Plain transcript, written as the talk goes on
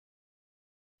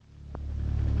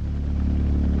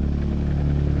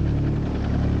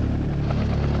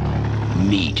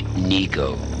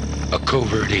Nico, a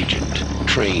covert agent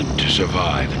trained to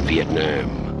survive in Vietnam.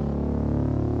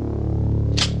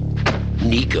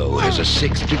 Nico has a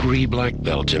 6th-degree black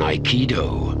belt in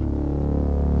Aikido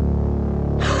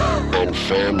and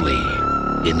family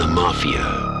in the Mafia.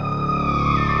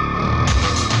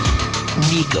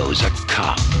 Nico's a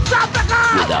cop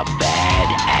with a bad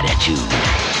attitude.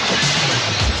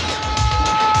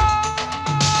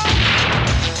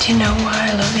 Do you know why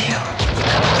I love you?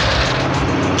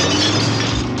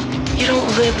 You don't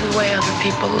live the way other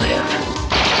people live.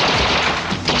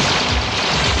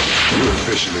 You're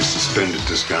officially suspended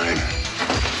this guy.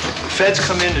 The feds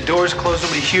come in, the doors close,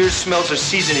 nobody hears, smells, or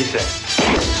sees anything.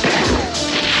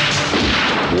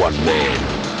 One man.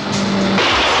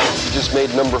 You just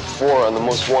made number 4 on the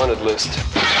most wanted list.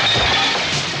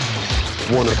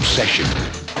 One obsession.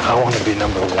 I want to be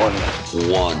number 1.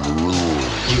 One rule.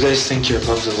 You guys think you're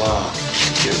above the law.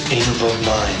 You ain't above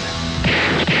mine.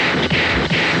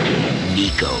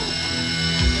 Nico.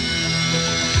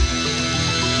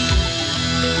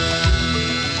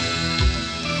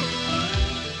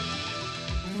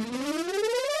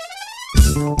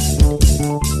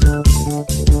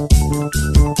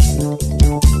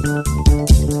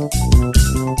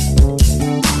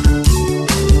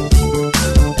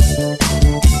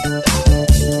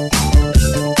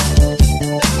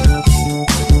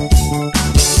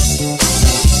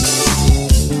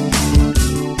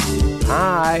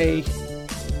 Hi,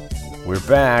 we're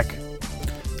back.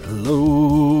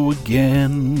 Hello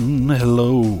again.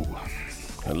 Hello.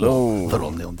 Hello.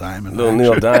 Little Neil Diamond. Little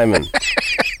Neil Diamond.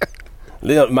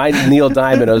 My Neil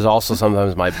Diamond is also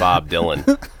sometimes my Bob Dylan.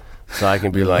 So I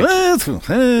can be like,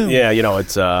 yeah, you know,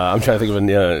 it's, I'm trying to think of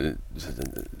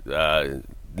a,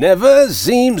 never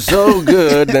seemed so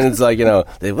good. Then it's like, you know,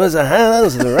 there was a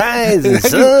house, the rising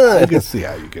sun. I can see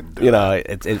how you can do You know,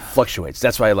 it fluctuates.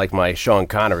 That's why I like my Sean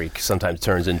Connery sometimes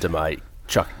turns into my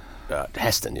Chuck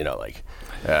Heston, you know, like,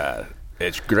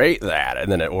 it's great that,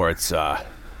 and then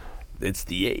it's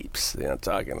the apes, you know,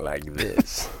 talking like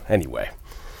this. Anyway,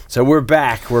 so we're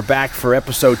back for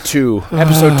episode 2,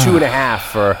 episode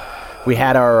 2.5. We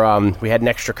had an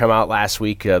extra come out last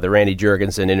week, the Randy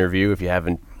Jurgensen interview. If you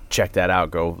haven't checked that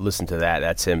out, go listen to that.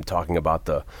 That's him talking about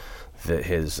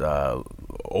his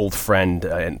old friend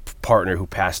and partner who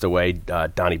passed away,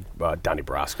 Donnie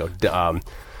Brasco,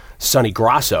 Sonny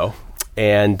Grasso.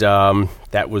 And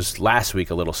that was last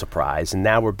week, a little surprise. And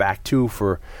now we're back, too,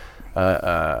 for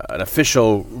an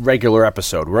official regular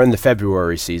episode. We're in the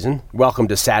February season. Welcome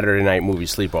to Saturday Night Movie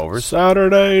Sleepovers.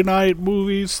 Saturday Night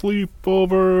Movie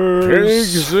Sleepovers.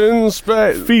 Pigs in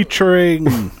Space.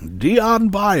 Featuring Dion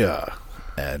Baya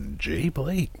and Jay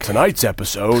Blake. Tonight's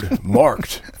episode,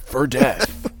 marked for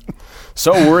death.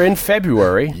 So we're in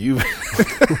February.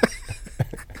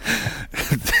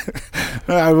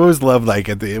 I always loved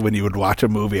when you would watch a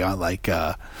movie on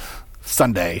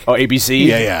Sunday. Oh, ABC?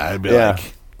 Yeah. It'd be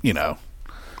like, you know,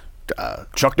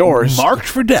 Chuck Norris. Marked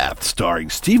for Death, starring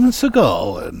Steven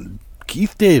Seagal and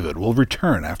Keith David, will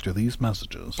return after these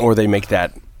messages. Or they make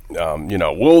that,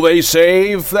 will they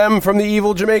save them from the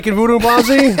evil Jamaican voodoo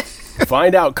posse?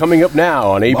 Find out coming up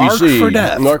now on ABC.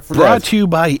 Marked for Death. Brought to you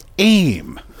by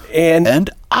AIM and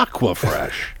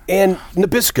Aquafresh. And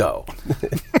Nabisco.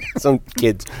 Some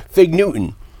kids. Fig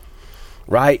Newton.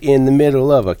 Right in the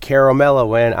middle of a caramella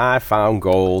when I found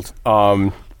gold.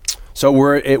 So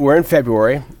we're in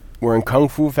February. We're in Kung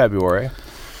Fu February.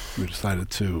 We decided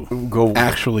to go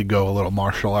a little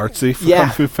martial artsy for Kung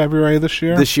Fu February this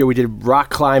year. This year we did rock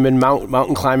climbing,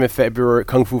 mountain climbing February,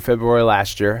 Kung Fu February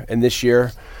last year. And this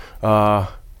year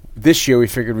we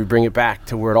figured we'd bring it back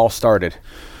to where it all started.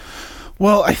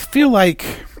 Well, I feel like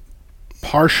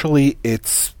partially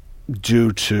it's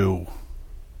due to,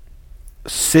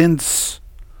 since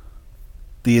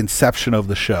the inception of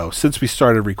the show, since we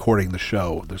started recording the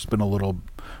show, there's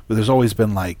always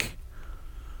been like,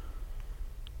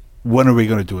 when are we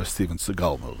going to do a Steven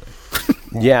Seagal movie?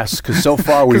 Yes, because so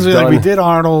far we did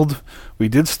Arnold, we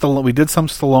did some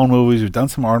Stallone movies, we've done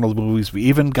some Arnold movies, we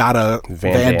even got a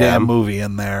Van Damme movie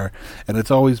in there, and it's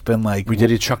always been like, we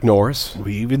did a Chuck Norris,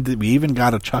 we even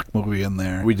got a Chuck movie in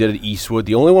there, we did an Eastwood.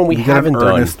 The only one we haven't done,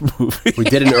 Ernest movie. We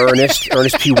did an Ernest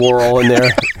P. Worrell in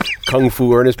there, Kung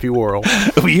Fu Ernest P. Worrell.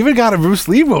 We even got a Bruce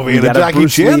Lee movie and a Jackie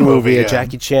Chan movie, a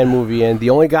Jackie Chan movie, and the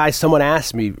only guy, someone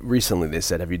asked me recently, they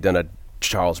said, have you done a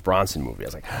Charles Bronson movie? I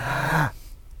was like,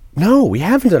 no, we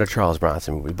haven't done a Charles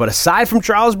Bronson movie. But aside from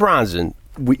Charles Bronson,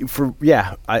 we've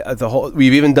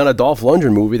even done a Dolph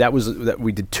Lundgren movie. That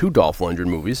we did 2 Dolph Lundgren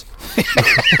movies.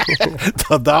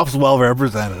 Dolph's well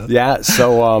represented. Yeah.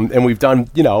 So and we've done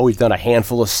a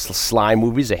handful of Sly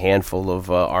movies, a handful of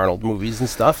Arnold movies and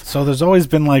stuff. So there's always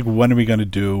been like, when are we going to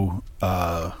do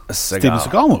a Steven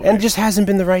Seagal movie? And it just hasn't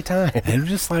been the right time. And it's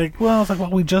just like,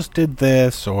 we just did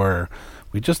this, or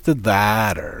we just did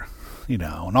that, or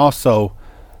and also,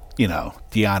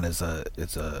 Dion is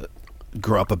a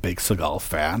grew up a big Seagal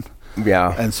fan.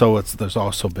 Yeah. And so there's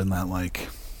also been that, like,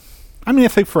 I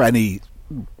think for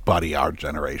anybody our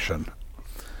generation,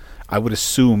 I would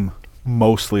assume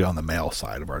mostly on the male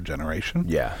side of our generation.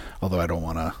 Yeah. Although I don't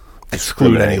want to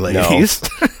exclude any ladies.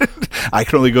 No. I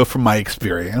can only go from my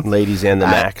experience. Ladies and the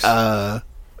max. That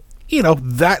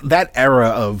era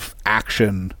of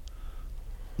action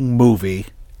movie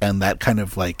and that kind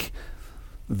of like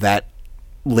that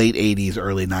late 80s,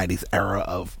 early 90s era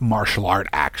of martial art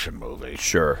action movie.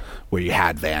 Sure. Where you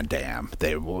had Van Damme.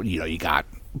 You got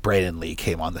Brandon Lee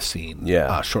came on the scene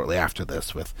shortly after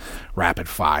this with Rapid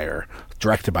Fire,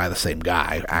 directed by the same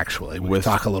guy, actually. We can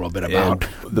talk a little bit about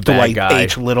the Dwight bad guy.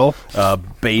 H. Little.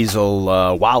 Basil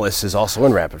Wallace is also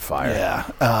in Rapid Fire.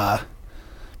 Yeah.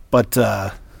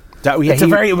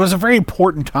 It was a very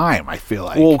important time, I feel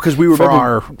like. Well, because we were for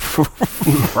our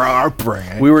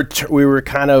upbringing. We were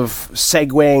kind of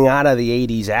segueing out of the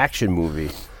 80s action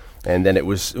movie. And then it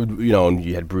was,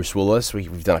 you had Bruce Willis.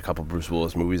 We've done a couple Bruce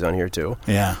Willis movies on here, too.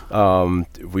 Yeah.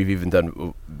 We've even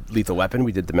done Lethal Weapon.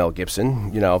 We did the Mel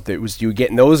Gibson. You were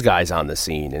getting those guys on the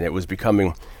scene. And it was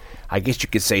becoming, I guess you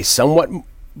could say, somewhat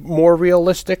more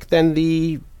realistic than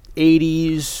the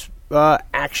 80s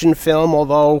action film.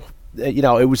 Although,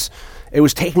 it was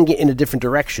taking it in a different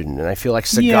direction. And I feel like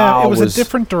Seagal it was a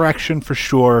different direction for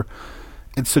sure.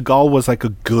 And Seagal was like a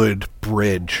good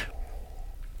bridge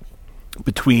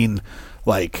between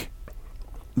like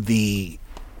the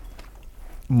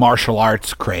martial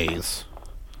arts craze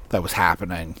that was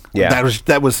happening. Yeah.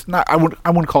 That was not, I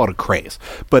wouldn't call it a craze,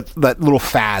 but that little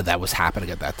fad that was happening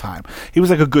at that time. He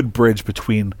was like a good bridge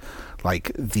between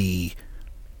like the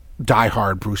Die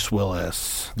Hard Bruce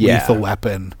Willis, Lethal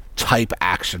Weapon type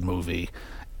action movie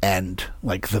and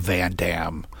like the Van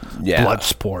Damme blood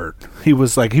sport. He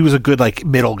was a good like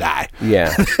middle guy.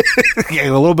 Yeah.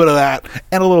 A little bit of that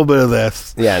and a little bit of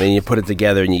this. Yeah, and then you put it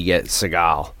together and you get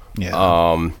Seagal.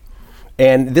 Yeah.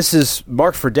 And this is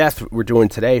Marked for Death we're doing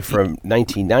today from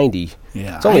 1990.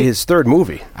 Yeah. It's only his third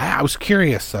movie. I was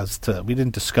curious as to, we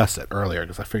didn't discuss it earlier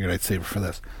because I figured I'd save it for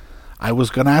this. I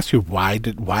was going to ask you, why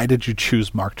did you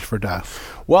choose Marked for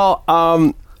Death?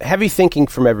 Well, heavy thinking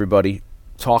from everybody,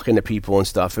 talking to people and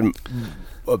stuff, and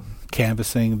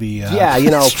canvassing the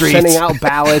streets. Sending out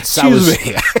ballots. I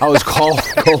was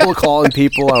calling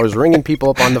people. I was ringing people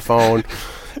up on the phone,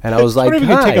 and I was like,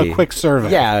 "Hi, take a quick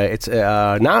survey." Yeah, it's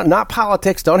not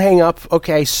politics. Don't hang up.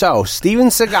 Okay, so Steven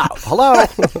Seagal. Hello,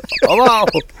 hello.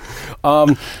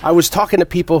 I was talking to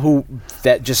people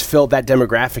that just filled that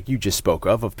demographic you just spoke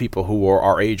of people who are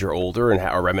our age or older and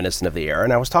are reminiscent of the era,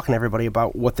 and I was talking to everybody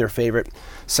about what their favorite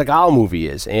Seagal movie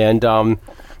is, and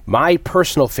my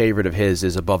personal favorite of his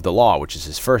is Above the Law, which is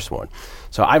his first one.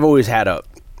 So I've always had a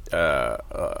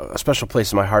special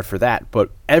place in my heart for that, but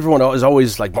everyone is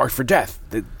always like Marked for Death.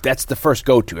 That's the first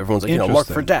go-to. Everyone's like, Marked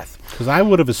for Death. Because I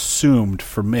would have assumed,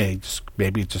 for me,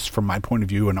 maybe just from my point of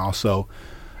view, and also,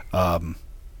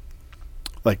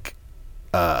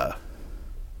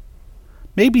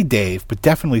 maybe Dave, but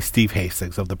definitely Steve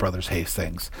Hastings of the Brothers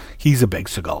Hastings. He's a big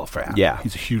Seagal fan. Yeah,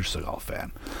 he's a huge Seagal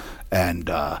fan,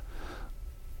 and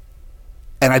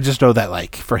I just know that,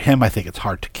 like, for him, I think it's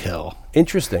Hard to Kill.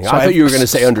 Interesting. So I thought you were going to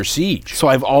say Under Siege. So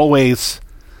I've always,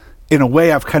 in a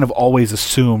way, I've kind of always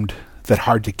assumed that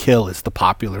Hard to Kill is the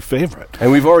popular favorite.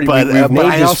 And we've already we've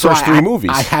named his first 3 movies.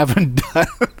 I haven't done,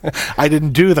 I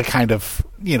didn't do the kind of,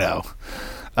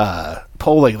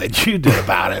 polling that you did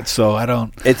about it, so I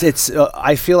don't. It's.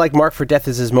 I feel like Marked for Death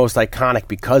is his most iconic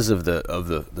because of the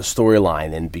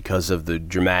storyline and because of the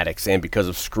dramatics and because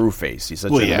of Screwface. He's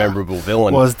such a memorable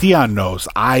villain. Well, as Dion knows,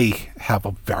 I have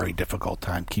a very difficult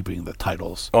time keeping the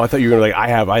titles. Oh, I thought you were going to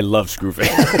I love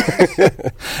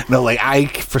Screwface. No,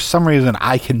 for some reason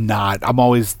I cannot. I'm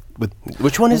always.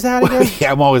 Which one is that again?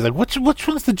 Yeah, I'm always like, which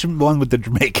one's the one with the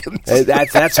Jamaicans?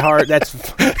 That's hard.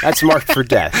 That's Marked for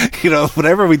Death.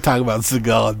 Whenever we talk about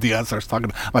Seagal and Dion starts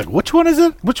talking, I'm like, which one is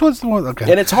it? Which one's the one?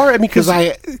 Okay, and it's hard because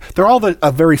they're all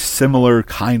a very similar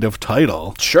kind of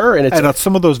title. Sure, and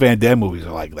some of those Van Damme movies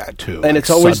are like that too. And it's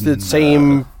always the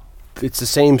same it's the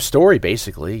same story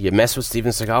basically. You mess with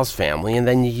Steven Seagal's family, and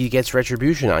then he gets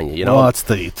retribution on you. You know, well, it's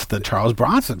the Charles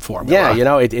Bronson formula. Yeah, you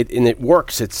know, it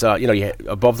works. It's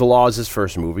Above the Law is his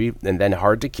first movie, and then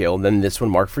Hard to Kill, and then this one,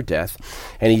 Marked for Death,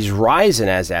 and he's rising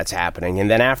as that's happening. And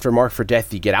then after Marked for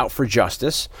Death, you get Out for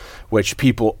Justice, which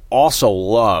people also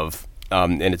love,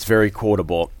 and it's very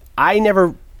quotable. I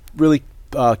never really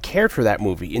cared for that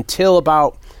movie until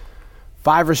about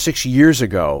 5 or 6 years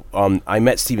ago. I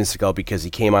met Steven Seagal because he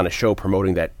came on a show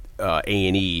promoting that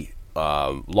A&E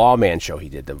Lawman show he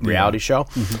did, the reality show.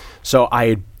 Mm-hmm. So I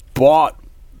had bought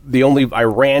I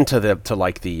ran to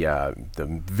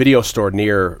the video store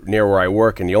near where I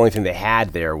work, and the only thing they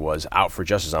had there was Out for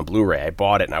Justice on Blu-ray. I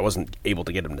bought it, and I wasn't able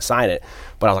to get him to sign it,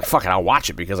 but I was like, fuck it, I'll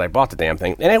watch it because I bought the damn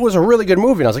thing. And it was a really good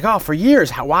movie, and I was like, oh, for years,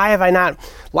 why have I not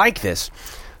liked this?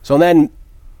 So then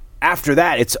after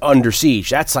that, it's Under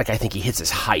Siege. That's like, I think he hits his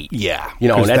height. Yeah. You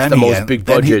know, and that's the most big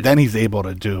budget. Then he's able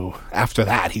to do, after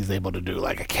that, he's able to do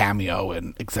like a cameo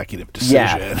in Executive Decision.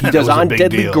 Yeah, he does On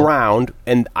Deadly Ground,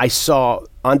 and I saw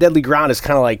On Deadly Ground is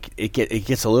kind of like, it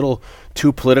gets a little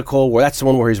too political, where that's the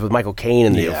one where he's with Michael Caine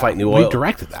and they're fighting the oil. He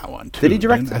directed that one, too. Did he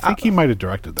direct? I think he might have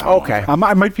directed that one. Okay. I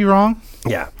might be wrong.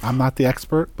 Yeah. I'm not the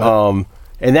expert, but...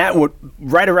 And that would,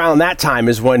 right around that time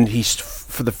is when he's,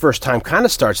 for the first time, kind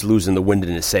of starts losing the wind in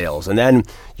his sails. And then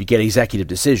you get Executive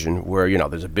Decision, where, you know,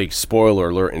 there's a big spoiler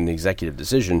alert in the Executive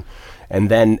Decision. And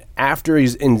then after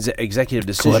he's in Executive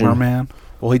Decision... Glimmerman?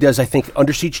 Well, he does, I think,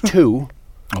 Under Siege 2.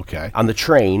 Okay. On the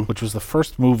train. Which was the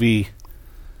first movie,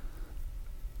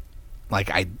 like,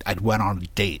 I'd went on a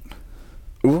date.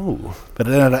 Ooh. But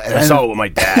I saw it with my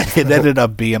dad. It ended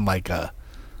up being like a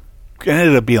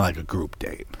group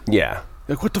date. Yeah.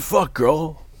 Like, what the fuck,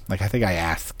 girl? Like, I think I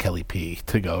asked Kelly P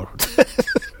to go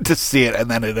to see it, and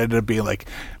then it ended up being like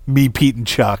me, Pete, and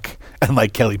Chuck, and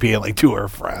like Kelly P and like two of her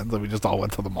friends, and we just all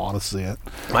went to the mall to see it.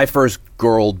 My first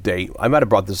girl date, I might have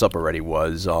brought this up already,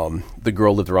 was the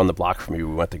girl lived around the block from me.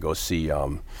 We went to go see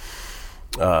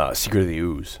Secret of the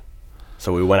Ooze.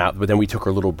 So we went out, but then we took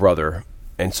her little brother,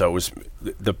 and so it was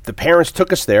the parents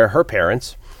took us there, her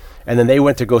parents, and then they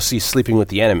went to go see Sleeping with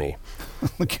the Enemy.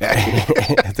 Okay.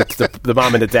 the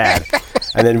mom and the dad.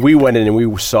 And then we went in and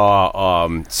we saw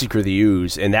Secret of the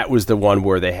Ooze, and that was the one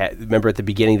where they had, remember at the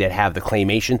beginning they'd have the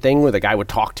claymation thing where the guy would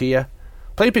talk to you?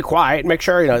 Please be quiet, make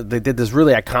sure, you know, they did this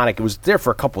really iconic, it was there for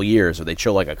a couple of years, where they'd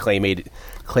show like a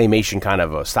claymation kind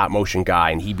of a stop motion guy,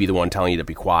 and he'd be the one telling you to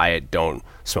be quiet, don't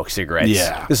smoke cigarettes.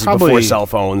 Yeah. This is before cell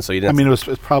phones, so you didn't... I mean, it was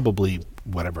probably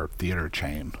whatever theater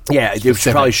chain. Yeah, it was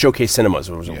probably Showcase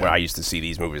Cinemas, where I used to see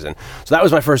these movies in. So that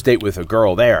was my first date with a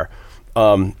girl there.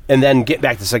 And then get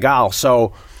back to Seagal.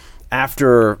 So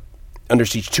after Under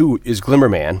Siege 2 is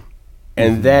Glimmerman.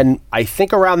 And then I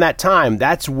think around that time,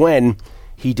 that's when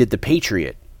he did The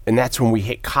Patriot. And that's when we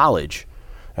hit college.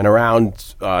 And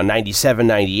around 97,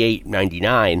 98,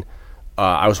 99,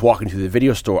 I was walking through the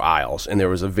video store aisles, and there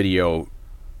was a video...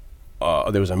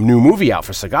 there was a new movie out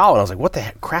for Seagal, and I was like, what the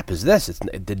heck crap is this?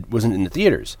 It wasn't in the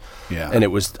theaters. Yeah. And it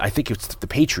was, I think it's The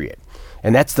Patriot.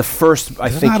 And that's the first, I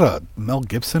think... Is that a Mel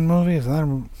Gibson movie? Is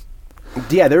that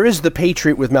Yeah, there is The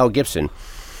Patriot with Mel Gibson.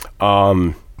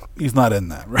 He's not in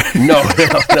that, right? No,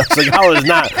 Seagal is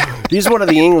not. He's one of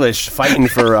the English fighting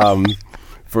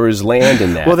for his land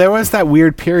in that. Well, there was that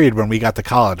weird period when we got to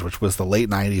college, which was the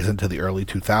late 90s into the early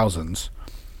 2000s,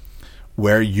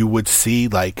 where you would see,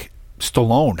 like,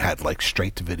 Stallone had like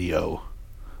straight to video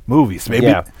movies.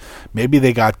 Maybe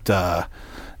they got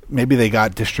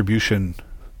distribution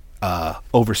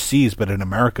overseas, but in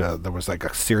America there was like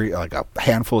a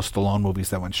handful of Stallone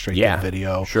movies that went straight to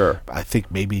video. Sure. I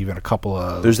think maybe even a couple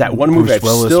of there's that one movie I've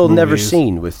still never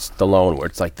seen with Stallone where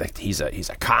it's like he's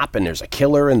a cop and there's a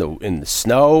killer in the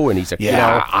snow and he's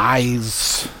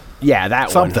Eyes. Yeah, that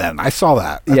something. one. I saw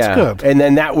that. That's good. And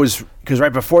then that was because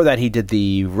right before that he did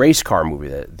the race car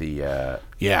movie.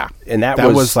 And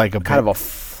that was like a kind of a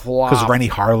flop because Rennie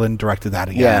Harlan directed that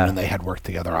again, and they had worked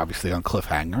together obviously on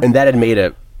Cliffhanger. And that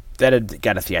had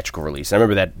got a theatrical release. I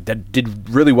remember that did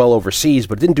really well overseas,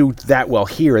 but it didn't do that well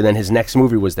here. And then his next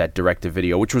movie was that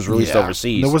direct-to-video, which was released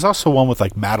overseas. There was also one with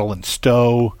like Madeline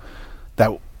Stowe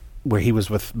where he was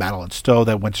with Madeline Stowe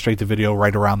that went straight to video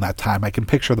right around that time. I can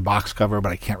picture the box cover,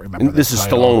 but I can't remember. And this is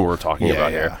Stallone we're talking about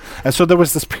here. And so there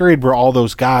was this period where all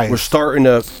those guys were starting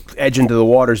to edge into the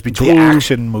waters between the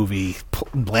action movie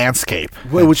landscape,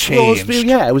 which changed.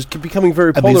 It was becoming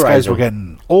very polarizing. And these guys were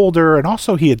getting older, and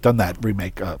also he had done that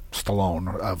remake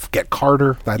Stallone of Get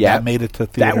Carter that made it to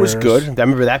theaters. That was good. I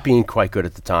remember that being quite good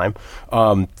at the time.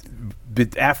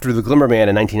 But after the Glimmerman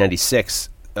in 1996.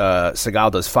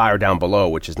 Seagal does Fire Down Below,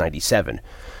 which is 97.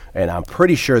 And I'm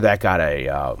pretty sure that got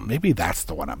a... Maybe that's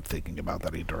the one I'm thinking about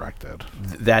that he directed.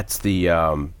 That's the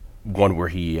one where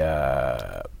he...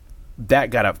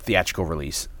 that got a theatrical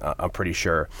release, I'm pretty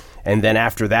sure. And then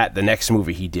after that, the next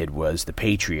movie he did was The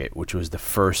Patriot, which was the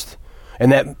first...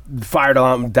 And that Fire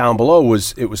Down Below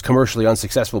was commercially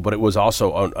unsuccessful, but it was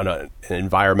also an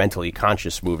environmentally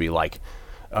conscious movie like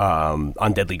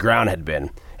On Deadly Ground had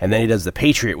been. And then he does The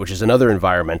Patriot, which is another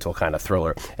environmental kind of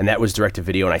thriller, and that was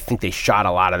direct-to-video. And I think they shot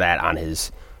a lot of that on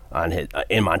his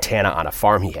in Montana on a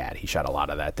farm he had. He shot a lot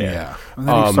of that there. Yeah, and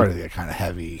then he started to get kind of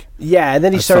heavy. Yeah, and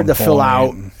then he started to fill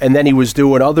out, and then he was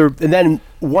doing other. And then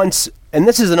once, and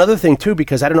this is another thing too,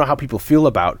 because I don't know how people feel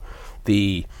about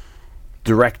the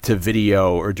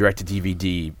direct-to-video or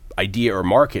direct-to-DVD idea or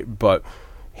market, but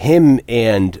him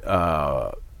and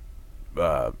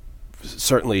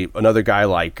certainly another guy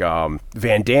like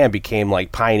Van Damme became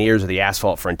like pioneers of the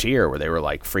asphalt frontier, where they were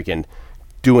like freaking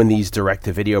doing these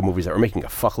direct-to-video movies that were making a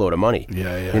fuckload of money.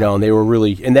 Yeah. You know, and they were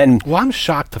really... And then... Well, I'm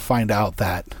shocked to find out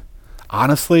that,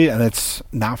 honestly, and it's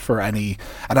not for any...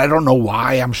 And I don't know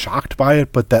why I'm shocked by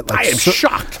it, but that... Like, I am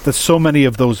shocked! That so many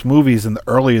of those movies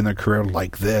early in their career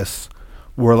like this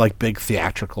were like big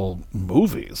theatrical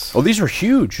movies. Oh, these were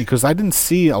huge. Because I didn't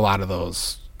see a lot of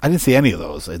those... I didn't see any of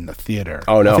those in the theater.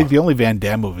 Oh, no. I think the only Van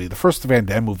Damme movie... The first Van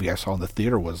Damme movie I saw in the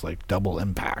theater was like Double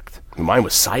Impact. Mine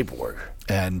was Cyborg.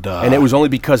 And it was only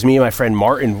because me and my friend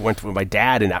Martin went with my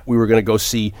dad, and we were going to go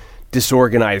see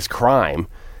Disorganized Crime.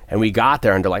 And we got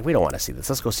there, and they're like, we don't want to see this.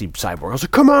 Let's go see Cyborg. I was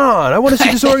like, come on, I want to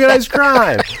see Disorganized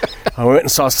Crime. I went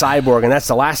and saw Cyborg, and that's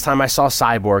the last time I saw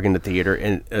Cyborg in the theater.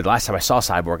 And the last time I saw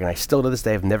Cyborg, and I still to this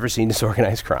day have never seen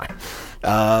Disorganized Crime.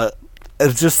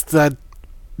 It's just that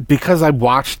because I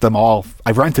watched them all,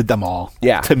 I rented them all.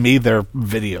 Yeah. To me, they're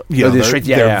video. They're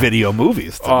they're video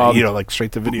movies. To me, like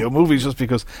straight to video movies, just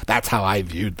because that's how I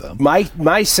viewed them. My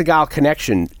Seagal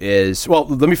connection is, well,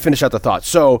 let me finish out the thought.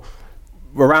 So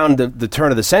around the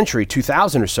turn of the century,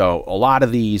 2000 or so, a lot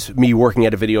of these, me working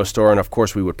at a video store, and of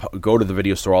course we would go to the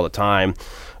video store all the time,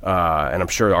 and I'm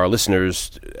sure our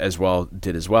listeners as well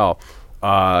did as well.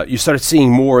 You started seeing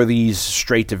more of these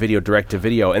straight to video, direct to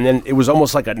video, and then it was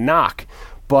almost like a knock.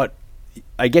 But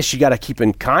I guess you got to keep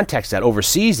in context that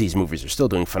overseas these movies are still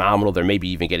doing phenomenal. They're maybe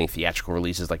even getting theatrical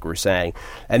releases, like we were saying.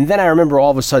 And then I remember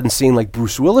all of a sudden seeing like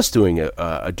Bruce Willis doing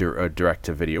a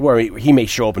direct-to-video, where he may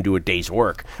show up and do a day's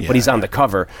work, but he's on the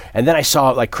cover. And then I saw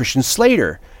like Christian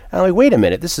Slater. And I'm like, wait a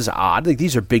minute, this is odd. Like,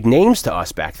 these are big names to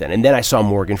us back then. And then I saw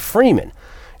Morgan Freeman.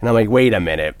 And I'm like, wait a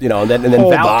minute, you know, and then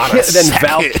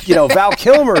Val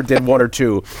Kilmer did one or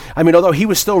two. I mean, although he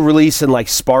was still releasing like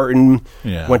Spartan,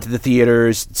 went to the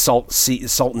theaters, Salt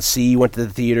and Sea went to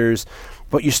the theaters,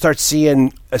 but you start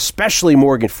seeing, especially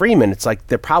Morgan Freeman, it's like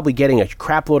they're probably getting a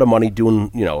crap load of money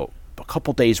doing, you know, a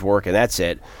couple days work and that's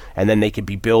it, and then they could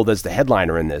be billed as the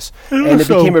headliner in this, and it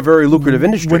became a very lucrative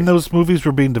industry. When those movies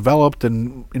were being developed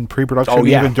and in pre-production,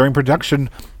 even during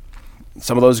production.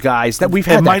 Some of those guys that we've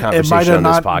had that conversation on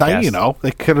this podcast. You know,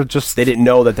 they could have just... They didn't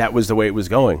know that was the way it was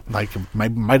going. Like, it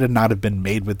might have not have been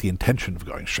made with the intention of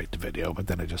going straight to video, but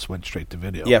then it just went straight to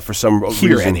video. Yeah, for some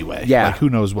reason. Anyway. Yeah. Like, who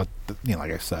knows what...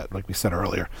 like I said, like we said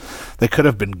earlier, they could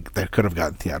have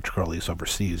gotten theatrical release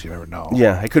overseas. You never know.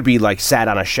 Yeah, it could be like sat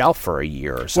on a shelf for a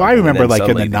year or something. Well, I remember like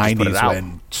in the 90s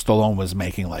when Stallone was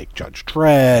making like Judge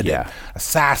Dredd, and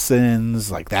Assassins,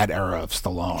 like that era of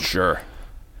Stallone. Sure.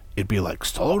 It'd be like,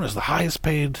 Stallone is the highest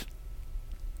paid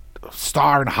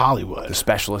star in Hollywood. The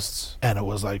Specialists. And it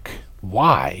was like,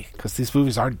 why? Because these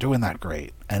movies aren't doing that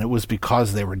great. And it was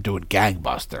because they were doing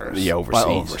gangbusters. Yeah,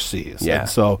 overseas. Yeah. And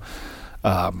so,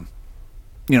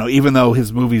 you know, even though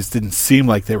his movies didn't seem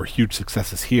like they were huge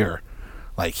successes here,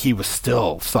 like he was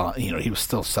still selling, a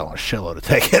shitload of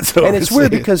tickets. And it's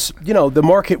weird because, you know, the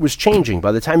market was changing.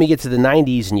 By the time you get to the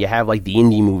 90s and you have like the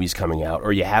indie movies coming out,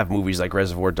 or you have movies like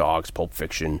Reservoir Dogs, Pulp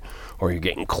Fiction, or you're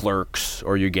getting Clerks,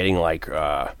 or you're getting like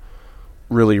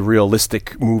really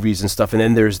realistic movies and stuff. And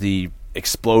then there's the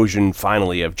explosion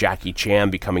finally of Jackie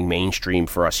Chan becoming mainstream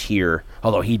for us here,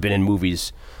 although he'd been in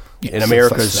movies in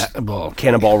America's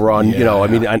Cannonball Run, you know, I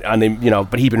mean, on the, you know,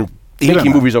 but he'd been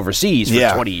making movies overseas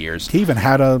for 20 years. He even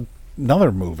had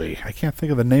another movie. I can't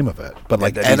think of the name of it. But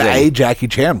like a Jackie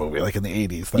Chan movie, like in the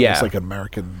 80s. That was like an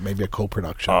American, maybe a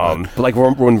co-production. But like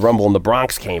when Rumble in the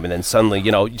Bronx came, and then suddenly,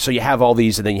 you know, so you have all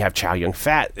these, and then you have Chow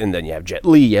Yun-Fat, and then you have Jet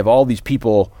Li. You have all these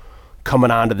people coming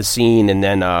onto the scene, and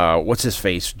then, what's his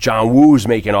face? John Woo's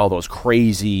making all those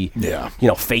crazy, you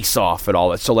know, Face Off and all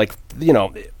that. So like, you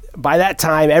know... By that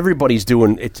time, everybody's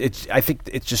doing it. I think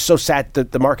it's just so sad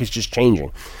that the market's just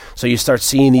changing. So you start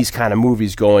seeing these kind of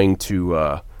movies going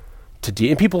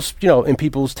and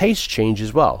people's tastes change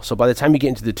as well. So by the time you get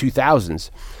into the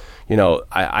 2000s,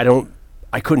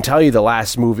 I couldn't tell you the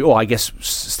last movie. Oh, I guess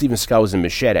Steven Seagal was in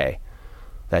Machete,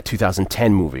 that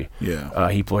 2010 movie. Yeah.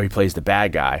 He plays the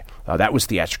bad guy. That was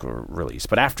theatrical release.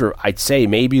 But after, I'd say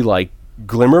maybe like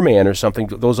Glimmerman or something,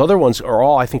 those other ones are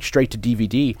all, I think, straight to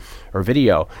DVD or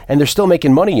video, and they're still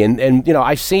making money. And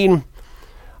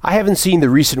I haven't seen the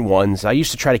recent ones. I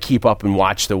used to try to keep up and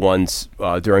watch the ones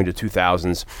during the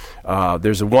 2000s.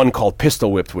 There's a one called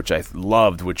Pistol Whipped, which I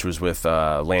loved, which was with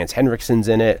Lance Henriksen's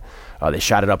in it. They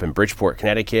shot it up in Bridgeport,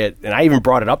 Connecticut, and I even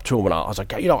brought it up to him when I was like,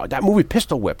 that movie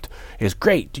Pistol Whipped is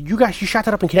great. Did you shot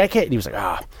that up in Connecticut? And he was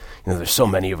like, there's so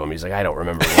many of them. He's like, I don't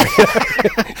remember.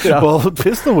 Well,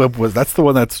 Pistol Whip that's the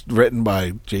one that's written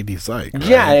by J.D. Syke. Right?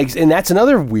 Yeah, and that's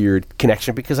another weird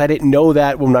connection because I didn't know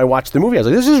that when I watched the movie. I was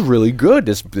like, this is really good,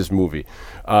 this movie.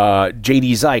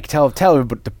 J.D. Syke, tell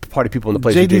the party people in the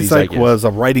place. J.D. Syke was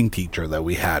a writing teacher that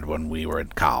we had when we were in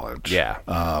college. Yeah.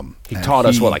 He taught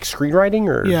us like screenwriting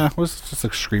or? Yeah, it was just a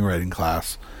screenwriting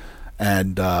class.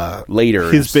 And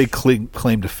later, his big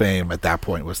claim to fame at that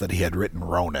point was that he had written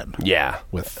Ronin. Yeah.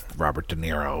 With Robert De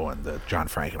Niro and John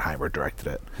Frankenheimer directed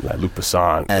it. Luc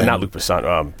Besson. Not Luc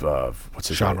Besson. What's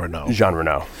his name? Jean Reno. Jean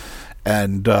Reno.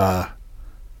 And I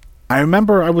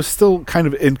remember I was still kind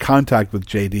of in contact with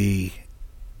JD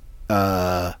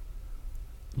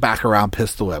back around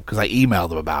Pistol Whip because I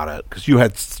emailed him about it because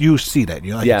you seen it and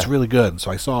you're like, it's really good. And so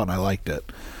I saw it and I liked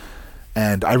it.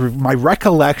 And my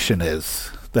recollection is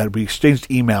that we exchanged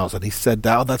emails and he said,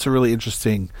 that's a really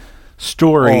interesting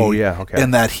story. Oh, yeah, okay.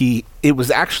 And that it was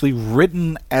actually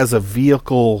written as a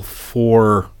vehicle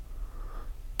for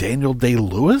Daniel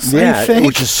Day-Lewis, I think.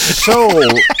 Which is so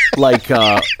like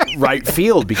right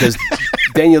field because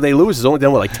Daniel Day-Lewis has only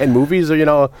done, 10 movies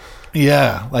or,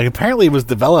 Yeah, apparently it was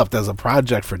developed as a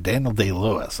project for Daniel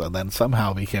Day-Lewis and then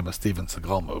somehow became a Steven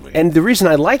Seagal movie. And the reason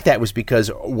I like that was because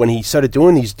when he started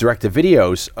doing these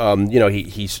direct-to-videos,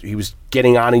 he was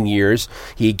getting on in years.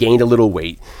 He gained a little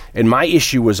weight. And my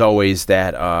issue was always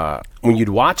that when you'd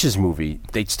watch his movie,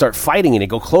 they'd start fighting and they'd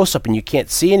go close-up and you can't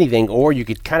see anything, or you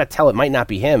could kind of tell it might not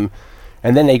be him.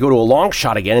 And then they go to a long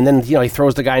shot again, and then he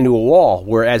throws the guy into a wall.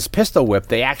 Whereas Pistol Whip,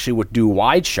 they actually would do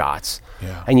wide shots.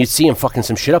 Yeah. And you'd see him fucking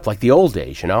some shit up like the old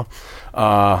days, So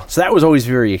that was always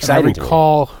very exciting. I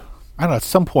recall, I don't know, at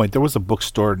some point there was a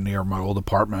bookstore near my old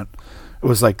apartment. It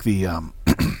was like the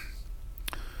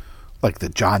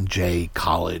John Jay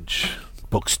College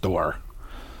bookstore,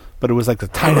 but it was like the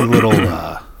tiny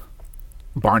little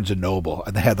Barnes and Noble,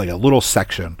 and they had a little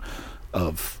section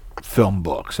of film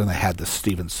books, and they had the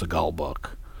Steven Seagal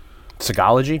book,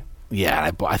 Seagology.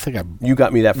 Yeah, I think you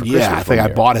got me that for Christmas. Yeah, I think I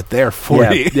bought it there for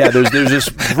you. Yeah, there's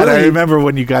this. Really, and I remember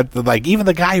when you got even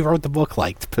the guy who wrote the book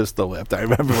liked Pistol Whipped. I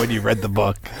remember when you read the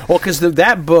book. Well, because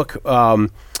that book,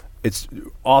 it's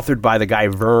authored by the guy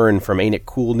Vern from Ain't It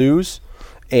Cool News,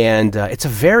 and it's a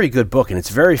very good book and it's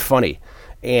very funny,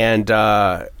 and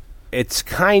it's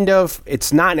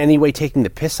not in any way taking the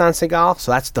piss on Seagal.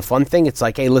 So that's the fun thing. It's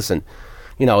like, hey, listen.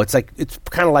 It's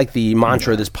kind of like the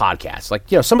mantra of this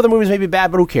podcast. Some of the movies may be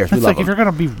bad, but who cares? It's if you're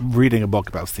going to be reading a book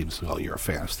about Steven Seagal, you're a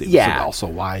fan of Steven Seagal, so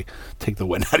why take the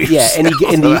wind out of yourself?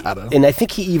 Yeah, and I think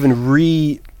he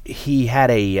even he had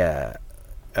a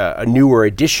newer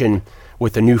edition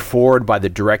with a new foreword by the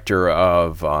director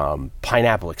of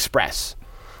Pineapple Express,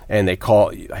 and they call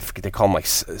them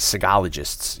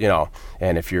Seagologists,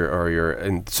 And if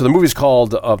so the movie's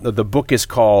called the book is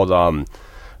called.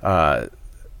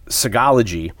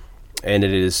 Seagology, and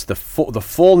it is the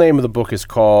full name of the book is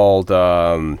called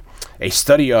A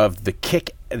Study of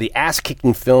the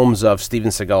Ass-Kicking Films of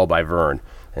Steven Seagal by Vern,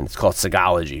 and it's called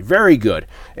Seagology. Very good,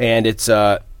 and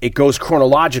it goes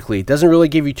chronologically. It doesn't really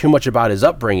give you too much about his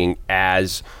upbringing,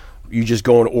 as you just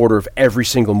go in order of every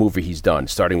single movie he's done,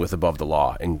 starting with Above the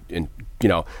Law, and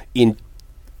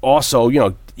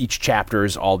each chapter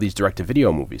is all these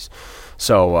direct-to-video movies.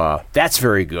 So that's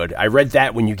very good. I read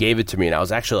that when you gave it to me, and I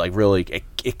was actually really.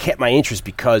 It kept my interest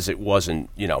because it wasn't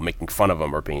making fun of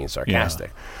him or being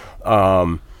sarcastic.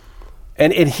 Yeah.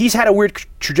 And he's had a weird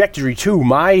trajectory too.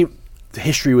 My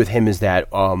history with him is that,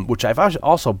 which I've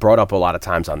also brought up a lot of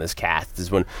times on this cast,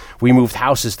 is when we moved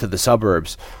houses to the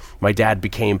suburbs. My dad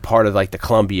became part of the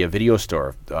Columbia video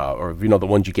store, or the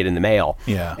ones you get in the mail.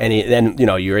 Yeah. And then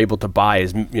you're able to buy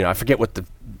I forget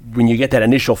when you get that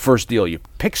initial first deal, you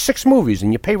pick 6 movies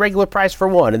and you pay regular price for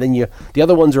one, and then the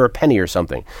other ones are a penny or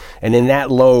something. And in that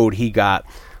load, he got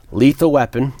Lethal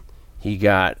Weapon, he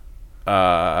got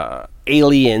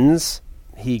Aliens,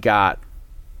 he got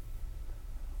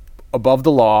Above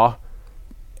the Law,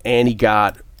 and he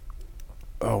got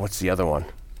what's the other one?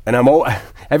 And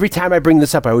every time I bring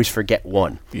this up, I always forget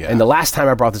one. Yeah. And the last time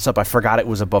I brought this up, I forgot it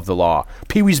was Above the Law.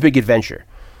 Pee-wee's Big Adventure.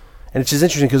 And it's just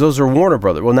interesting because those are Warner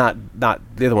Brothers. Well, not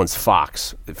the other one's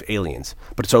Fox, Aliens.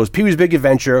 But so it was Pee-wee's Big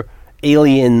Adventure,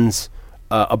 Aliens,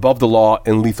 Above the Law,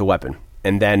 and Lethal Weapon.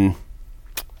 And then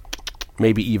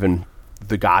maybe even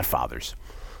The Godfathers.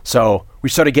 So we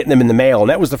started getting them in the mail, and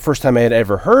that was the first time I had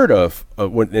ever heard of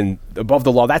Above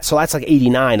the Law. That's like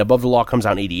 89. Above the Law comes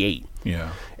out in 88.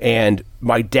 Yeah. And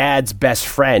my dad's best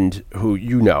friend, who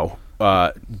you know,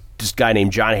 this guy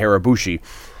named John Harabushi,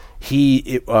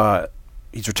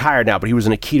 he's retired now, but he was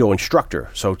an Aikido instructor.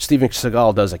 So Steven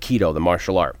Seagal does Aikido, the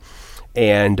martial art.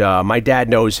 And my dad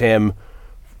knows him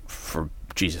for,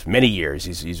 many years.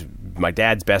 He's my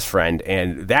dad's best friend.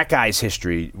 And that guy's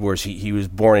history was he was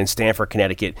born in Stamford,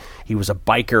 Connecticut. He was a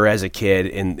biker as a kid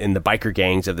in the biker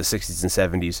gangs of the 60s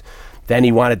and 70s. Then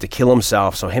he wanted to kill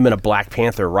himself, so him and a Black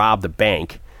Panther robbed the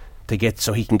bank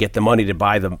so he can get the money to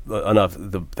buy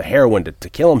the heroin to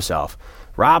kill himself.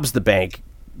 Robs the bank,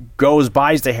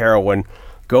 buys the heroin,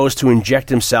 goes to inject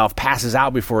himself, passes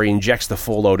out before he injects the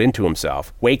full load into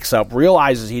himself, wakes up,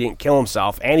 realizes he didn't kill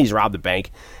himself, and he's robbed the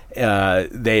bank.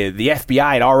 The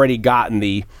FBI had already gotten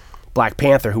the Black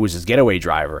Panther, who was his getaway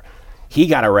driver. He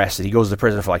got arrested. He goes to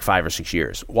prison for like 5 or 6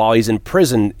 years. While he's in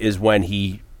prison is when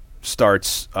he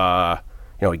starts,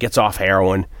 he gets off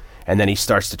heroin, and then he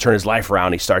starts to turn his life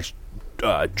around. He starts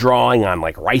drawing on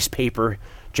like rice paper,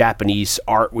 Japanese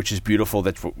art, which is beautiful.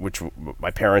 Which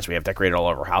my parents, we have decorated all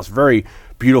over our house. Very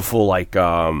beautiful, like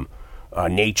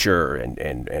nature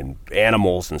and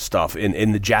animals and stuff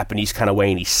in the Japanese kind of way.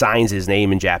 And he signs his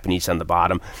name in Japanese on the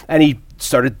bottom. And he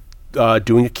started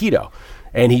doing Aikido,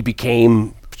 and he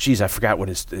became, I forgot what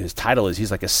his title is.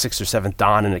 He's like a 6th or 7th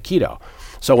Dan in Aikido.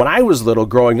 So when I was little,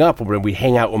 growing up, when we'd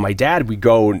hang out with my dad, we'd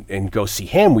go and go see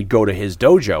him. We'd go to his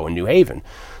dojo in New Haven.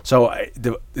 So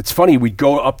it's funny, we'd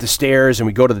go up the stairs and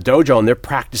we'd go to the dojo, and they're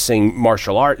practicing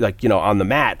martial art, like, on the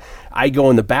mat. I go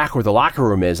in the back where the locker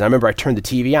room is. And I remember I turned the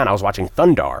TV on. I was watching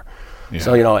Thundar. Yeah.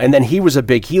 So, and then he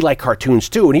liked cartoons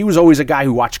too. And he was always a guy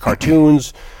who watched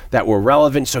cartoons that were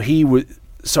relevant.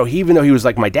 So even though he was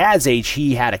like my dad's age,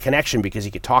 he had a connection because he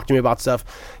could talk to me about stuff.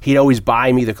 He'd always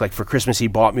buy me, like for Christmas, he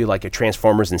bought me like a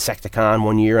Transformers Insecticon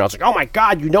one year. And I was like, oh my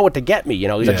God, you know what to get me.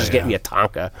 Get me a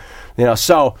Tonka.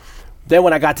 So then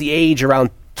when I got the age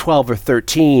around 12 or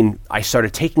 13, I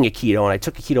started taking Aikido, and I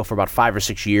took Aikido for about 5 or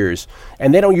 6 years.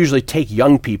 And they don't usually take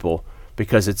young people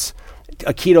because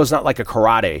Aikido is not like a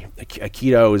karate.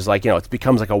 Aikido is like, it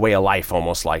becomes like a way of life,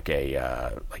 almost like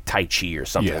a like Tai Chi or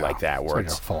something like that. Where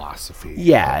it's like a philosophy.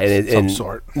 Yeah. Of some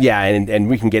sort. Yeah, and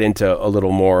we can get into a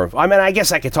little more of, I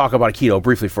guess I could talk about Aikido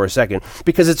briefly for a second,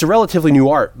 because it's a relatively new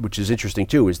art, which is interesting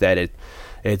too, is that it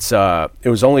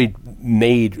was only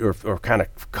made or kind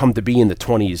of come to be in the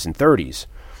 20s and 30s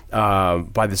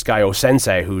by this guy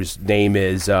O-Sensei, whose name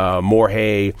is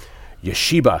Morihei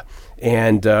Yoshiba,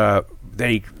 and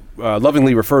they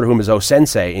lovingly refer to him as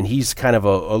O-Sensei, and he's kind of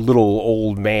a little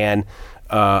old man.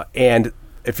 And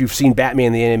if you've seen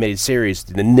Batman the Animated Series,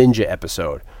 the Ninja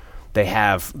episode, they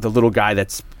have the little guy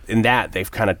that's in that.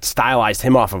 They've kind of stylized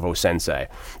him off of O-Sensei.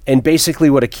 And basically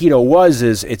what Aikido was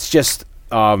is it's just...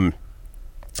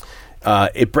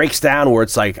 it breaks down where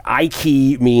it's like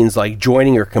Aiki means like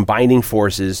joining or combining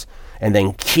forces, and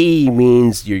then Ki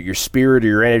means your spirit or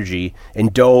your energy,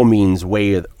 and Do means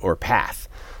way or path.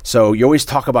 So you always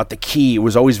talk about the Ki. It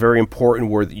was always very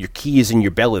important where your Ki is in your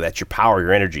belly. That's your power,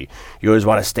 your energy. You always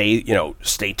want to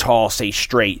stay tall, stay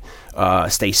straight,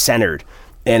 stay centered.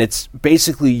 And it's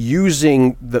basically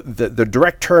using the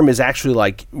direct term is actually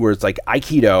like where it's like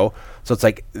Aikido. So it's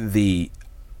like the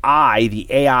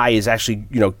AI is actually,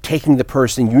 taking the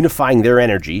person, unifying their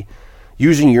energy,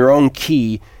 using your own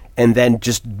Ki, and then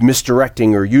just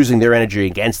misdirecting or using their energy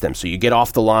against them. So you get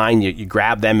off the line, you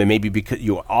grab them, and maybe because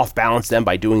you off balance them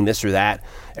by doing this or that,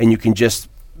 and you can just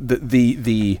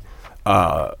the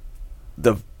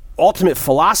ultimate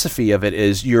philosophy of it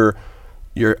is you're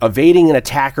evading an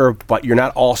attacker, but you're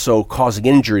not also causing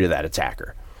injury to that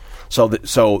attacker.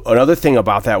 So another thing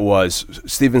about that was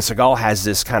Steven Seagal has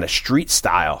this kind of street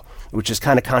style, which is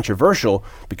kind of controversial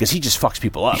because he just fucks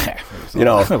people up. Yeah,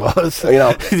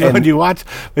 when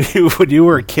you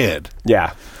were a kid.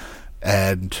 Yeah.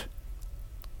 And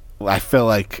I feel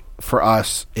like for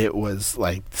us, it was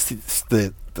like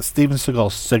the Steven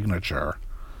Seagal signature.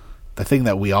 The thing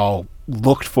that we all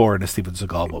looked for in a Steven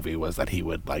Seagal movie was that he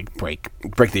would like break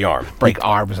the arm, break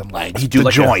arms and legs. He'd do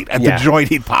the joint. The joint,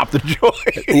 he'd pop the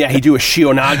joint. Yeah, he'd do a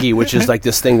shionagi, which is like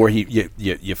this thing where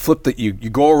you flip you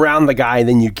go around the guy, and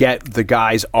then you get the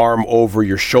guy's arm over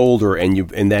your shoulder,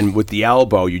 and then with the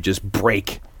elbow you just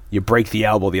break the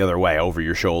elbow the other way over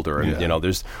your shoulder, and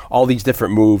there's all these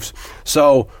different moves.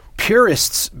 So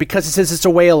purists, because it says it's a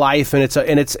way of life, and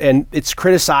it's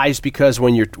criticized because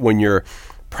when you're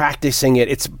practicing it,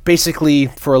 it's basically,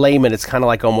 for a layman, it's kind of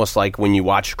like almost like when you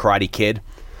watch Karate Kid,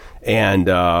 and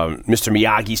Mr.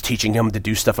 Miyagi's teaching him to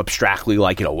do stuff abstractly,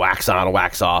 like, wax on,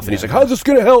 wax off, and he's like, how's this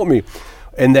going to help me?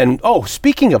 And then,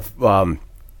 speaking of a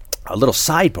little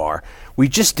sidebar, we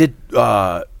just did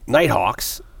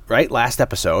Nighthawks, right? Last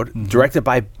episode, directed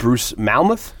by Bruce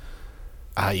Malmuth.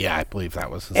 Yeah, I believe that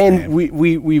was his name. And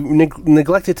we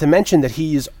neglected to mention that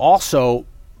he is also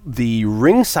the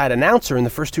ringside announcer in the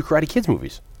first 2 Karate Kids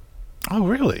movies. Oh,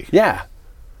 really? Yeah.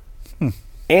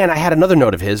 And I had another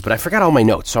note of his, but I forgot all my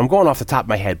notes, so I'm going off the top of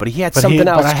my head. But he had something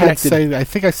else connected. I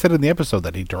think I said in the episode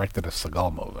that he directed a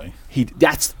Seagal movie.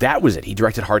 That was it. He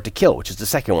directed Hard to Kill, which is the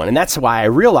second one. And that's why I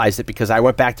realized it, because I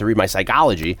went back to read my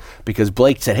psychology, because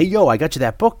Blake said, hey, I got you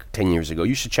that book 10 years ago.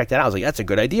 You should check that out. I was like, that's a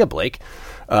good idea, Blake.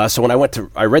 So when I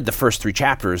read the first 3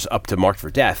 chapters up to Marked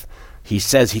for Death, he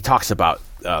talks about,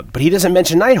 but he doesn't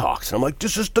mention Nighthawks. And I'm like,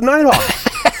 this is the Nighthawks.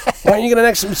 Why aren't you going to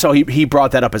next? So he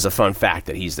brought that up as a fun fact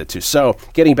that he's the 2. So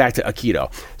getting back to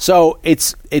Aikido, so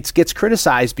it gets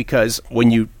criticized because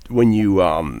when you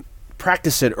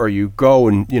practice it, or you go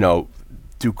and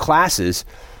do classes,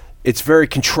 it's very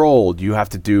controlled. You have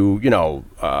to do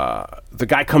the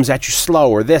guy comes at you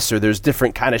slow, or there's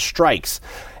different kind of strikes,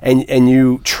 and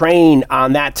you train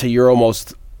on that till you're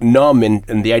almost numb.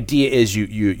 And the idea is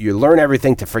you learn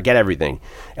everything to forget everything,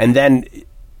 and then.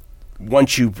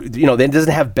 Once then it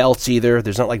doesn't have belts either.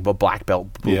 There's not like a black belt,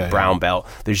 brown belt.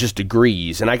 There's just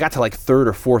degrees. And I got to like 3rd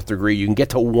or 4th degree. You can get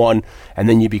to 1, and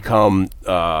then you become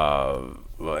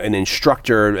an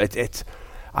instructor.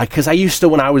 Because I used to,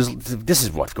 this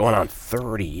is what's going on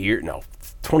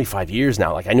 25 years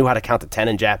now. Like, I knew how to count to 10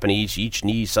 in Japanese. Ich,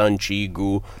 ni, sun, chi,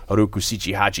 gu, haruku,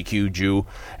 shichi, hachi, kyu, ju.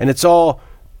 And it's all...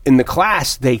 In the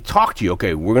class, they talk to you.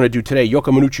 Okay, we're going to do today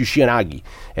Yoka Manuchi Shionagi.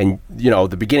 And,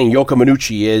 the beginning, Yoka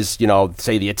Manuchi is,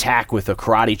 say the attack with a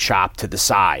karate chop to the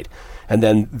side. And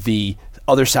then the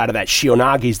other side of that,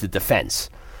 Shionagi, is the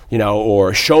defense.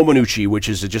 Or Shomanuchi, which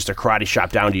is just a karate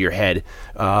chop down to your head.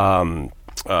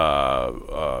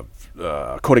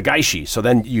 Kodagaishi. So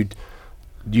then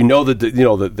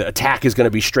that the attack is going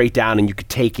to be straight down, and you could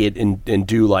take it and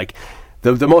do like...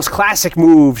 The most classic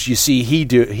moves you see he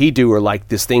do are like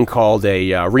this thing called a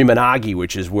Rimanagi,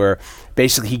 which is where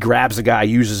basically he grabs the guy,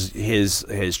 uses his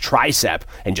tricep,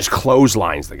 and just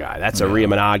clotheslines the guy. That's a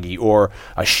Rimanagi. Or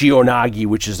a Shionagi,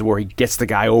 which is where he gets the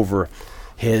guy over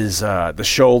his the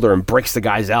shoulder and breaks the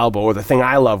guy's elbow. Or the thing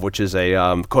I love, which is a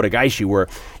Kodagaishi, where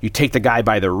you take the guy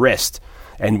by the wrist,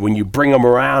 and when you bring him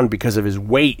around because of his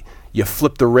weight, you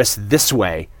flip the wrist this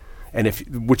way. And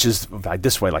which is like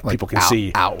this way, like people can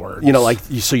see outwards.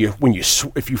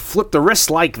 If you flip the wrist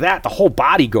like that, the whole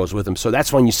body goes with them. So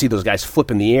that's when you see those guys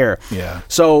flip in the air. Yeah.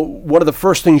 So one of the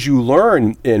first things you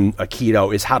learn in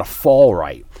Aikido is how to fall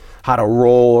right, how to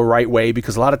roll the right way,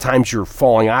 because a lot of times you're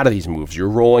falling out of these moves, you're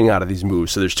rolling out of these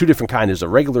moves. So there's 2 different kinds. There's a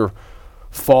regular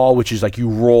fall, which is like you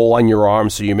roll on your arm,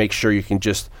 so you make sure you can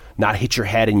just not hit your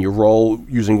head, and you roll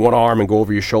using one arm and go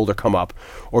over your shoulder, come up.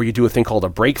 Or you do a thing called a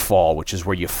break fall, which is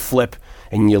where you flip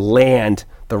and you land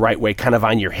the right way, kind of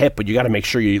on your hip, but you got to make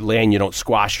sure you land, you don't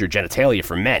squash your genitalia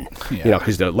for men,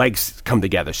 because the legs come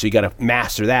together. So you got to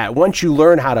master that. Once you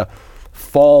learn how to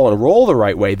fall and roll the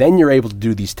right way, then you're able to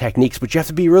do these techniques, but you have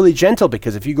to be really gentle,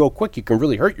 because if you go quick, you can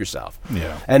really hurt yourself.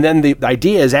 Yeah. And then the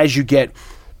idea is, as you get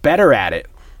better at it,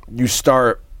 you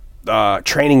start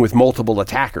training with multiple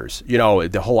attackers.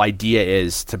 The whole idea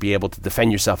is to be able to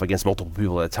defend yourself against multiple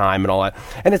people at a time and all that.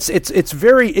 And it's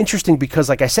very interesting because,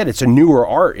 like I said, it's a newer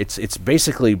art. It's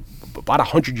basically about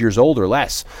 100 years old or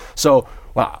less. So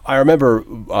I remember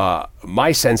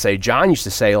my sensei John used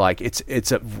to say, like,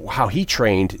 how he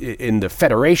trained in the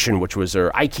Federation, which was their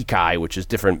Aikikai, which is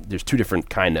different. There's 2 different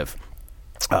kind of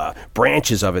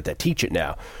branches of it that teach it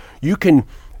now.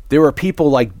 There were people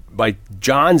like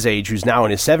John's age, who's now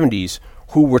in his 70s,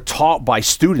 who were taught by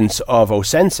students of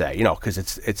Osensei, because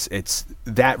it's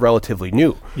that relatively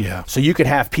new. Yeah. So you could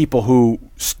have people who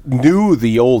knew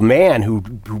the old man who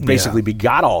basically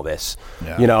begot all this,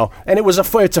 and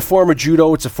it's a form of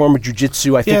judo, it's a form of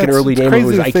jujitsu. I think an early name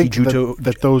was Aikijudo.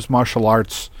 That those martial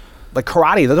arts, like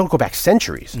karate, they don't go back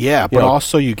centuries. Yeah, but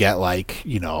also you get like,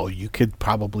 you could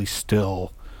probably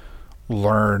still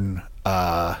learn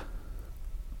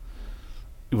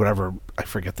whatever, I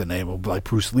forget the name of, like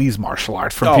Bruce Lee's martial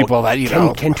arts from people that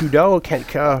Kentudo,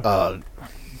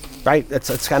 right?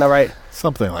 That's kind of right.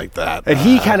 Something like that. And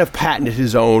he kind of patented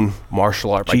his own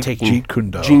martial art by taking Jeet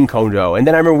Kune Do. Jeet Kune Do. And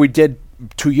then I remember we did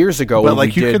 2 years ago. But when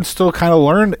like we you did- can still kind of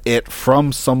learn it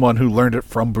from someone who learned it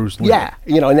from Bruce Lee. Yeah,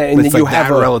 you know, and then It's you like have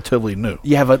that a relatively new.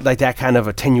 you have like that kind of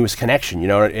a tenuous connection, you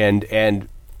know. And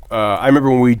I remember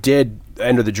when we did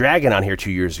Enter the Dragon on here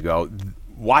 2 years ago,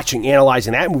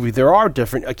 analyzing that movie, there are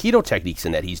different Aikido techniques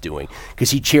in that he's doing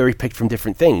because he cherry picked from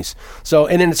different things. So,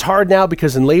 and then it's hard now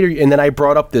because and then I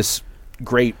brought up this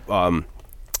great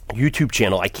YouTube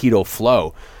channel, Aikido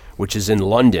Flow, which is in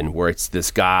London, where it's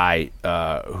this guy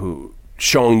who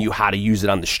showing you how to use it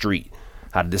on the street,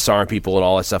 how to disarm people and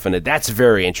all that stuff. And that's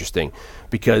very interesting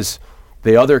because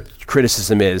the other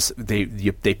criticism is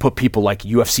they put people like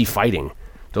UFC fighting.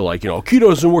 They're like, you know, Aikido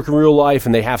doesn't work in real life,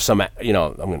 and they have some, you know,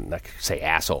 I'm going to not say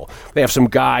asshole. They have some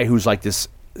guy who's like this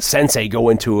sensei go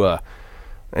into a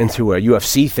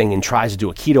UFC thing and tries to do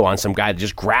Aikido on some guy that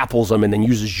just grapples him and then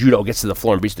uses judo, gets to the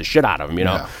floor and beats the shit out of him, you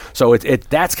know? Yeah. So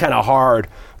that's kind of hard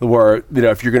where, you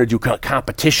know, if you're going to do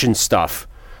competition stuff,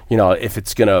 you know, if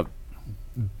it's going to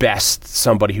best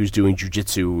somebody who's doing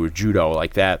jiu-jitsu or judo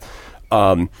like that.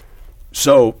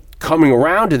 So coming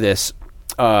around to this,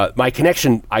 my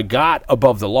connection, I got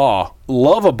Above the Law,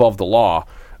 love Above the Law,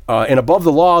 and Above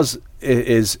the Laws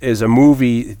is a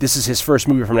movie. This is his first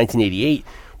movie from 1988,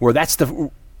 where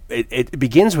it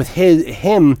begins with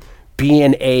him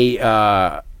being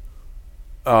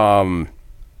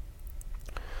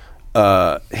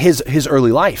his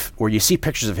early life, where you see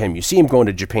pictures of him. You see him going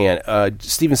to Japan.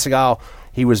 Steven Seagal,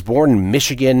 he was born in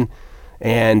Michigan,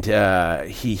 and I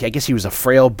guess he was a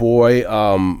frail boy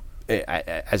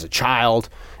as a child,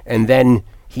 and then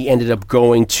he ended up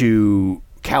going to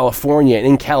California, and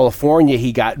in California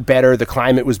he got better. The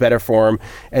climate was better for him,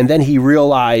 and then he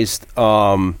realized,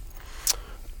 I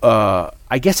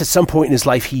guess at some point in his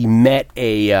life he met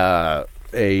a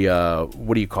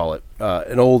what do you call it?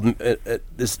 An old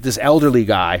this elderly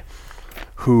guy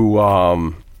who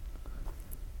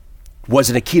was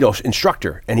an Aikido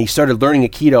instructor, and he started learning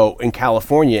Aikido in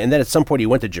California, and then at some point he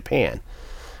went to Japan.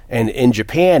 And in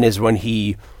Japan is when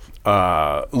he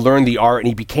learned the art, and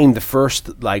he became the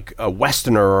first, like, a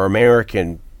Westerner or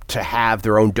American to have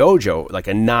their own dojo, like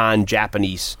a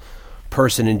non-Japanese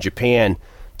person in Japan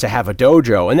to have a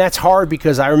dojo. And that's hard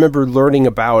because I remember learning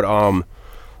about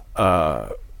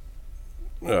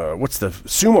what's the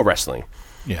sumo wrestling.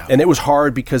 Yeah. And it was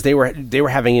hard because they were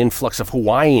having an influx of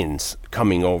Hawaiians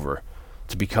coming over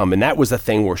to become, and that was the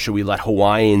thing where should we let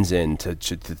Hawaiians in to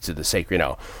the sacred, you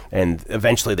know, and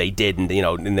eventually they did, and you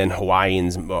know, and then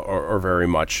Hawaiians are very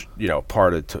much, you know,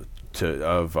 part of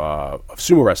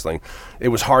sumo wrestling. It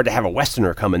was hard to have a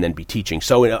Westerner come and then be teaching.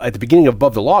 So at the beginning of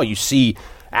Above the Law, you see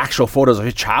actual photos of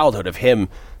his childhood of him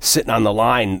sitting on the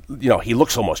line. You know, he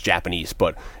looks almost Japanese,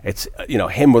 but it's, you know,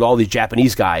 him with all these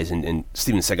Japanese guys and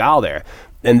Steven Seagal there.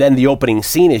 And then the opening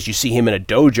scene is you see him in a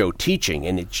dojo teaching,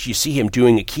 and you see him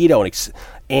doing Aikido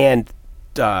and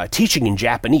teaching in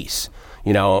Japanese,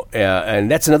 you know. And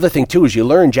that's another thing too, is you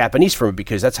learn Japanese from it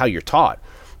because that's how you're taught,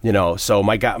 you know. So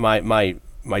my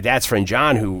dad's friend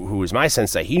John, who was my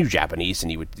sensei, he knew Japanese, and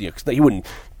he would, you know, he wouldn't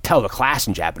tell the class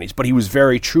in Japanese, but he was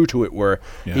very true to it, where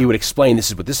he would explain,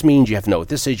 this is what this means, you have to know what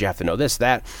this is, you have to know this,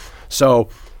 that. So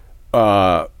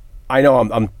I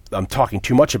know I'm talking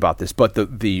too much about this, but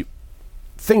the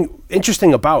thing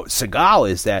interesting about Seagal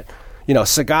is that, you know,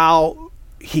 Seagal,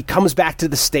 he comes back to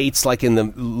the States like in the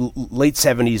late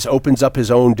 70s, opens up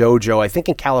his own dojo, I think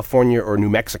in California or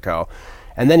New Mexico,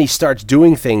 and then he starts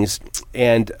doing things,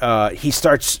 and he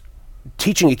starts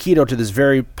teaching Aikido to this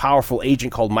very powerful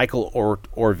agent called Michael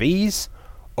Orviz,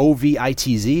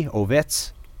 O-V-I-T-Z,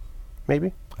 Ovitz,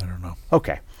 maybe? I don't know.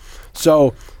 Okay.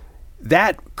 So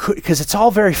that could, because it's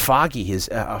all very foggy, his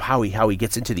how he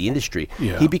gets into the industry.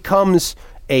 Yeah. He becomes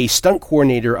a stunt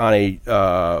coordinator on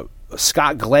a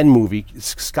Scott Glenn movie.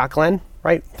 Scott Glenn,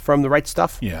 right? From The Right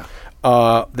Stuff? Yeah.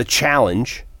 The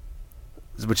Challenge,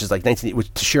 which is like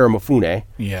with Toshiro Mifune.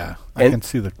 Yeah. I can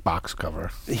see the box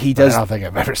cover. He does. I don't think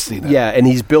I've ever seen it. Yeah, and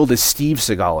he's billed as Steve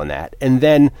Seagal in that. And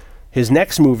then his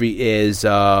next movie is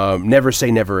Never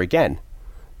Say Never Again.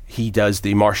 He does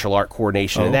the martial art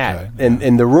coordination in that. Okay.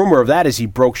 And the rumor of that is he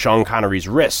broke Sean Connery's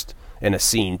wrist in a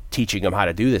scene teaching him how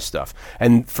to do this stuff.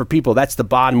 And for people, that's the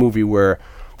Bond movie where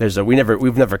there's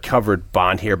we've never covered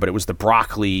Bond here, but it was the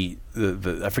Broccoli,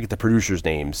 I forget the producer's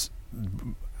names.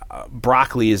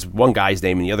 Broccoli is one guy's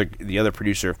name, and the other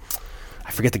producer,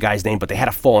 I forget the guy's name, but they had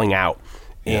a falling out,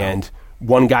 and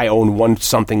one guy owned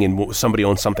something and somebody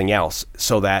owned something else,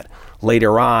 so that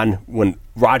later on, when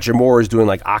Roger Moore is doing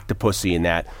like Octopussy and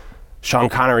that, Sean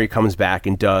Connery comes back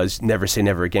and does Never Say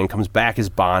Never Again, comes back as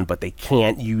Bond, but they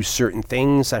can't use certain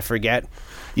things, I forget.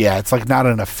 Yeah, it's like not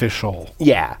an official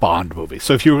Yeah. Bond movie.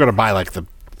 So if you were going to buy like the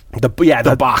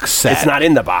The box set. It's not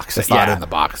in the box set. It's not in the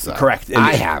box set. Correct. And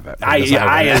I have it. I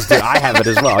have it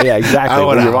as well. Yeah, exactly.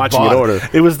 When you're watching it order.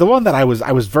 It was the one that I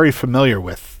was very familiar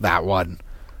with, that one,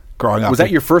 growing up. Was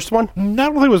that your first one?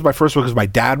 Not only was my first one because my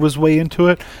dad was way into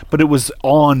it, but it was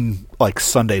on like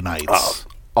Sunday nights.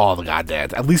 All the goddamn,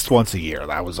 at least once a year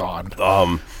that was on.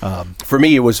 For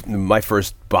me, it was my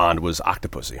first Bond was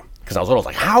Octopussy, because I was little,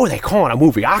 like, how are they calling a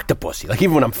movie Octopussy? Like,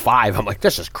 even when I'm 5, I'm like,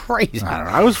 this is crazy. I don't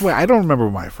know. I don't remember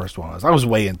what my first one was. I was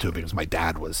way into it because my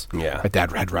dad was. Yeah. My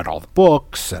dad had read all the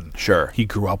books, and Sure. he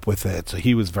grew up with it, so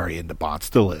he was very into Bond.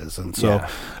 Still is, and so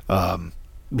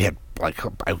we had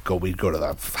we'd go to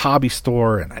the hobby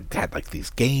store, and I had like these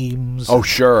games. Oh,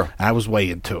 sure. And I was way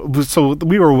into it. So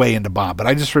we were way into Bond, but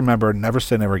I just remember Never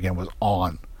Say Never Again was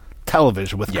on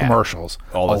television with commercials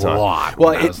all the time. A lot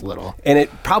well, when I was little. And it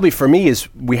probably for me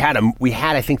is we had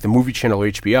I think the movie channel or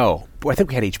HBO. I think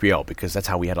we had HBO because that's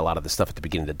how we had a lot of the stuff at the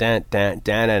beginning.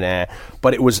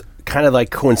 But it was kind of like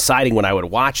coinciding when I would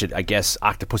watch it. I guess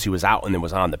Octopussy was out and then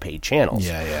was on the paid channels.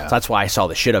 Yeah. So that's why I saw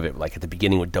the shit of it. Like at the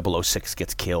beginning when 006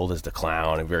 gets killed as the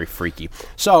clown and very freaky.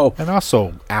 So and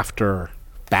also after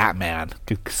Batman,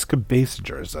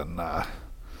 Basingers and.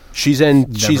 She's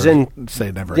in.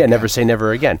 Say Never. Yeah, Again. Never Say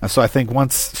Never Again. And so I think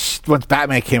once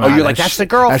Batman came out, you're like, that's the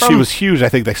girl. As she was huge, I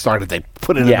think they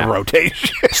put it in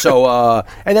rotation. So,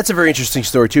 and that's a very interesting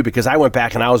story too, because I went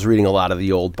back and I was reading a lot of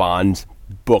the old Bond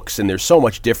books, and they're so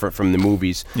much different from the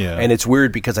movies. Yeah. And it's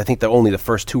weird because I think that only the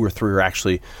first 2 or 3 are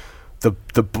actually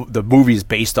the movies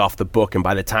based off the book, and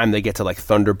by the time they get to like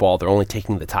Thunderball, they're only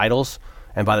taking the titles,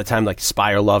 and by the time like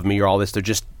Spy or Love Me or all this, they're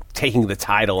just taking the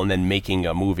title and then making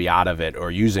a movie out of it or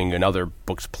using another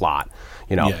book's plot,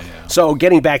 you know. So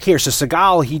getting back here, so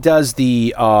Seagal, he does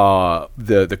the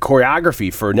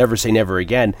choreography for Never Say Never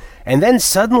Again, and then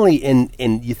suddenly in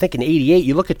you think in '88,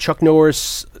 you look at Chuck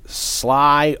Norris,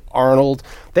 Sly, Arnold,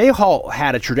 they all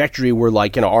had a trajectory where,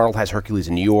 like, you know, Arnold has Hercules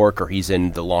in New York, or he's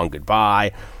in The Long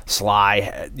Goodbye.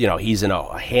 Sly, you know, he's in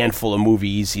a handful of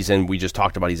movies. We just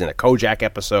talked about, he's in a Kojak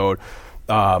episode.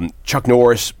 Chuck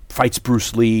Norris fights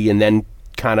Bruce Lee and then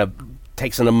kind of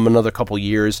takes him another couple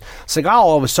years. Seagal,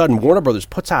 all of a sudden, Warner Brothers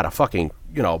puts out a fucking,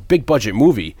 you know, big budget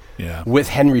movie with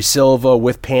Henry Silva,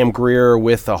 with Pam Grier,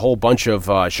 with a whole bunch of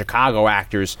Chicago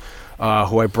actors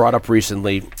who I brought up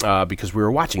recently because we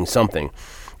were watching something.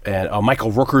 And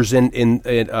Michael Rooker's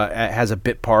has a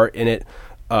bit part in it.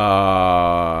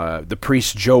 The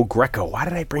priest Joe Greco. Why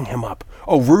did I bring him up?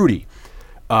 Oh, Rudy.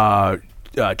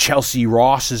 Chelsea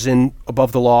Ross is in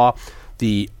Above the Law.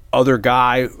 The other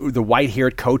guy, the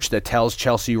white-haired coach that tells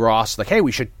Chelsea Ross, like, hey,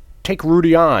 we should take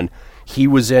Rudy on. He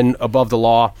was in Above the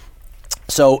Law.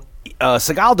 So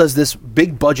Seagal does this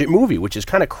big budget movie, which is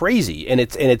kind of crazy, and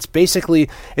it's basically,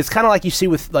 it's kind of like you see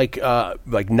with like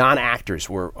non-actors,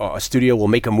 where a studio will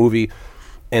make a movie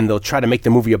and they'll try to make the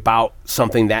movie about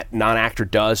something that non-actor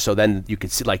does. So then you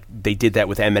could see, like, they did that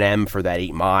with Eminem for that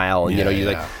 8 Mile, and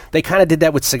like they kind of did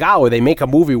that with Seagal, where they make a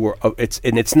movie where it's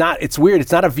weird.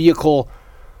 It's not a vehicle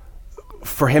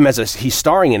for him he's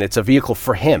starring in. It's a vehicle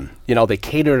for him. You know, they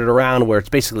catered it around where it's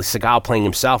basically Seagal playing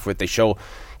himself. Where they show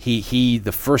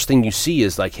the first thing you see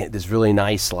is like this really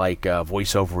nice like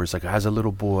voiceover where it's like, as a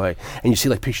little boy, and you see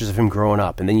like pictures of him growing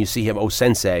up, and then you see him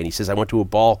sensei, and he says, I went to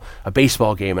a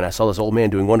baseball game and I saw this old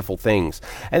man doing wonderful things.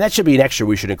 And that should be an extra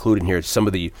we should include in here. Some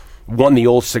of the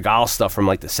old Seagal stuff from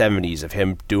like the 70s of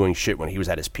him doing shit when he was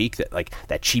at his peak,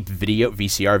 that cheap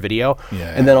VCR video.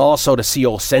 And then also to see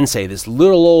old sensei, this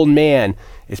little old man.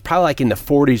 It's probably like in the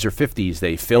 40s or 50s.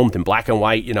 They filmed in black and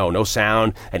white, you know, no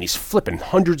sound, and he's flipping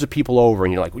hundreds of people over,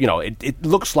 and you're like, you know, it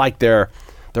looks like they're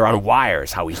on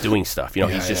wires how he's doing stuff. You know,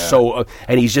 he's just so,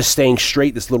 and he's just staying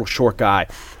straight, this little short guy.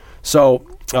 So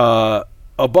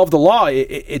Above the Law,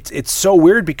 it's so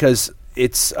weird because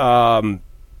it's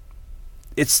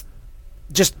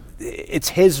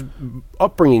his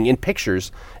upbringing in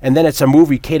pictures, and then it's a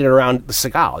movie catered around the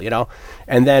Seagal, you know,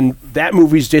 and then that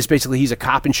movie's just basically he's a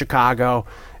cop in Chicago,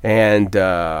 and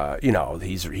you know,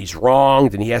 he's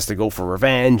wronged and he has to go for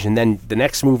revenge. And then the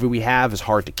next movie we have is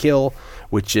Hard to Kill,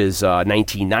 which is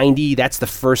 1990. That's the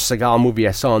first Seagal movie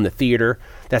I saw in the theater.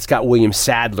 That's got William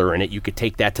Sadler in it. You could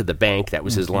take that to the bank. That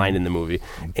was his line in the movie.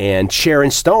 And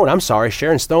Sharon Stone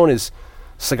is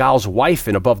Seagal's wife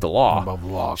in Above the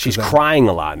Law. She's crying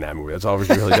a lot in that movie. That's all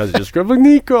she really does. Just like,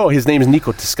 Nico. His name is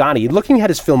Nico Toscani. Looking at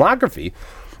his filmography,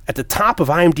 at the top of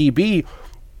IMDb,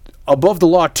 Above the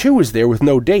Law 2 is there with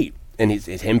no date. And it's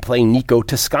him playing Nico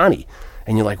Toscani.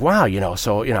 And you're like, wow, you know,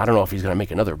 so, you know, I don't know if he's going to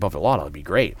make another Above the Law. That would be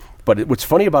great. But what's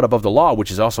funny about Above the Law,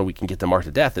 which is also we can get to Marked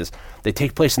to Death, is they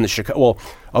take place in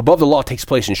Above the Law takes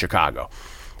place in Chicago.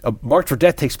 Marked for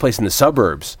Death takes place in the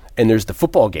suburbs, and there's the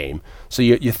football game. So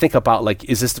you think about, like,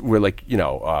 is this where, like,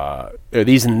 are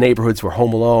these in the neighborhoods where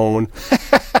Home Alone,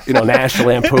 National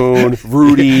Lampoon,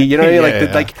 Rudy, you know what I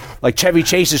mean? Like Chevy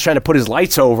Chase is trying to put his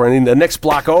lights over, and then the next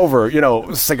block over,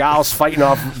 Seagal's fighting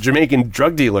off Jamaican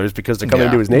drug dealers because they're coming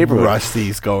into his neighborhood.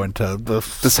 Rusty's going to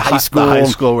this high school, the high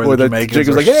school where the Jamaicans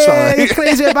are like, hey,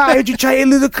 crazy boy, you try a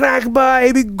little crack boy,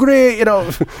 it'd be great,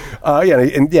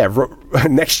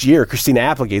 next year, Christina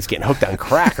Applegate's getting hooked on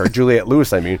crack, or Juliette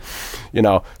Lewis,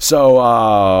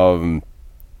 So,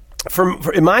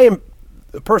 in my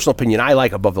personal opinion, I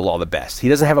like Above the Law the best. He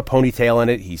doesn't have a ponytail in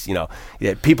it. He's,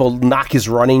 people knock his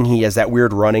running. He has that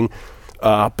weird running.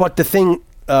 But the thing,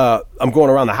 I'm going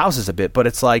around the houses a bit, but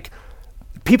it's like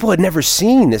people had never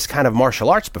seen this kind of martial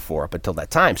arts before up until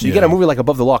that time. So you get a movie like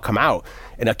Above the Law come out,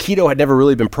 and Aikido had never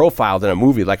really been profiled in a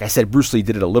movie. Like I said, Bruce Lee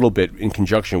did it a little bit in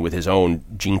conjunction with his own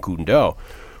Jeet Kune Do.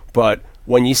 But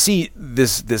when you see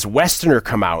this Westerner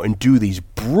come out and do these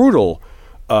brutal,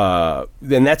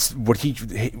 then that's what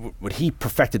he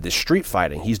perfected, the street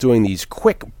fighting. He's doing these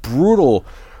quick, brutal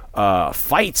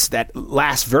fights that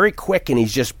last very quick, and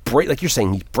he's just like you're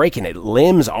saying, he's breaking it,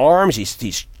 limbs, arms.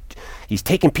 He's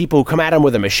taking people who come at him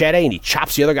with a machete, and he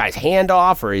chops the other guy's hand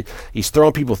off, or he's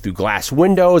throwing people through glass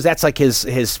windows. That's like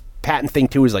his patent thing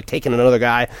too, is like taking another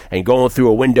guy and going through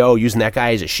a window, using that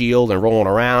guy as a shield and rolling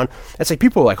around. That's like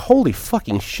people are like, holy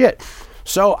fucking shit.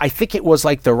 So I think it was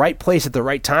like the right place at the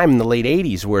right time in the late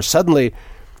 80s, where suddenly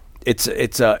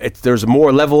there's a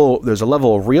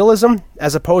level of realism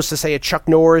as opposed to, say, a Chuck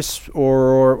Norris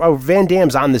or Van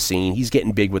Damme's on the scene. He's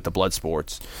getting big with the blood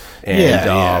sports. And,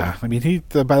 I mean,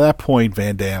 by that point,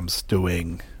 Van Damme's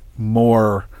doing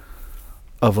more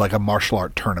of like a martial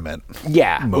art tournament.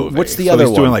 Yeah. Movie. What's the other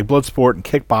one? He's doing like Bloodsport and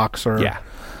Kickboxer. Yeah.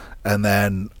 And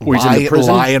then he's in the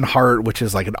prison? Lionheart, which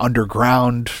is like an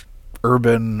underground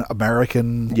urban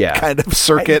American kind of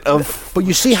circuit of but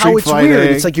you see how it's fighting.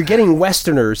 Weird. It's like you're getting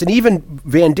Westerners, and even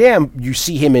Van Damme, you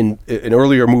see him in an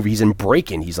earlier movie. He's in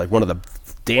Breakin'. He's like one of the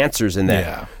dancers in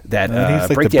that he's like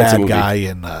breakdancing the bad movie. guy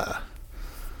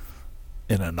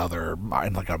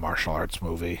in like a martial arts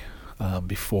movie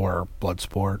before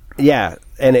Bloodsport. Yeah,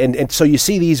 and so you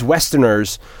see these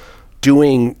Westerners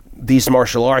doing these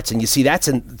martial arts, and you see that's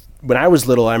in. When I was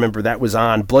little, I remember that was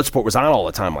on. Bloodsport was on all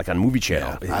the time, like on Movie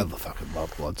Channel. Yeah, I fucking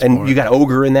love Bloodsport. And you got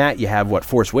Ogre in that. You have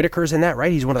Forrest Whitaker's in that,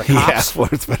 right? He's one of the cops. Yeah,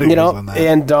 Forrest Whitaker's in that.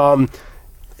 And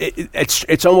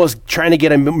it's almost trying to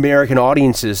get American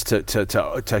audiences to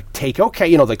take.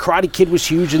 Okay, the Karate Kid was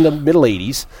huge in the middle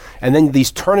 '80s, and then these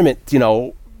tournament,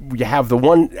 you have the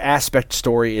one aspect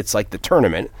story. It's like the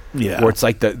tournament, where it's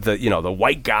like the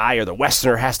white guy or the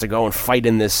Westerner has to go and fight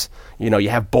in this. You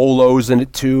have bolos in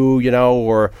it too.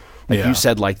 Or. Like you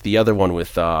said, like the other one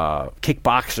with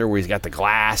Kickboxer, where he's got the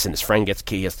glass and his friend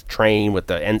he has to train with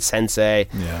the sensei.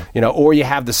 Yeah. Or you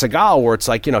have the Seagal, where it's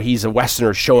like, he's a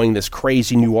Westerner showing this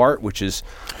crazy new art, which is,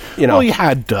 Well, you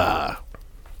had,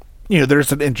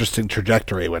 there's an interesting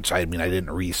trajectory, which I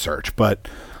didn't research, but,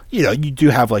 you do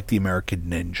have like the American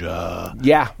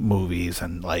Ninja movies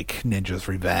and like Ninja's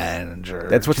Revenge. Or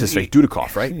that's what's his name,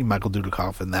 Dudikoff, right? Michael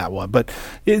Dudikoff in that one. But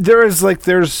there's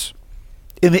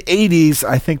in the 80s,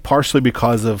 I think partially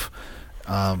because of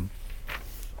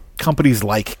companies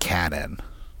like Canon,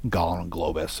 Golan and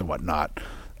Globus and whatnot,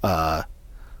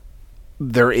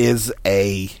 there is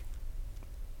and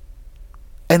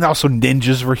also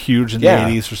ninjas were huge in the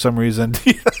 80s for some reason.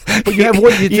 But you have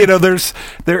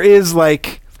there is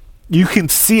like, you can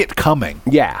see it coming.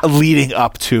 Yeah. Leading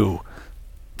up to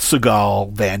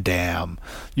Seagal, Van Damme.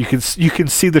 You can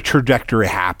see the trajectory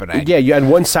happening. Yeah, you had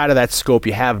one side of that scope.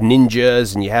 You have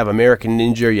ninjas, and you have American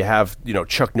Ninja. You have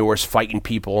Chuck Norris fighting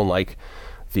people in like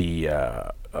the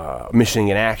Mission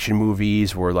in Action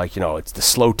movies, where like it's the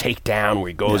slow takedown where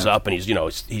he goes up and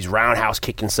he's roundhouse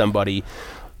kicking somebody.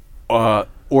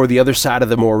 Or the other side of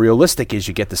the more realistic is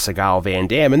you get the Seagal, Van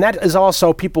Damme, and that is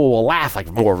also, people will laugh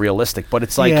like more realistic, but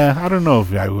it's like, I don't know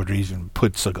if I would even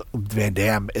put Van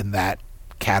Damme in that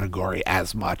category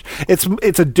as much. It's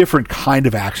a different kind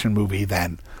of action movie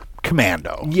than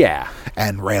Commando. Yeah.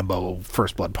 And Rambo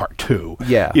First Blood Part 2.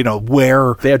 Yeah.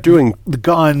 Where they're doing the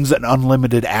guns and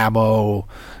unlimited ammo,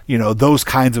 those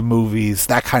kinds of movies,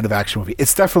 that kind of action movie.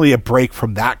 It's definitely a break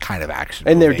from that kind of action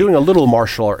and movie. They're doing a little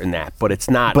martial art in that, but it's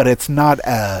not. But it's not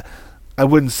I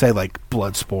wouldn't say like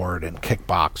Bloodsport and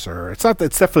Kickboxer.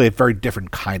 It's definitely a very different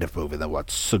kind of movie than what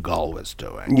Seagal was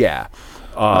doing. Yeah.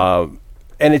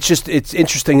 And it's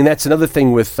interesting, and that's another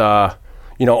thing with,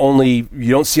 only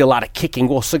you don't see a lot of kicking.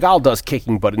 Well, Seagal does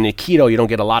kicking, but in Aikido you don't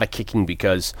get a lot of kicking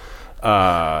because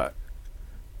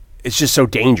it's just so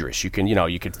dangerous. You can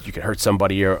you could hurt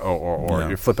somebody or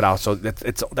you flip it out. So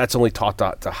that's only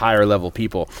taught to higher level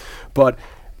people. But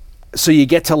so you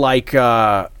get to like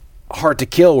Hard to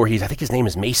Kill, where I think his name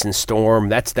is Mason Storm.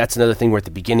 That's another thing where at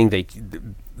the beginning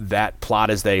that plot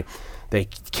is they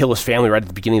kill his family right at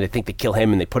the beginning. They think they kill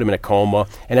him and they put him in a coma.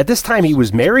 And at this time he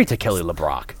was married to Kelly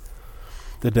LeBrock.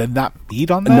 Did they not meet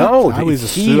on that? No, I was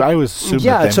assuming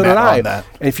yeah, that they so met did I. on that.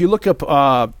 And if you look up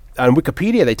on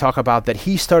Wikipedia, they talk about that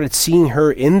he started seeing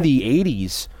her in the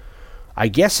 80s. I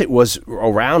guess it was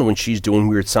around when she's doing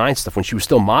Weird Science stuff, when she was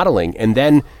still modeling. And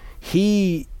then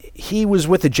he was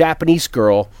with a Japanese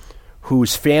girl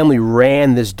whose family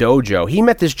ran this dojo. He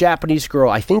met this Japanese girl,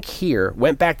 I think here,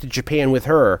 went back to Japan with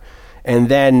her, and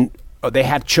then they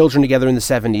had children together in the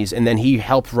 70s, and then he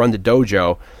helped run the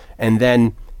dojo. And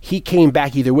then he came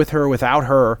back either with her or without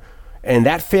her, and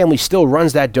that family still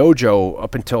runs that dojo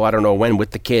up until I don't know when with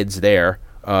the kids there,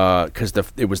 because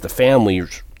it was the family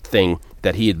thing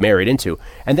that he had married into.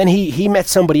 And then he met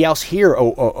somebody else here,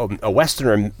 a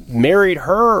Westerner, married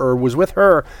her or was with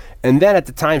her, and then at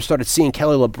the time started seeing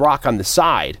Kelly LeBrock on the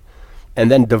side, and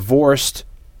then divorced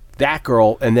that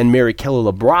girl and then married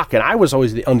Kelly LeBrock. And I was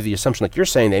always under the assumption, like you're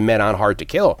saying, they met on Hard to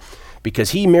Kill,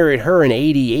 because he married her in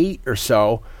 88 or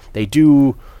so. They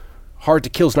do Hard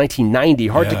to Kill's 1990.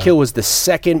 Hard to Kill was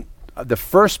the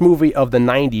first movie of the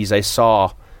 90s I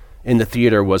saw in the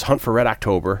theater was Hunt for Red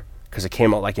October, because it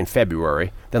came out like in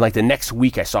February. Then like the next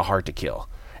week I saw Hard to Kill.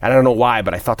 And I don't know why,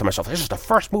 but I thought to myself, this is the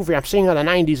first movie I'm seeing of the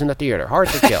 90s in the theater. Hard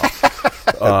to Kill.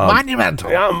 Monumental.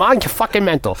 Yeah, fucking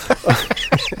mental.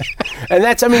 And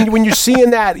that's, I mean, when you're seeing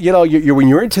that, when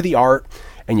you're into the art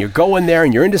and you're going there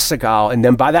and you're into Seagal, and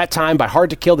then by that time, by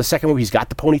Hard to Kill, the second movie, he's got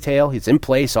the ponytail, he's in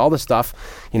place, all the stuff,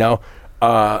 it's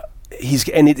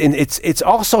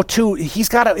also too, he's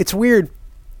got it's weird,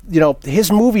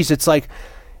 his movies, it's like,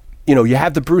 you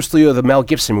have the Bruce Lee or the Mel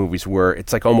Gibson movies where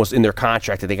it's like almost in their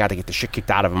contract that they got to get the shit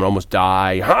kicked out of them and almost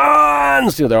die.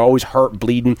 Hans! They're always hurt,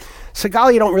 bleeding.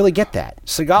 Seagal, you don't really get that.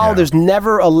 Seagal, there's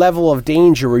never a level of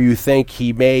danger where you think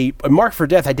he may... Marked for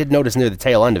Death, I did notice near the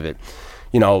tail end of it.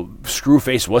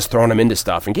 Screwface was throwing him into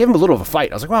stuff and gave him a little of a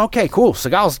fight. I was like, well, okay, cool.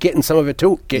 Seagal's getting some of it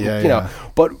too.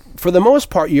 But for the most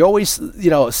part, you always,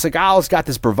 Seagal's got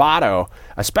this bravado,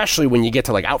 especially when you get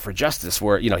to like Out for Justice,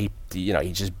 where he's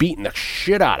just beating the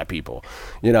shit out of people.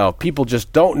 People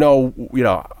just don't know,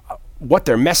 what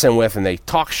they're messing with, and they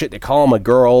talk shit. They call him a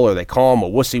girl, or they call him a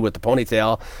wussy with the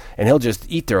ponytail, and he'll just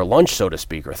eat their lunch, so to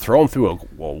speak, or throw them through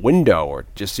a window, or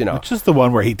just Which is the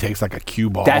one where he takes like a cue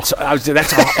ball. That's Out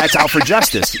for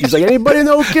Justice. He's like, anybody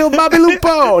know who killed Bobby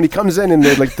Lupo? And he comes in and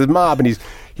they're like the mob, and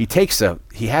he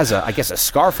has a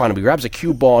scarf on him. He grabs a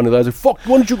cue ball and he's like, fuck,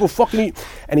 why don't you go fucking eat?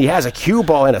 And he has a cue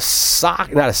ball in a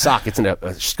sock, not a sock, it's in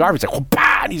a scarf. He's like,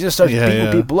 bah! And he just starts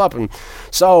beating people up. And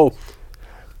so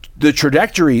the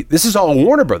trajectory, this is all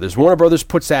Warner Brothers. Warner Brothers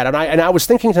puts that, and I was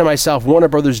thinking to myself, Warner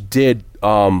Brothers did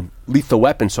Lethal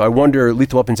Weapon, so I wonder,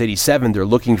 Lethal Weapon's 87, they're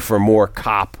looking for more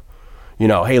cop,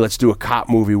 hey, let's do a cop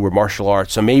movie with martial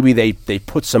arts. So maybe they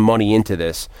put some money into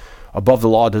this. Above the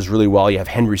Law does really well. You have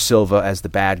Henry Silva as the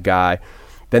bad guy.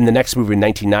 Then the next movie in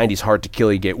 1990 is Hard to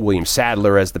Kill. You get William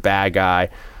Sadler as the bad guy,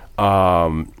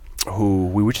 who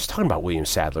we were just talking about William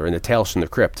Sadler in the Tales from the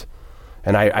Crypt.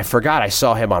 And I forgot I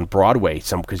saw him on Broadway,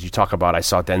 because you talk about, I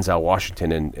saw Denzel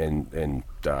Washington and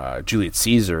Julius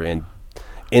Caesar, and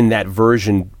in that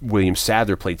version, William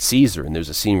Sadler played Caesar, and there's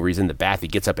a scene where he's in the bath, he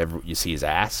gets up, you see his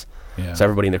ass. Yeah. So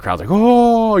everybody in the crowd's like,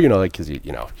 oh, because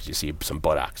you see some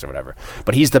buttocks or whatever.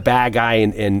 But he's the bad guy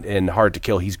in Hard to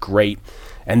Kill. He's great.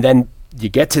 And then you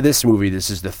get to this movie. This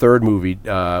is the third movie,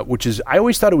 which is, I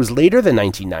always thought it was later than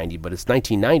 1990, but it's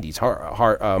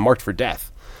 1990s, Marked for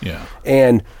Death. Yeah.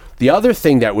 And the other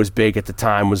thing that was big at the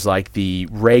time was like the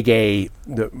reggae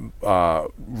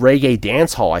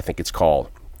dance hall, I think it's called.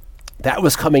 That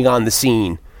was coming on the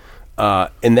scene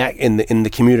in the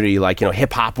community. Like,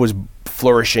 hip hop was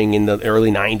flourishing in the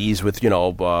early 90s with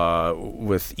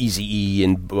with Eazy-E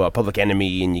and Public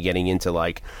Enemy, and you getting into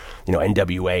like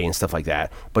NWA and stuff like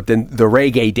that. But then the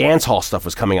reggae dance hall stuff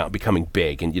was coming out, becoming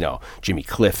big, and Jimmy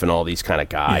Cliff and all these kind of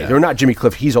guys. They're not Jimmy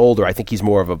Cliff, he's older. I think he's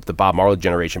more of the Bob Marley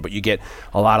generation, but you get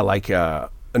a lot of like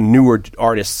newer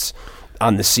artists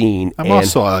on the scene. I'm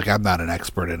also like, I'm not an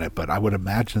expert in it, but I would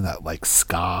imagine that like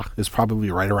ska is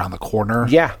probably right around the corner.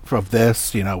 Yeah. Of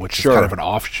this, which is kind of an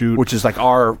offshoot, which is like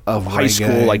our of high reggae.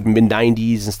 School, like mid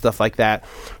 '90s and stuff like that.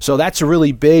 So that's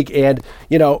really big. And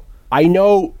I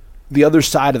know the other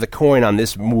side of the coin on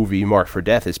this movie, Marked for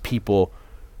Death, is people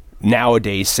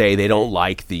nowadays say they don't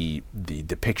like the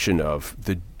depiction of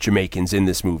the Jamaicans in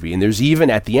this movie. And there's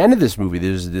even at the end of this movie,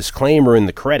 there's a disclaimer in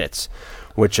the credits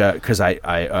which because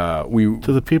we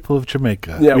To the people of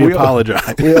Jamaica, Yeah, we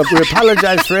apologize. we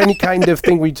apologize for any kind of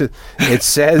thing we just. It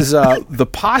says the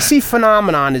posse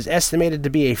phenomenon is estimated to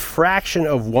be a fraction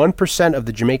of 1% of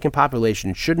the Jamaican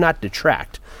population and should not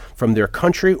detract from their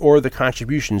country or the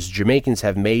contributions Jamaicans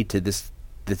have made to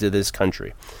this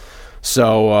country.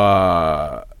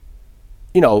 So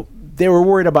they were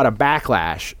worried about a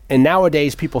backlash, and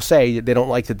nowadays people say they don't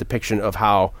like the depiction of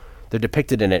how they're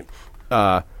depicted in it.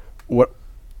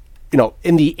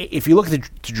 If you look at the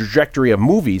trajectory of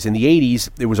movies in the 80s,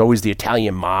 it was always the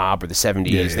Italian mob, or the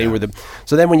 70s. They were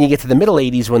so then when you get to the middle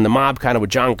 80s, when the mob kind of with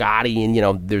John Gotti,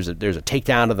 and there's a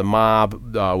takedown of the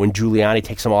mob when Giuliani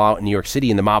takes them all out in New York City,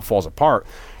 and the mob falls apart.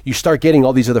 You start getting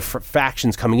all these other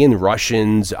factions coming in: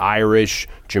 Russians, Irish,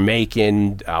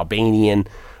 Jamaican, Albanian.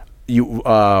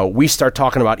 We start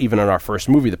talking about, even in our first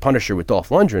movie, The Punisher with Dolph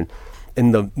Lundgren,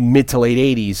 in the mid to late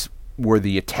 80s, were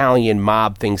the Italian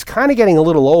mob things kind of getting a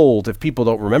little old, if people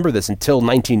don't remember this, until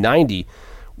 1990,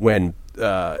 when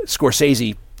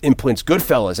Scorsese implements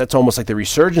Goodfellas. That's almost like the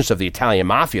resurgence of the Italian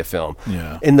mafia film.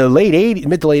 Yeah. In the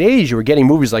mid to late 80s, you were getting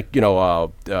movies like,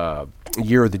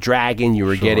 Year of the Dragon. You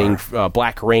were getting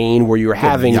Black Rain, where you were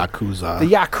having the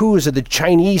Yakuza, the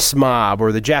Chinese mob,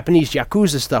 or the Japanese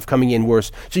Yakuza stuff coming in worse.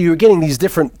 So you were getting these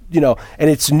different, and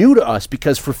it's new to us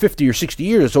because for 50 or 60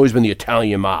 years, it's always been the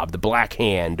Italian mob, the Black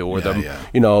Hand, or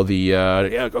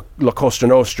the La Costa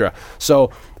Nostra.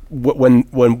 So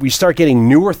when we start getting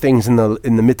newer things in the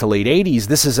mid to late 80s,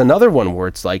 this is another one where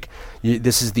it's like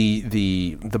this is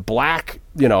the black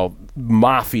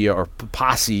mafia or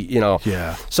posse.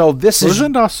 Yeah. So this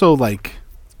isn't also like,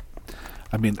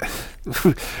 I mean,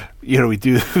 we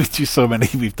do so many.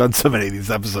 We've done so many of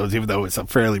these episodes, even though it's a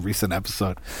fairly recent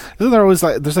episode. Isn't there always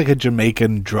there's a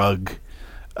Jamaican drug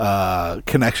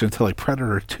connection to like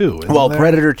Predator 2? Well, there?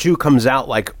 Predator 2 comes out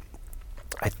like.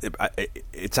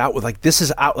 It's out with this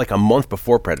is out like a month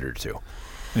before Predator 2.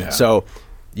 Yeah. So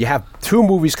you have two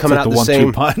movies coming out the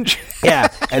same punch. Yeah.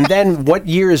 And then what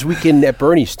year is Weekend at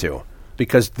Bernie's 2?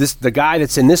 Because the guy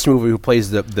that's in this movie who plays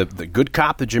the good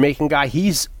cop, the Jamaican guy,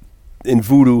 he's in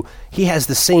Voodoo. He has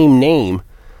the same name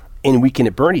in Weekend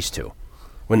at Bernie's 2.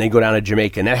 When they go down to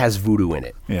Jamaica, and that has voodoo in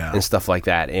it, and stuff like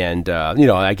that. And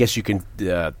I guess you can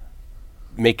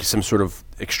make some sort of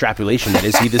extrapulation that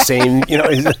is he the same, does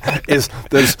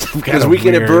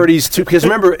Weekend at Bernie's too? Because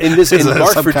remember in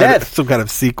Marked for Death, some kind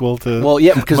of sequel to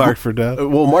because Marked for Death.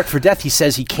 Well, Marked for Death, he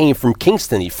says he came from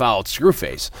Kingston. He followed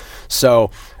Screwface,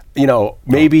 so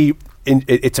maybe.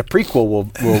 It's a prequel. Well,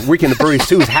 Weekend at Bernie's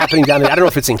 2 is happening down there. I don't know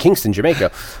if it's in Kingston,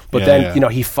 Jamaica, but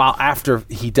he after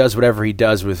he does whatever he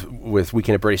does with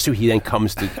Weekend at Bernie's 2, he then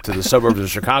comes to the suburbs of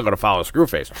Chicago to follow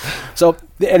Screwface. So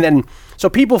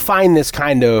people find this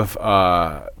kind of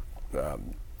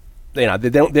they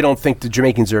don't think the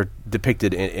Jamaicans are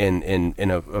depicted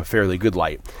in a fairly good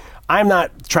light. I'm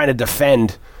not trying to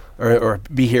defend or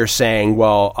be here saying,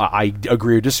 well, I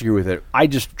agree or disagree with it. I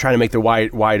just try to make the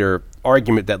wider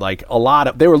argument that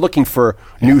they were looking for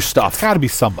new stuff. It's got to be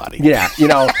somebody. Yeah,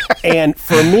 and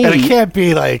for me, and it can't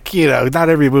be not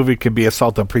every movie can be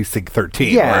Assault on Precinct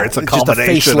 13. Yeah, where it's a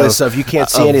combination of you can't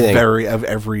see anything of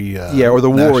every or the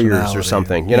Warriors or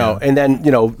something. And then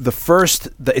the first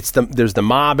there's the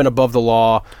Mob and Above the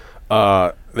Law.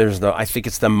 I think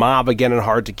it's the Mob again and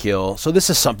Hard to Kill. So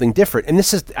this is something different, and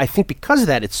this is, I think, because of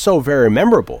that, it's so very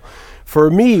memorable.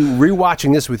 For me,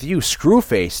 rewatching this with you,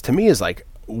 Screwface to me is like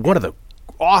one of the.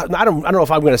 I don't know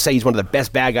if I'm going to say he's one of the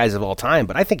best bad guys of all time,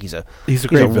 but I think he's a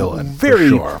great villain,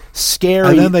 very scary.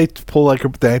 And then they pull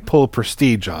a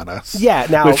Prestige on us. Yeah,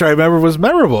 now which I remember was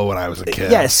memorable when I was a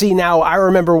kid. Yeah, see, now I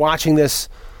remember watching this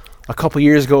a couple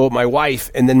years ago with my wife,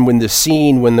 and then when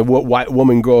the white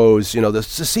woman goes, the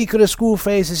secret of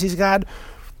Screwface is he's got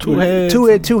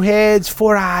two heads,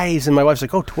 4 eyes, and my wife's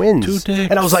like, oh, twins, 2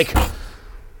 dicks. And I was like,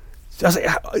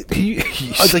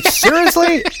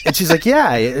 seriously? And she's like,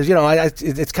 yeah,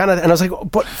 it's kind of, and I was like,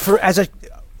 but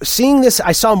seeing this,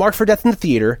 I saw Marked for Death in the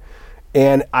theater,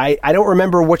 and I don't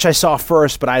remember which I saw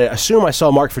first, but I assume I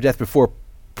saw Marked for Death before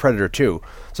Predator 2.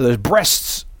 So there's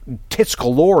breasts, tits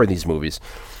galore in these movies.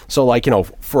 So,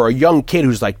 for a young kid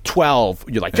who's 12,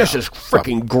 you're like, this is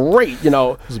freaking great,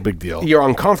 It's a big deal. You're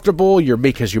uncomfortable,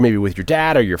 because you're maybe with your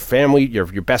dad or your family, your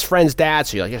best friend's dad,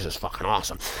 so you're like, this is fucking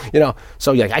awesome,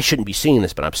 So you're like, I shouldn't be seeing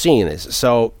this, but I'm seeing this.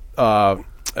 So, when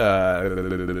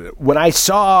I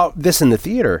saw this in the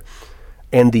theater,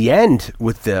 and the end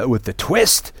with the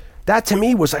twist, that to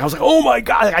me was I was like, oh my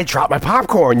God, I dropped my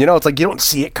popcorn, it's like you don't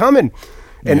see it coming.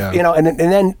 And and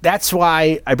then that's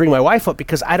why I bring my wife up,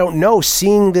 because I don't know,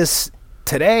 seeing this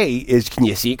today is, can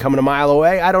you see it coming a mile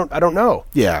away? I don't know.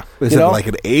 Yeah. Is You it know? like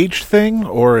an age thing,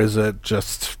 or is it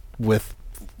just with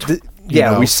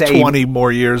We say 20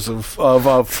 more years of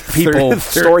people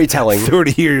storytelling.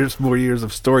 30 more years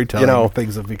of storytelling. You know,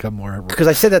 things have become more. Because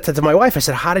I said that to my wife. I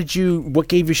said, what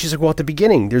gave you? She's like, well, at the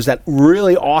beginning, there's that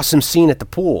really awesome scene at the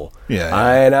pool. Yeah.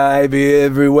 And I be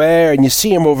everywhere. And you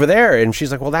see him over there. And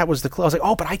she's like, well, that was the clue. I was like,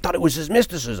 oh, but I thought it was his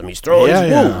mysticism. He's throwing his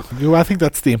woo. Well, I think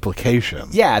that's the implication.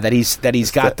 Yeah, that he's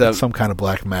got the... some kind of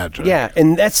black magic. Yeah,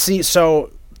 and so...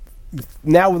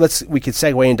 Now we could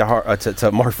segue into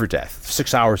to Marked for Death.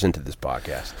 6 hours into this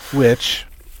podcast, Which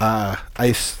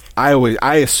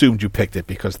I assumed you picked it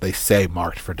because they say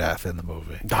 "marked for death" in the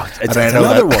movie. It's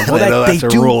another one. Well, that's a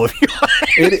rule.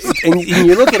 And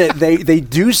you look at it, they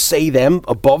do say them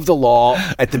above the law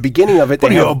at the beginning of it.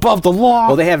 What are you, above the law?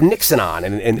 Well, they have Nixon on,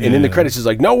 and in the credits it's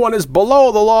like, no one is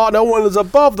below the law, no one is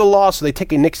above the law. So they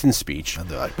take a Nixon speech. And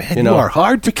they're like, man, you are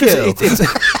hard to kill.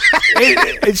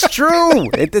 It's true.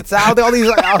 It's all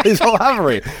these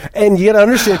elaborate. And you got to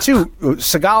understand too,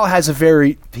 Seagal has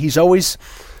he's always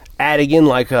adding in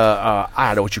like I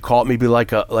don't know what you call it, maybe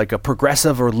like a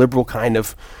progressive or liberal kind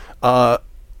of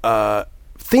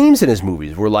themes in his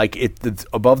movies, where like it's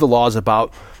Above the Law is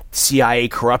about CIA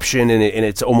corruption, and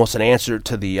it's almost an answer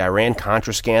to the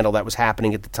Iran-Contra scandal that was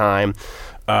happening at the time.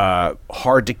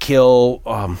 Hard to Kill.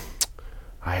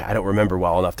 I don't remember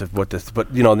well enough but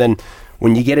then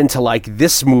when you get into like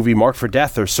this movie, Marked for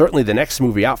Death, or certainly the next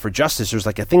movie, Out for Justice, there's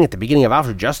like a thing at the beginning of Out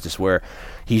for Justice where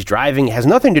he's driving. It has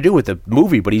nothing to do with the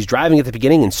movie, but he's driving at the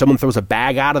beginning and someone throws a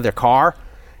bag out of their car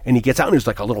and he gets out and there's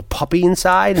like a little puppy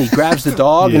inside and he grabs the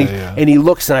dog and he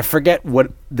looks, and I forget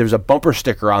what, there's a bumper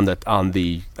sticker on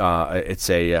the it's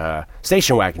a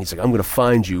station wagon. He's like, I'm going to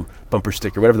find you, bumper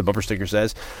sticker, whatever the bumper sticker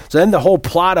says. So then the whole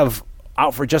plot of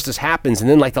Out for Justice happens, and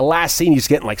then like the last scene he's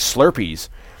getting like Slurpees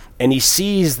and he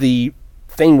sees the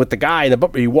thing with the guy in the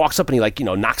bumper. He walks up and he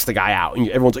knocks the guy out, and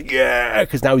everyone's like, yeah,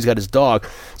 because now he's got his dog.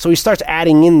 So he starts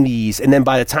adding in these, and then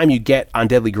by the time you get On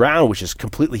Deadly Ground, which is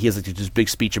completely, he has like this big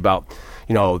speech about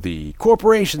the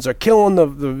corporations are killing the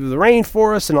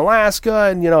rainforest in Alaska,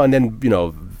 and and then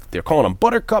they're calling him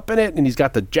Buttercup in it, and he's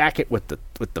got the jacket with the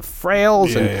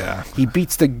frails, he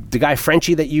beats the guy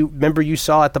Frenchie that you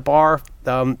saw at the bar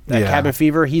at Cabin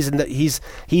Fever. He's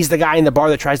the guy in the bar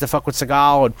that tries to fuck with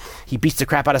Seagal, and he beats the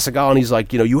crap out of Seagal, and he's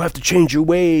like, you have to change your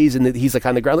ways, and he's like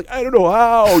on the ground like, I don't know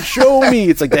how, show me.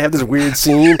 It's like they have this weird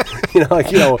scene, because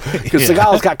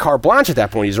Seagal's got carte blanche at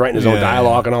that point. He's writing his own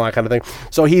dialogue and all that kind of thing.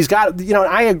 So he's got,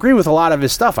 I agree with a lot of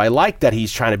his stuff. I like that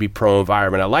he's trying to be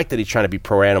pro-environment. I like that he's trying to be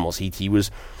pro-animals.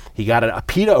 He got a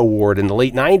PETA award in the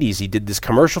late 90s. He did this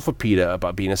commercial for PETA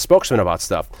about being a spokesman about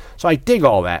stuff. So I dig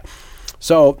all that.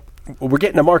 So we're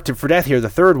getting to Marked for Death here, the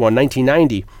third one,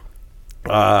 1990.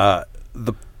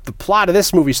 The plot of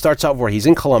this movie starts out where he's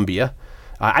in Colombia.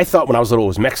 I thought when I was little it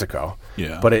was Mexico.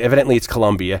 Yeah. But evidently it's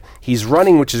Colombia. He's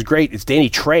running, which is great. It's Danny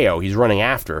Trejo he's running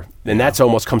after. And that's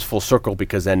almost comes full circle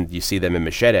because then you see them in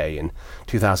Machete in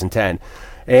 2010.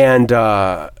 And...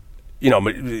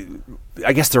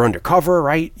 I guess they're undercover,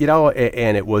 right?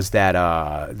 And it was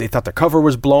that they thought the cover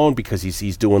was blown because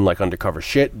he's doing like undercover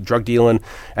shit, drug dealing,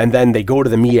 and then they go to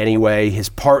the meet anyway. His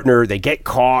partner, they get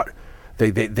caught.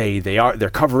 Their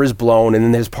cover is blown, and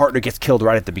then his partner gets killed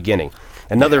right at the beginning.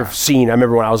 Another scene, I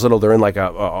remember when I was little, they're in like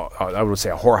I would say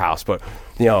a whorehouse, but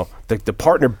the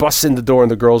partner busts in the door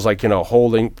and the girl's like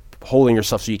holding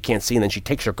herself so you can't see, and then she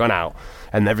takes her gun out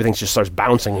and everything just starts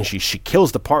bouncing and she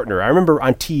kills the partner. I remember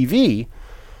on TV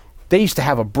they used to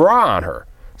have a bra on her,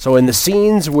 so in the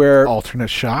scenes where alternate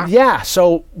shot,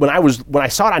 so when I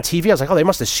saw it on TV I was like, oh, they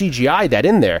must have CGI'd that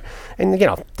in there, and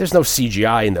there's no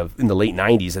CGI in the late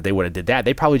 90s that they would have did that.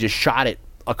 They probably just shot it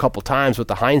a couple times. With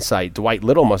the hindsight, Dwight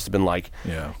Little must have been like,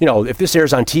 if this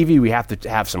airs on TV, we have to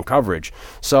have some coverage.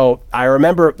 So I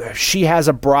remember she has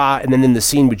a bra, and then in the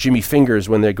scene with Jimmy Fingers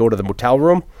when they go to the motel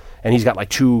room, and he's got like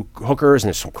two hookers, and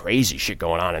there's some crazy shit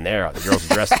going on in there. The girls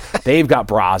are dressed, they've got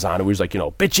bras on, and we was like,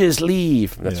 bitches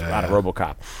leave. That's out of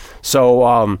RoboCop.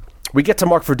 So we get to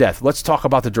Marked for Death. Let's talk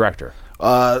about the director.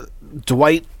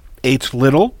 Dwight H.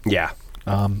 Little. Yeah.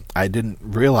 I didn't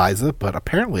realize it, but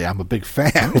apparently I'm a big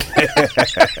fan.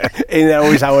 Ain't that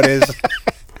always how it is?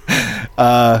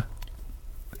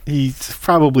 He's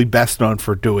probably best known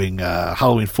for doing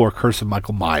Halloween 4 Curse of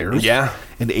Michael Myers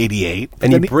in 88.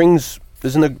 And he brings,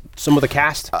 isn't some of the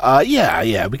cast?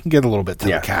 Yeah, we can get a little bit to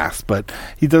the cast. But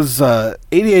he does,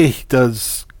 88, he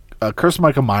does Curse of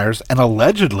Michael Myers, and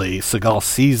allegedly Seagal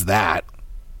sees that.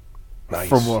 Nice.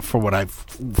 From what I've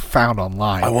found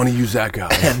online. I want to use that guy.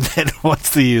 And then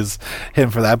wants to use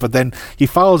him for that. But then he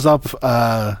follows up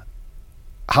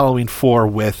Halloween 4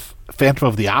 with Phantom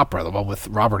of the Opera, the one with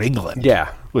Robert Englund.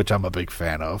 Yeah. Which I'm a big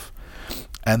fan of.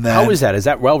 And then How is that? Is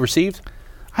that well received?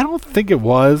 I don't think it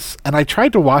was. And I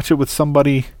tried to watch it with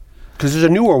somebody. Because there's a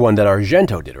newer one that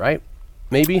Argento did, right?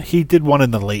 Maybe? He did one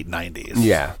in the late 90s.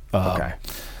 Yeah. Okay.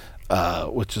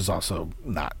 Which is also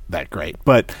not that great.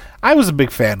 But I was a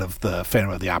big fan of the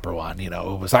Phantom of the Opera one. You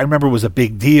know, I remember it was a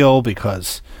big deal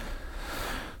because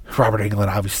Robert Englund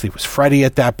obviously was Freddy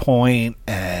at that point,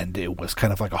 and it was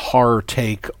kind of like a horror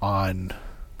take on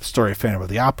the story of Phantom of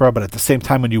the Opera. But at the same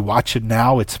time, when you watch it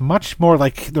now, it's much more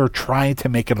like they're trying to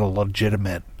make it a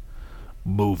legitimate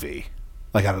movie,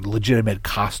 like a legitimate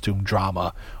costume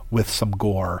drama with some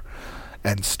gore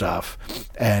and stuff.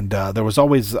 And there was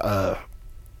always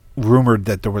rumored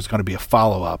that there was going to be a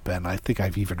follow-up, and I think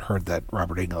I've even heard that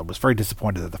Robert Englund was very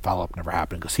disappointed that the follow-up never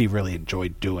happened because he really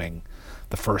enjoyed doing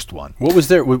the first one. What was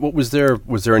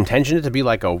their intention to be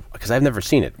like a, because I've never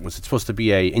seen it, was it supposed to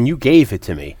be and you gave it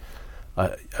to me,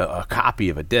 a copy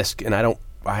of a disc, and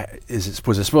was it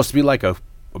supposed to be like a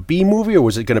B movie, or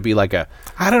was it going to be like a,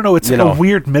 I don't know, it's like a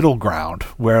weird middle ground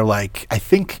where, like, I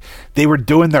think they were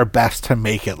doing their best to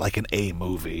make it like an A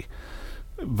movie,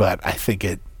 but I think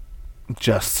it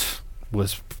just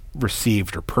was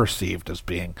received or perceived as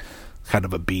being kind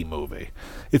of a B movie.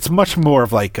 It's much more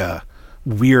of like a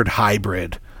weird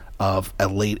hybrid of a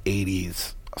late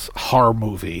 80s horror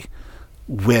movie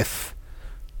with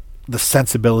the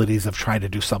sensibilities of trying to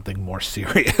do something more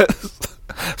serious.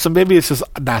 So maybe it's just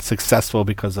not successful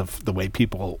because of the way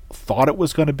people thought it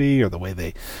was going to be or the way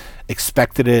they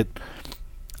expected it.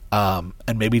 And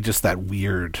maybe just that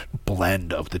weird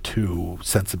blend of the two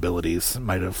sensibilities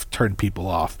might have turned people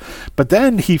off. But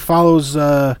then he follows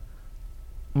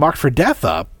Marked for Death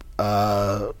up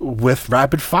with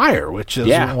Rapid Fire, which is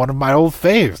one of my old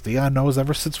faves. Dion knows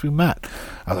ever since we met.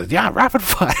 I was like, yeah, Rapid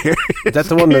Fire. That's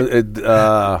the one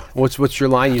that, what's your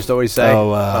line you used to always say?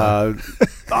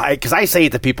 Because I say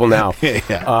it to people now.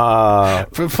 Yeah.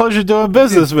 Pleasure doing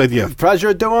business with you.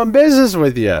 Pleasure doing business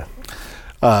with you.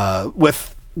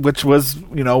 Which was,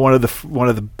 you know, one of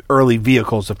the early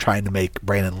vehicles of trying to make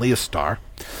Brandon Lee a star,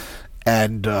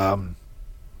 and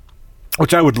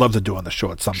which I would love to do on the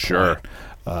show at some point.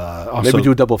 Also, maybe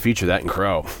do a double feature, that and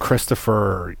Crow.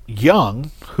 Christopher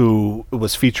Young, who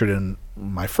was featured in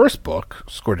my first book,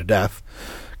 Scored to Death,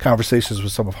 Conversations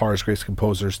with Some of Horror's Greatest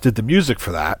Composers, did the music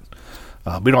for that.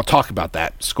 We don't talk about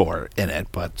that score in it,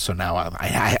 but so now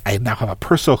I now have a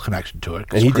personal connection to it.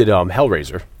 And he did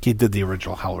Hellraiser. He did the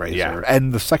original Hellraiser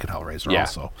and the second Hellraiser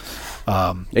also.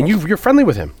 And you're friendly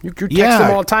with him. You text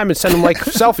him all the time and send him like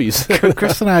selfies.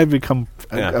 Chris and I have become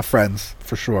friends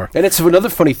for sure. And it's another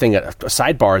funny thing. A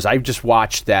sidebar is I just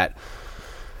watched that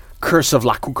Curse of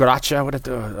La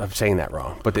Cucaracha. I'm saying that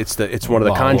wrong, but it's one of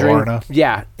the Conjuring. Lorna.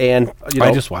 Yeah, and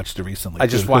I just watched it recently. I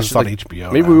just watched it on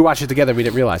HBO. Maybe we watched it together. We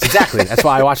didn't realize exactly. That's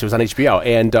why I watched it. It was on HBO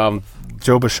and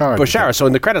Joe Bashara. So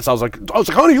in the credits, I was like,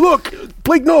 honey, look,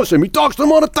 Blake knows him. He talks to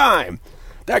him all the time.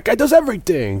 That guy does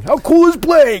everything. How cool is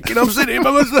Blake? And I'm sitting and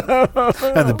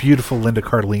the beautiful Linda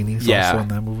Cardellini's also in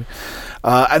that movie.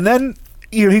 And then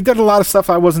he did a lot of stuff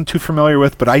I wasn't too familiar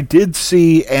with, but I did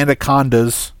see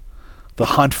Anaconda's The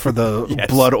Hunt for the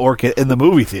Blood Orchid in the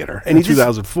movie theater in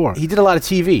 2004. He did a lot of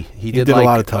TV. He did like, a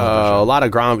lot of television. A lot of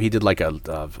ground. He did like these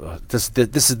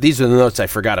are the notes I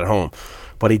forgot at home.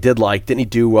 But he did didn't he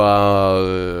do,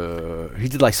 he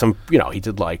did like some, he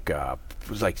did like, it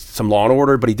was like some Law and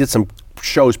Order, but he did some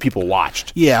shows people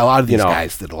watched. Yeah, a lot of these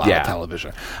guys did a lot of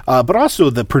television. But also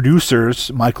the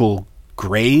producers, Michael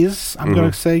Grays, I'm going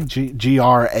to say,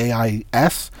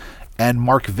 Grais, and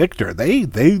Mark Victor,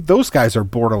 those guys are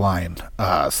borderline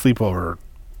sleepover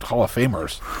Hall of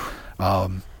Famers.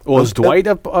 Was Dwight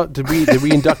up? Did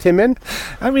we induct him in?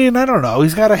 I mean, I don't know.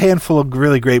 He's got a handful of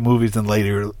really great movies in late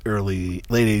 80s, early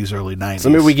 90s. So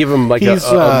maybe we give him he's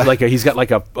got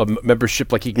like a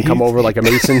membership, like he can come over like a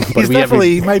Mason. But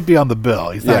he might be on the bill.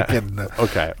 He's not getting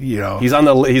okay. He's on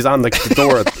the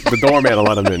door. The doorman will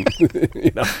let him in.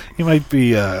 He might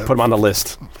be put him on the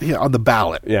list. Yeah, on the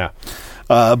ballot. Yeah.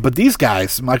 But these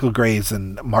guys, Michael Graves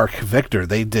and Mark Victor,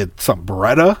 they did some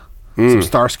Beretta, some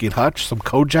Starsky and Hutch, some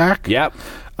Kojak. Yep.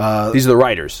 These are the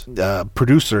writers,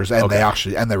 producers, and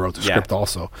they wrote the script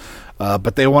also.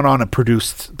 But they went on and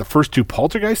produced the first two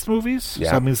Poltergeist movies. Yeah.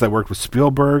 So that means they worked with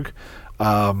Spielberg.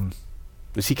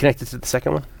 Was he connected to the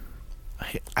second one?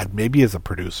 Maybe as a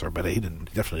producer, but he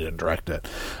definitely didn't direct it.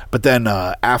 But then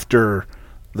after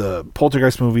the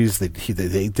Poltergeist movies. They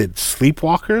did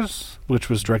Sleepwalkers, which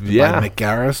was directed by Mick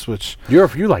Garris. Which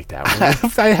you like that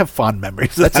one. I have fond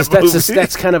memories of that movie.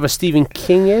 That's kind of a Stephen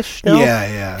King-ish, no?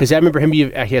 Yeah. Because I remember him. He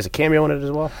has a cameo in it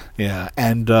as well. Yeah,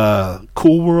 and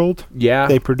Cool World. Yeah,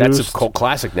 they produced. That's a cult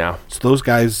classic now. So those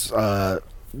guys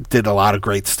did a lot of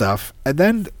great stuff. And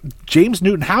then James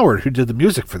Newton Howard, who did the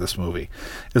music for this movie,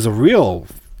 is a real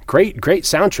great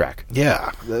soundtrack.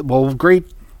 Yeah, well, great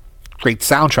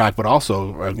soundtrack, but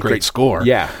also a great score.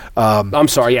 Yeah, I'm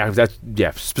sorry.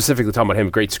 Yeah, specifically talking about him,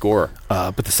 great score.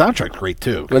 But the soundtrack's great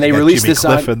too. When they released Jimmy this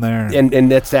Cliff in there,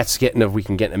 and that's getting we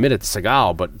can get in a minute to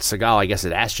Seagal, but Seagal, I guess,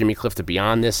 had asked Jimmy Cliff to be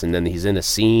on this, and then he's in a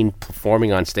scene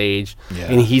performing on stage,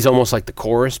 and he's almost like the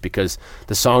chorus because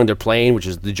the song they're playing, which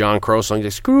is the John Crow song,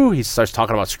 he starts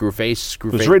talking about Screwface.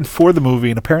 It was written for the movie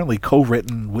and apparently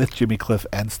co-written with Jimmy Cliff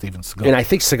and Steven Seagal. And I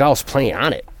think Seagal's playing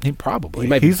on it. He probably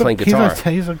might be playing guitar.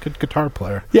 He's a good guitar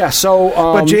player. Yeah. So,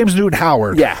 but James Newton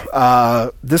Howard,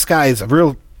 this guy is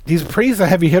he's a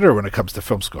heavy hitter when it comes to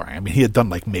film scoring. I mean, he had done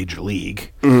like Major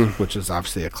League, which is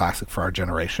obviously a classic for our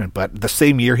generation. But the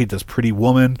same year he does Pretty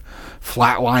Woman,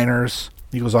 Flatliners.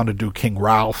 He goes on to do King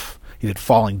Ralph. He did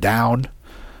Falling Down.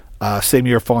 Same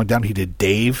year, Falling Down, he did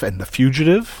Dave and The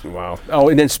Fugitive. Wow. Oh,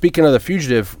 and then speaking of The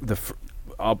Fugitive,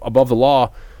 Above the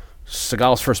Law,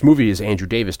 Seagal's first movie is Andrew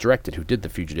Davis directed, who did The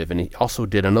Fugitive, and he also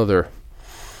did another.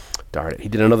 Darn it, he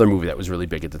did another movie that was really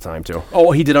big at the time too.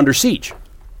 Oh, he did Under Siege.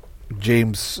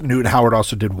 James Newton Howard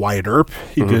also did Wyatt Earp.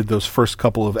 He did those first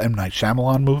couple of M. Night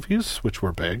Shyamalan movies, which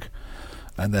were big,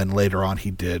 and then later on he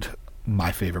did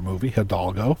my favorite movie,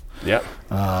 Hidalgo. Yep.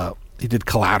 He did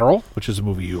Collateral, which is a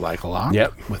movie you like a lot.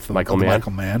 Yep. With Michael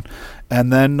Mann.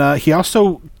 And then he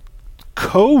also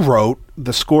co-wrote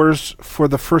the scores for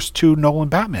the first two Nolan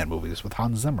Batman movies with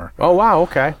Hans Zimmer. Oh, wow,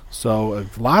 okay. So a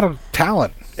lot of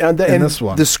talent in this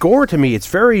one. The score, to me, it's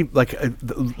very, like, a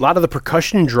lot of the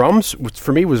percussion drums, which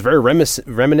for me was very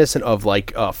reminiscent of,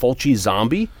 like, Fulci's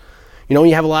Zombie. You know, when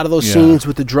you have a lot of those scenes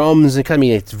with the drums, and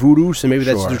it's voodoo, so maybe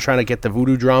that's they're trying to get the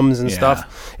voodoo drums and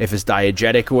stuff. If it's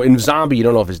diegetic. In Zombie, you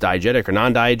don't know if it's diegetic or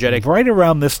non-diegetic. Right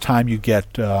around this time, you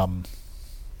get...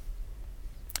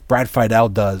 Brad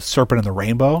Fiedel does Serpent and the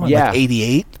Rainbow in like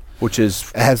 88. Which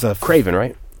has a Craven,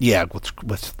 right? Yeah, which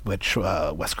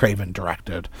Wes Craven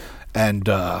directed. And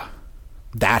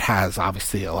that has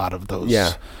obviously a lot of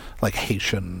those like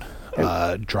Haitian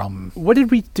drum. What did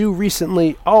we do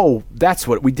recently? Oh, that's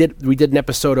what we did. We did an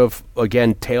episode of,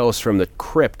 again, Tales from the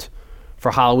Crypt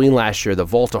for Halloween last year, the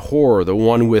Vault of Horror, the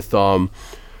one with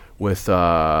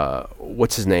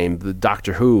what's his name, the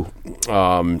Doctor Who,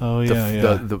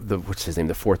 the what's his name,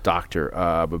 the Fourth Doctor,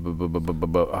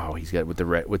 he's got with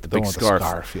the big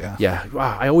scarf. Yeah.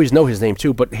 Wow, I always know his name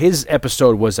too, but his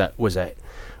episode was a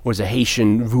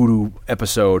Haitian voodoo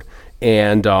episode,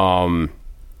 and I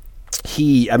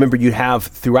remember you'd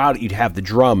have the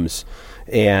drums,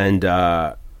 and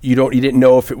you didn't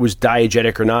know if it was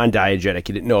diegetic or non-diegetic.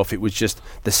 You didn't know if it was just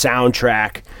the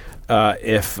soundtrack.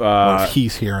 If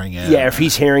he's hearing it. Yeah, if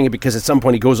he's hearing it, because at some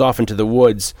point he goes off into the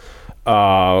woods.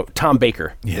 Tom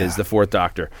Baker is the Fourth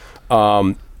Doctor.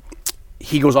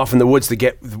 He goes off in the woods to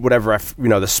get whatever,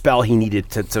 the spell he needed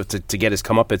to get his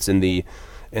comeuppance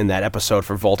in that episode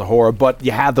for Vault of Horror. But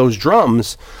you have those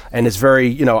drums, and it's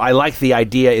very, I like the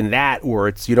idea in that where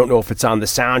it's, you don't know if it's on the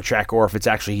soundtrack or if it's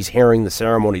actually he's hearing the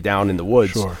ceremony down in the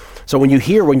woods. Sure. So when you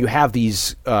have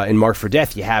these, in Marked for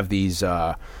Death, you have these...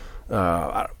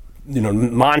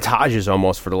 montages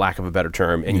almost, for the lack of a better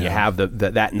term, and you have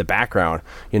that in the background.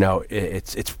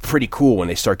 It's pretty cool when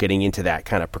they start getting into that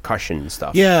kind of percussion and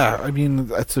stuff. Yeah, I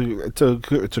mean it's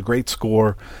a great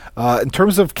score. In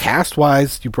terms of cast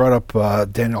wise, you brought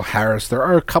up Daniel Harris. There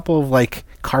are a couple of like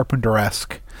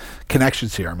Carpenter-esque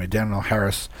connections here. I mean, Daniel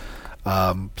Harris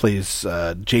plays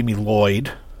Jamie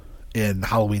Lloyd in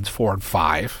Halloween's 4 and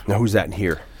 5. Now, who's that in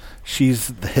here?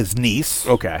 She's his niece.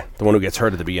 Okay, the one who gets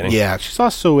hurt at the beginning. Yeah, she's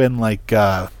also in like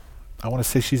I want to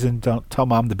say she's in Don't Tell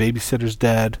Mom the Babysitter's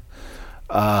Dead.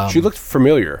 She looked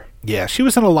familiar. Yeah, she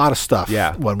was in a lot of stuff.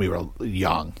 Yeah. When we were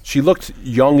young. She looked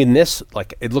young in this.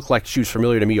 Like it looked like she was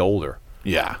familiar to me older.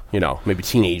 Yeah, maybe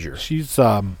teenager. She's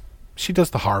she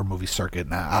does the horror movie circuit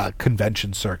now,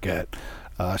 convention circuit.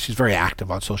 She's very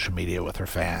active on social media with her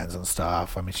fans and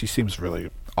stuff. I mean, she seems really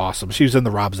awesome. She was in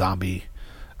the Rob Zombie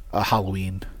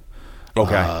Halloween.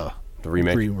 Okay, the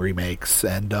remake. Remakes.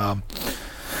 And so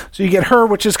you get her,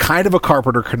 which is kind of a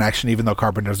Carpenter connection, even though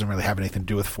Carpenter doesn't really have anything to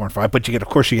do with 4 and 5. But you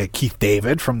get Keith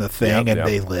David from The Thing and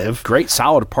They Live. Great,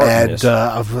 solid part in this.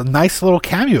 And a nice little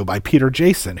cameo by Peter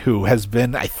Jason, who has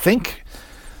been, I think,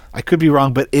 I could be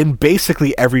wrong, but in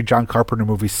basically every John Carpenter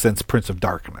movie since Prince of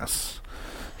Darkness.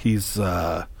 He's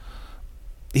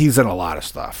he's in a lot of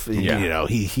stuff. Yeah. You know,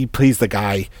 he plays the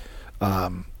guy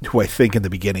who I think in the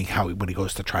beginning when he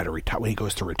goes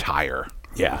to retire.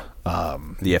 Yeah.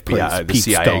 The FBI, plays the Pete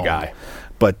CIA Stone. guy.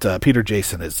 But Peter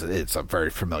Jason is a very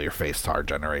familiar face to our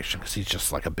generation because he's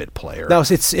just like a bit player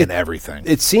in everything.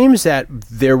 It seems that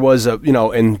there was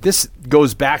and this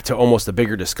goes back to almost a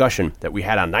bigger discussion that we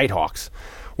had on Nighthawks,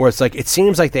 where it's like it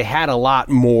seems like they had a lot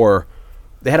more.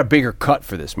 They had a bigger cut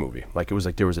for this movie. Like it was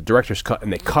like there was a director's cut,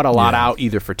 and they cut a lot out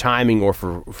either for timing or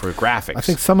for graphics. I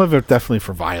think some of it definitely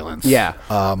for violence. Yeah.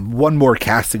 One more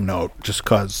casting note, just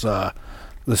because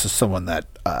this is someone that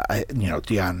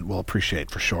Dion will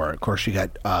appreciate for sure. Of course, you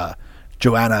got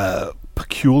Joanna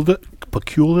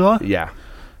Pacula. Yeah.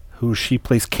 Who she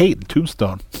plays Kate in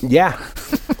Tombstone. Yeah.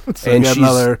 So and she's she's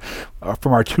another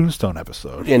from our Tombstone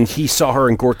episode. And he saw her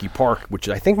in Gorky Park, which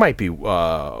I think might be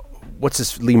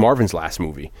Lee Marvin's last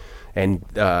movie, and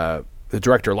the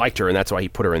director liked her, and that's why he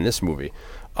put her in this movie.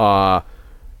 I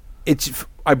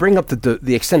bring up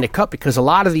the extended cut because a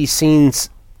lot of these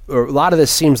scenes, or a lot of this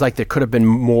seems like there could have been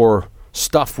more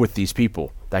stuff with these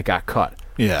people that got cut.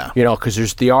 Yeah,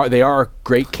 because they are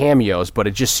great cameos, but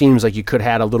it just seems like you could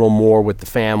have had a little more with the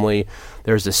family.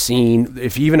 There's a scene,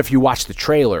 even if you watch the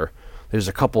trailer, there's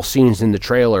a couple scenes in the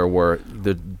trailer where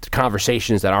the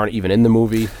conversations that aren't even in the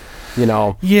movie.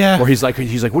 Yeah. Where he's like,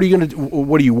 what are you gonna do?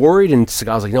 What are you worried? And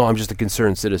Seagal's like, no, I'm just a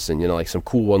concerned citizen. Like some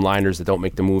cool one-liners that don't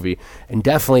make the movie. And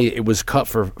definitely, it was cut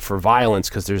for violence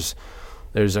because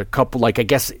there's a couple. Like I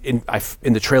guess in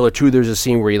the trailer too, there's a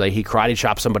scene where he karate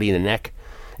chops somebody in the neck,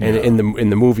 and in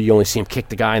the movie you only see him kick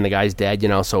the guy and the guy's dead.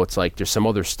 So it's like there's some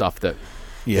other stuff that.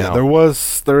 Yeah,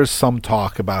 there is some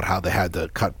talk about how they had to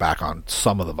cut back on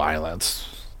some of the violence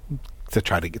to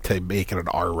try to make it an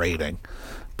R rating.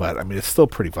 But I mean, it's still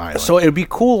pretty violent. So it'd be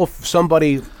cool if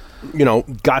somebody,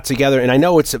 got together. And I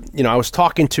know I was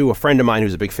talking to a friend of mine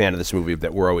who's a big fan of this movie.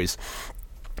 That we're always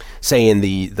saying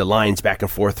the lines back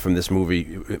and forth from this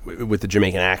movie with the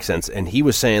Jamaican accents, and he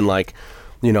was saying like,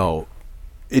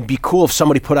 it'd be cool if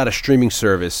somebody put out a streaming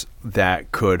service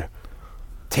that could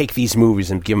take these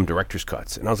movies and give them director's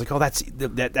cuts. And I was like, oh,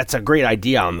 that's a great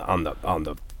idea on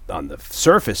the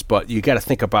surface, but you got to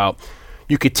think about.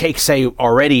 You could take, say,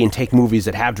 already and take movies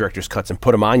that have director's cuts and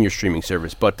put them on your streaming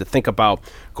service. But to think about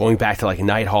going back to like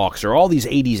Nighthawks or all these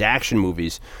 80s action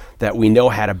movies that we know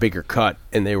had a bigger cut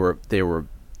and they were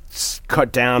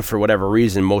cut down for whatever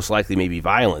reason, most likely maybe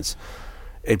violence.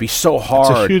 It'd be so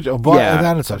hard. And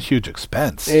then it's a huge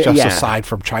expense, aside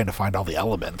from trying to find all the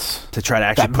elements to try to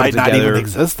actually that put might together, not even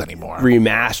exist anymore.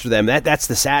 Remaster them. That's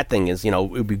the sad thing is, it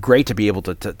would be great to be able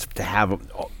to have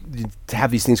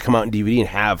these things come out in DVD and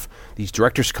have these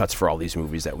director's cuts for all these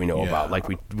movies that we know about. Like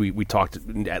we talked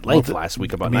at length last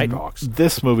week about Nighthawks.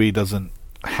 This movie doesn't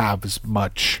have as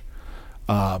much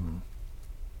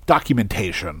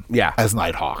documentation as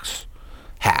Nighthawks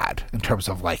had in terms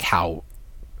of like how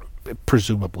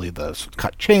presumably the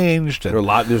cut changed. And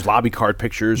there's lobby card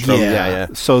pictures.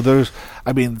 From, So there's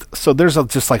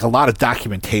just like a lot of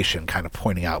documentation kind of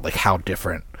pointing out like how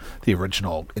different the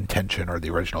original intention or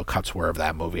the original cuts were of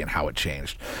that movie and how it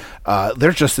changed.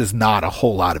 There just is not a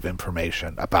whole lot of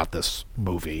information about this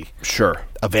movie. Sure.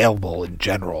 Available in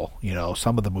general.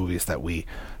 Some of the movies that we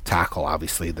tackle,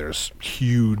 obviously there's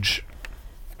huge,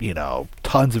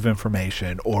 tons of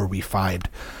information, or we find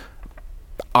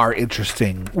our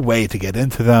interesting way to get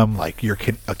into them, like your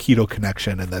Aikido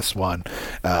connection in this one,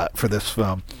 for this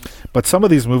film. But some of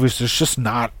these movies, there's just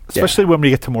not, especially when we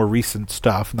get to more recent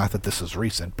stuff, not that this is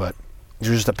recent, but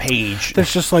there's just a page.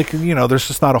 There's just like, there's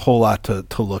just not a whole lot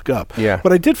to look up. Yeah.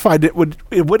 But I did find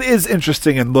what is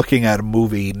interesting in looking at a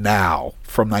movie now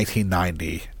from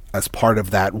 1990 as part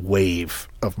of that wave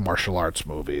of martial arts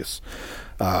movies,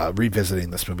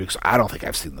 revisiting this movie, because I don't think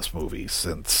I've seen this movie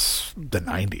since the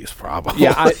 90s, probably.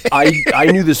 Yeah,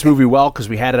 I knew this movie well because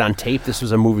we had it on tape. This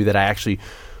was a movie that I actually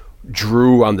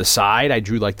drew on the side. I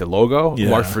drew like the logo,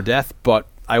 Marked for Death, but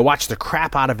I watched the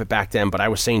crap out of it back then. But I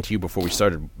was saying to you before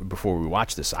we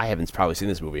watched this, I haven't probably seen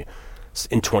this movie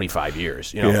in 25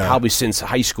 years. Probably since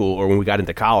high school or when we got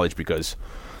into college, because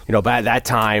by that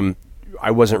time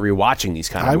I wasn't rewatching these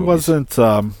kind of movies. I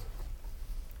wasn't.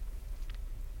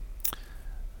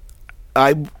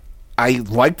 I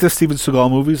liked the Steven Seagal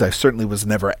movies. I certainly was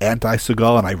never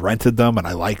anti-Seagal, and I rented them, and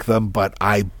I liked them, but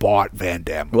I bought Van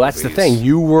Damme movies. Well, that's the thing.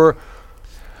 You were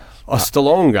a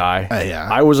Stallone guy. Yeah.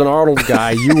 I was an Arnold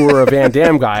guy. You were a Van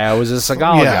Damme guy. I was a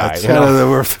Seagal guy. It's kind of they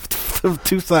were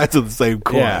two sides of the same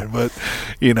coin, but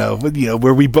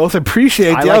where we both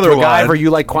appreciate the other one. MacGyver, you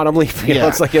like Quantum Leap.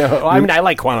 It's like I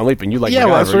like Quantum Leap, and you like MacGyver.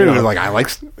 Well, that's really like I like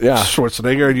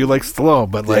Schwarzenegger, and you like Stallone,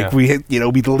 but like we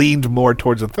leaned more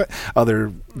towards the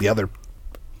other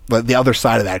the other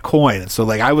side of that coin. And so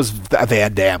like I was a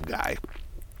Van Damme guy.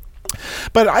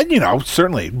 But I,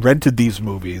 certainly rented these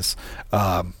movies.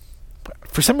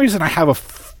 For some reason, I have a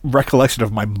recollection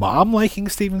of my mom liking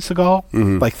Steven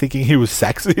Seagal, like thinking he was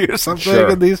sexy or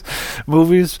something in these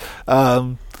movies.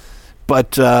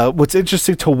 But what's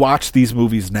interesting to watch these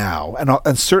movies now,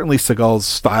 and certainly Seagal's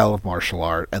style of martial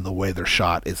art and the way they're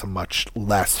shot is a much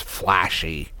less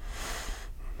flashy,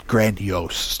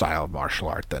 grandiose style of martial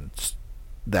art than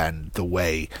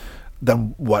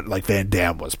what like Van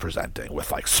Damme was presenting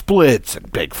with like splits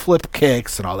and big flip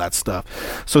kicks and all that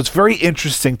stuff. So it's very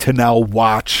interesting to now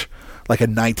watch like a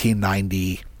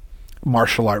 1990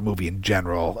 martial art movie in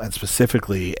general, and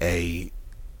specifically a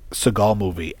Seagal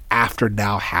movie after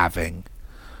now having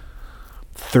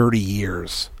 30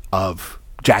 years of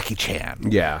Jackie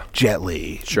Chan, Jet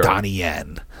Li, Donnie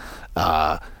Yen,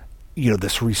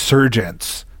 this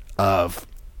resurgence of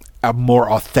a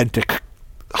more authentic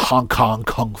Hong Kong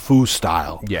kung fu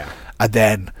style, and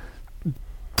then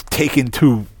taken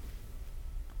to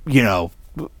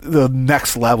the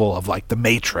next level of like The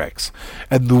Matrix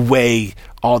and the way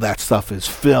all that stuff is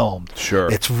filmed.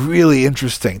 It's really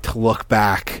interesting to look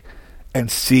back and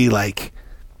see like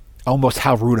almost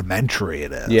how rudimentary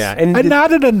it is. And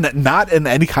not in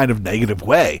any kind of negative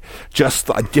way, just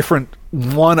a different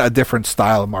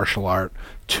style of martial art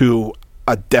to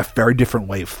a very different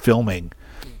way of filming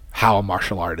how a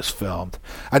martial art is filmed.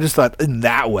 I just thought in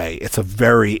that way it's a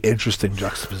very interesting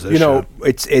juxtaposition.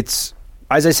 It's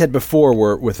as I said before,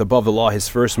 with Above the Law, his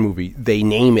first movie, they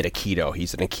name it Aikido.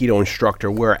 He's an Aikido instructor,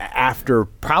 where after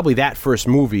probably that first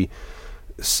movie,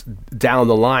 down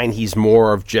the line, he's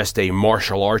more of just a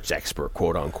martial arts expert,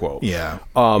 quote unquote.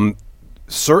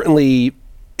 Certainly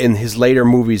in his later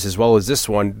movies, as well as this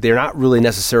one, they're not really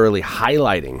necessarily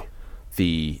highlighting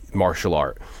the martial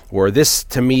art. Where this,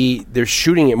 to me, they're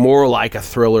shooting it more like a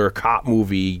thriller, cop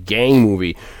movie, gang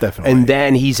movie. Definitely. And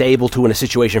then he's able to, in a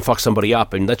situation, fuck somebody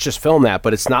up, and let's just film that.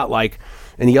 But it's not like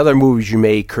in the other movies you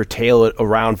may curtail it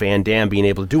around Van Damme being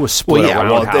able to do a split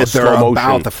roundhouse, they're slow about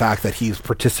motion. the fact that he's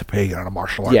participating in a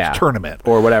martial arts tournament.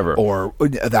 Or whatever. Or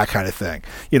that kind of thing.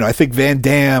 I think Van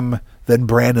Damme, then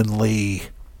Brandon Lee,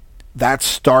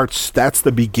 that's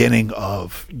the beginning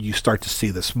of, you start to see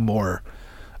this more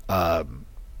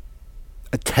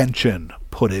attention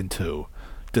put into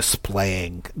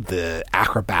displaying the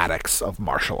acrobatics of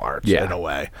martial arts in a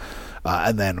way.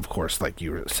 And then, of course, like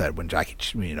you said, when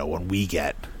when we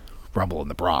get Rumble in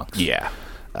the Bronx.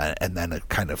 And then it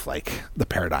kind of like the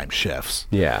paradigm shifts.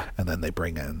 And then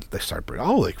they start bringing,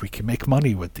 like we can make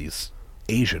money with these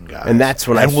Asian guys. And that's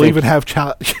when we'll even have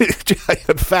Giant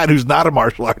Fat, who's not a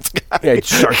martial arts guy.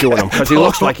 Start doing them because he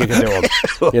looks like he can do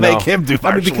them. Make him do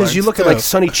martial arts. Because you look at like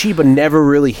Sonny Chiba never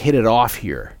really hit it off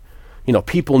here.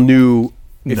 People knew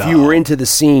if you were into the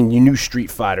scene, you knew Street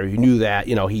Fighter, you knew that.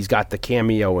 He's got the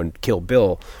cameo in Kill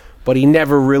Bill, but he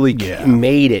never really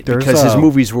made it because his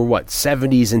movies were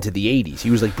 70s into the 80s.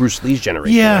 He was like Bruce Lee's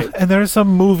generation. Right? And there's a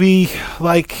movie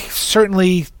like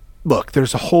certainly. Look,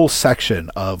 there's a whole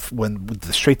section of when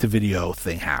the straight-to-video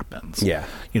thing happens.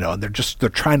 And they're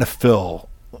trying to fill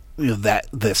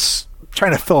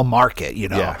trying to fill a market,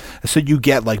 And so you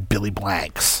get like Billy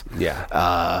Blanks,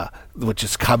 which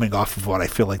is coming off of what I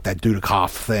feel like that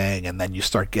Dudikoff thing, and then you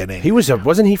start getting.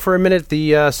 Wasn't he for a minute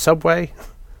the Subway?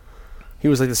 He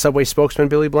was like the Subway spokesman,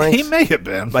 Billy Blanks? He may have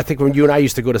been. I think when you and I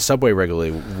used to go to Subway regularly,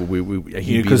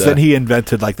 because then he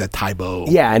invented like that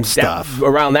Taibo stuff.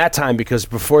 Around that time, because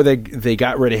before they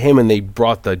got rid of him and they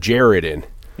brought the Jared in.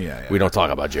 We don't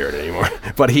talk about Jared anymore.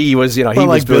 But he was, he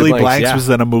was Billy Blanks was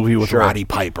in a movie with Roddy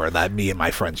Piper that me and my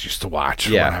friends used to watch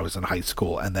when I was in high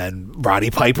school. And then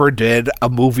Roddy Piper did a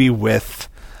movie with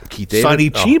Sonny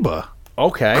Chiba.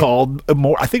 Okay. Called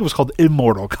I think it was called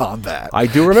Immortal Combat. I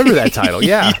do remember that title.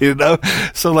 Yeah.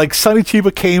 So like Sonny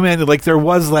Chiba came in and like there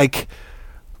was like,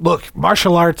 look,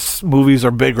 martial arts movies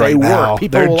are big right now.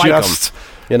 People They're like just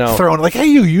them. Throwing like, hey,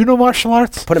 you know martial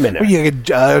arts? Put them in there. You get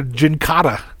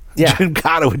Jinkata.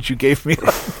 Jinkata, which you gave me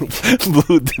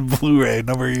the Blu-ray a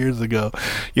number of years ago.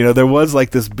 There was like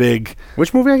this big.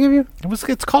 Which movie I gave you?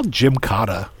 It's called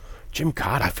Jinkata.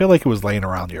 Jinkata. I feel like it was laying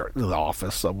around the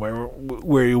office somewhere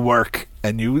where you work,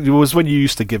 and it was when you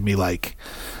used to give me like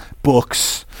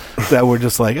books that were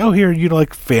just like, oh, here,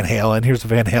 like Van Halen. Here's a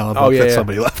Van Halen book that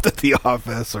somebody left at the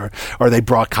office, or they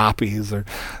brought copies, or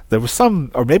there was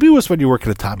or maybe it was when you worked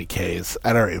at Tommy K's.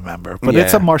 I don't remember, but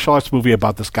it's a martial arts movie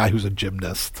about this guy who's a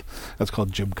gymnast. That's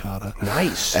called Jinkata.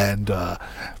 Nice. And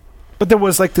but there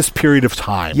was like this period of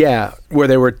time, where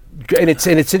they were, and it's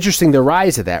interesting the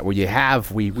rise of that, where you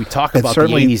have we talk about the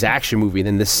 80s action movie, and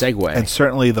then this segue, and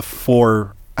certainly the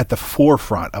 4 at the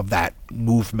forefront of that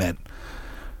movement,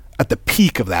 at the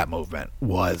peak of that movement,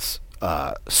 was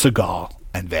Seagal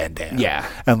and Van Damme. Yeah.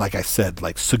 And like I said,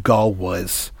 like Seagal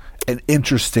was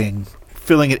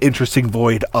filling an interesting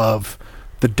void of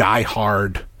the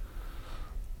die-hard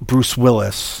Bruce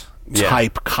Willis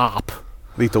type cop.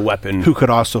 Lethal Weapon. Who could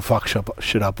also fuck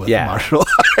shit up with martial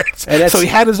arts. And so he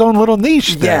had his own little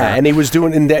niche there. Yeah, and he was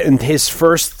doing in his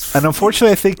first... And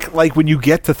unfortunately, I think like when you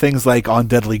get to things like On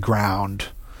Deadly Ground...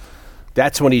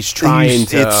 That's when he's trying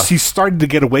he's starting to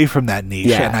get away from that niche,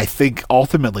 Yeah. and I think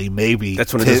ultimately maybe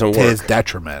that's when it doesn't to work. his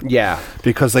detriment. Yeah.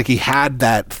 Because like he had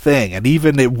that thing, and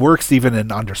even it works even in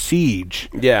Under Siege.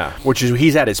 Yeah, which is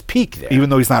he's at his peak there. Even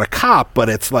though he's not a cop, but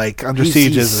it's like Under he's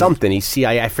Siege is something. He's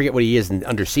CIA. I forget what he is in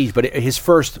Under Siege, but his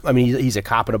first. I mean, he's a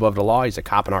cop in Above the Law. He's a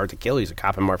cop in Hard to Kill. He's a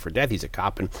cop in Marked for Death. He's a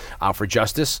cop in Out for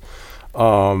Justice.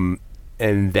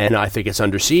 And then I think it's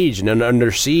Under Siege, and then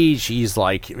Under Siege, he's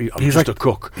like just like a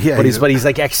cook. Yeah, but he's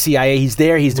like ex-CIA. He's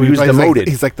there. He was like, demoted.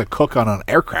 he's like the cook on an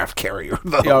aircraft carrier. He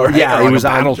was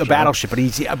on a battleship, but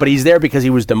he's there because he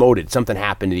was demoted. Something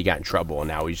happened, and he got in trouble, and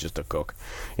now he's just a cook.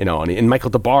 You know, and Michael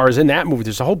DeBar is in that movie.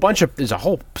 There's a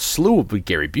whole slew with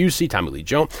Gary Busey, Tommy Lee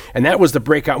Jones, and that was the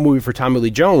breakout movie for Tommy Lee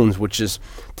Jones, which is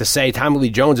to say Tommy Lee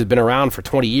Jones had been around for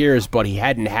 20 years, but he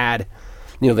hadn't had.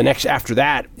 You know, the next after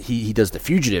that, he does The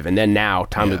Fugitive, and then now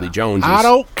Tommy Lee Jones. I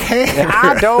don't care.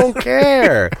 I don't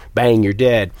care. Bang, you're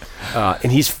dead.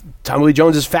 And Tommy Lee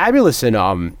Jones is fabulous in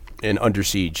Under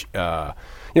Siege.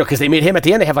 Because they made him at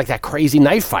the end. They have like that crazy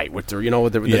knife fight with the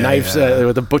knives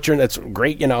with the butcher, and that's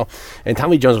great. And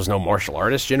Tommy Lee Jones was no martial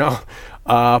artist.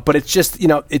 But it's just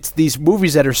it's these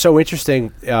movies that are so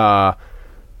interesting that,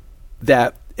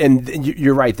 and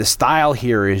you're right. The style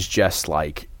here is just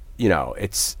like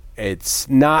It's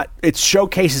not. It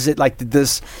showcases it like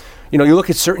this. You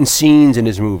look at certain scenes in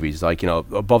his movies, like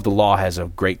Above the Law has a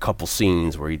great couple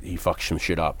scenes where he fucks some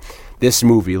shit up. This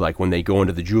movie, like when they go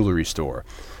into the jewelry store,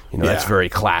 that's very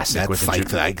classic.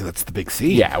 That's the big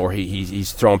scene. Yeah, where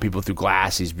he's throwing people through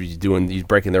glass. He's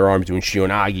breaking their arms, doing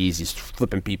shionagis. He's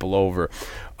flipping people over.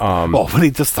 When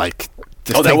he just like.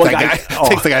 That one guy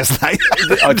takes the guy's knife.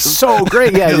 It's so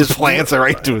great. Yeah, he just plants it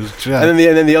right to his chest. And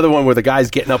then the other one where the guy's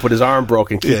getting up with his arm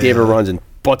broken. Keith David runs and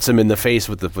butts him in the face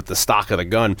with the stock of the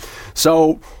gun.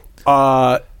 So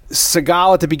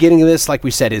Seagal at the beginning of this, like we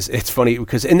said, it's funny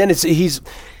because there's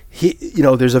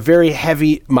a very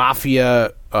heavy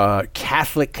mafia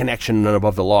Catholic connection in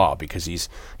Above the Law because he's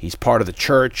part of the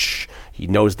church. He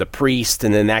knows the priest,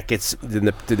 and then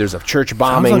there's a church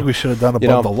bombing. Sounds like we should have done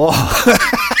Above the Law.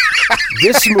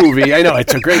 This movie, I know,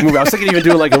 it's a great movie. I was thinking even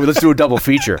doing let's do a double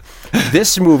feature.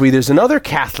 This movie, there's another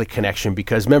Catholic connection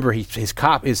because remember,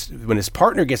 when his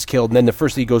partner gets killed, and then the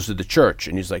first thing he goes to the church,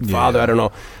 and he's like, Father, I don't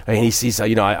know. And he sees,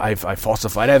 I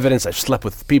falsified evidence, I've slept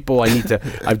with people,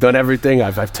 I've done everything,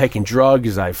 I've taken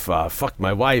drugs, I've fucked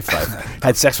my wife, I've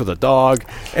had sex with a dog,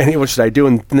 and what should I do?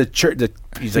 And the church,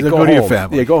 he's like, go home. To your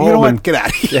family. Yeah, go home. You know what? Get out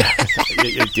of here.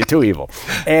 Yeah, you're too evil.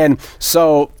 And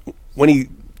so when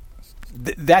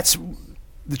that's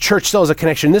the church still has a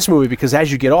connection in this movie because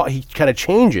as you get on, he kind of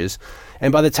changes,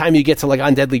 and by the time you get to like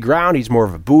On Deadly Ground, he's more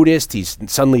of a Buddhist. He's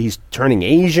turning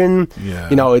Asian. Yeah.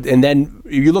 And then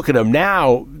you look at him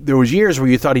now. There was years where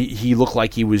you thought he looked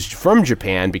like he was from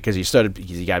Japan because he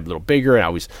got a little bigger, and I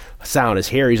was sound his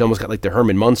hair. He's almost got like the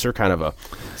Herman Munster kind of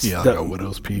like a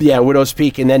widow's peak. Yeah, widow's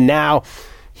peak, and then now.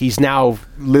 He's now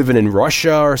living in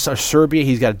Russia or Serbia.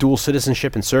 He's got dual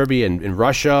citizenship in Serbia and in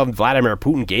Russia. Vladimir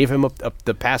Putin gave him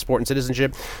the passport and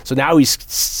citizenship. So now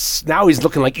he's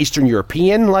looking like Eastern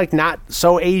European, like not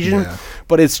so Asian. Yeah.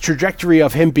 But its trajectory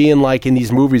of him being like in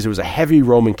these movies, it was a heavy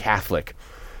Roman Catholic.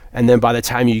 And then by the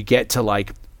time you get to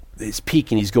like his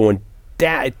peak and he's going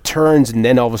down, it turns, and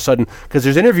then all of a sudden, because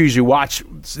there's interviews you watch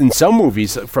in some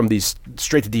movies from these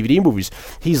straight to DVD movies,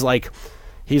 he's like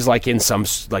in some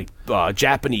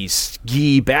Japanese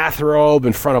gi bathrobe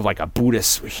in front of like a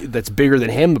Buddhist that's bigger than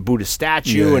him, the Buddhist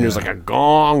statue, and there's like a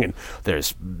gong, and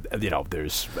there's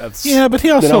but he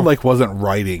also wasn't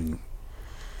writing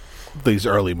these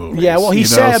early movies. Yeah, well, he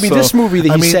said. This movie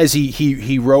that he says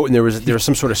he wrote, and there was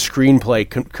some sort of screenplay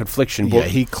confliction. Yeah,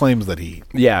 he claims that he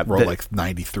wrote like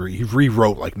 93. He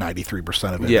rewrote like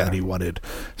 93% of it, and he wanted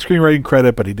screenwriting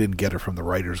credit, but he didn't get it from the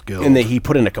Writers Guild. And he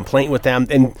put in a complaint with them,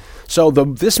 and so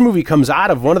this movie comes out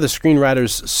of one of the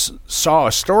screenwriters saw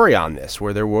a story on this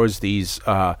where there was these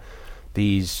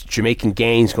Jamaican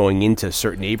gangs going into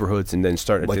certain neighborhoods and then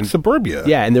started like suburbia.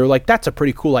 Yeah, and they were like, that's a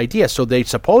pretty cool idea. So they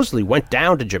supposedly went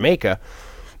down to Jamaica,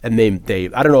 and they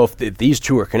I don't know if these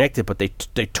two are connected, but they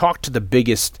talked to the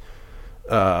biggest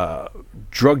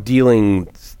drug dealing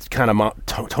kind of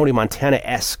Tony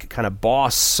Montana-esque kind of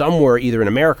boss somewhere, either in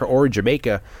America or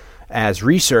Jamaica, as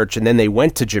research, and then they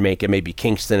went to Jamaica, maybe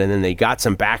Kingston, and then they got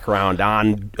some background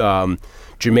on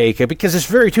Jamaica, because it's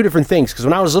very two different things. Because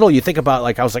when I was little, you think about,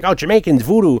 like, I was like, oh, Jamaicans,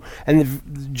 voodoo, and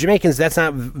the Jamaicans, that's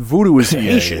not, voodoo is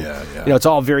Haitian. You know, it's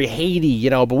all very Haiti, you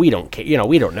know, but we don't care, you know,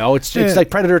 we don't know. It's like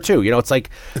Predator 2, you know, it's like...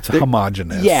 It's a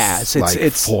homogenous,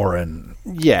 it's foreign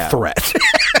threat.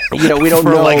 You know, we don't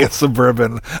for know, like a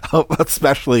suburban,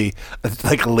 especially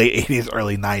like late 80s,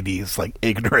 early 90s, like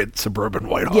ignorant suburban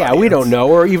white audience. Yeah, we don't know,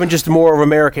 or even just more of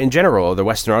America in general, or the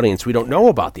Western audience. We don't know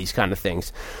about these kind of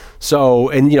things. So,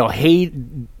 and you know,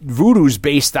 voodoo's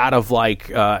based out of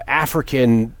like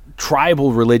African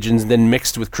tribal religions, then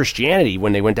mixed with Christianity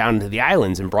when they went down into the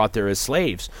islands and brought there as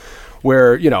slaves.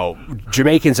 Where, you know,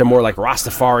 Jamaicans are more like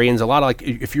Rastafarians. A lot of, like,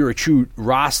 if you're a true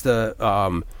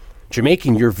Rasta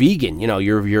Jamaican, you're vegan. You know,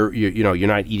 you're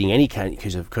not eating any kind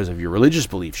because of your religious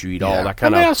beliefs. You eat all that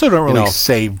kind of. They also don't really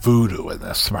say voodoo in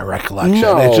this, to my recollection.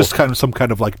 No. It's just kind of some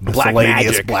kind of like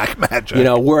miscellaneous black magic. You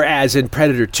know, whereas in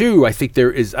Predator 2, I think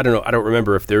there is. I don't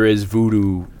remember if there is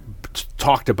voodoo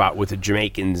talked about with the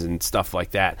Jamaicans and stuff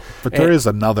like that. But there is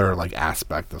another like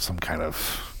aspect of some kind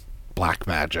of black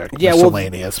magic,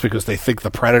 miscellaneous, because they think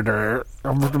the Predator.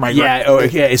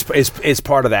 It's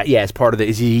part of that. Yeah, it's part of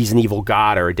the. He's an evil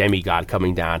god or a demigod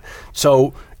coming down.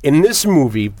 So in this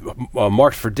movie,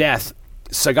 Marked for Death,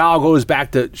 Seagal goes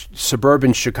back to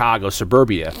suburban Chicago,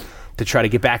 suburbia, to try to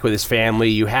get back with his family.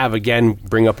 You have, again,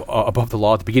 bring up Above the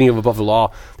Law. At the beginning of Above the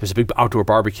Law, there's a big outdoor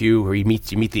barbecue where you meet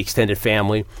the extended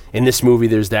family. In this movie,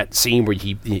 there's that scene where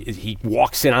he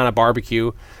walks in on a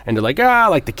barbecue, and they're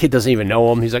like the kid doesn't even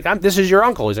know him. He's like, this is your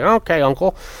uncle. He's like, okay,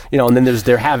 uncle. You know, and then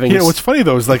they're having... You know, what's funny,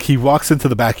 though, is like he walks into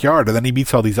the backyard, and then he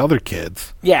meets all these other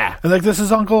kids. Yeah. And like, this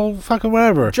is Uncle fucking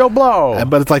whatever. Joe Blow.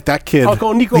 But it's like that kid...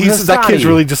 Uncle Nico that kid's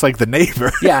really just like the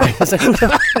neighbor. Yeah.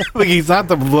 Like, he's not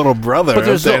the little brother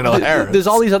of Daniel Harris. There's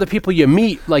all these other people you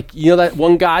meet, like, you know, that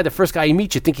one guy, the first guy you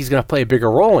meet, you think he's going to play a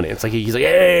bigger role in it. It's like, he's like,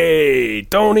 hey,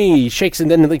 Tony, he shakes, and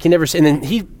then like, and then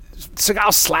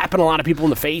Seagal's slapping a lot of people in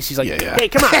the face. He's like, hey,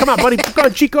 come on, buddy, come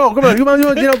on, Chico, come on, you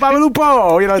know,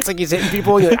 Babalupo. You know, it's like he's hitting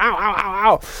people, you're like, ow, ow,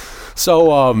 ow, ow.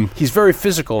 So he's very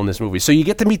physical in this movie. So you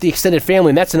get to meet the extended family,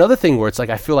 and that's another thing where it's like,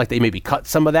 I feel like they maybe cut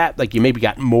some of that, like you maybe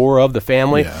got more of the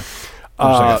family. Yeah.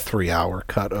 There's like a 3-hour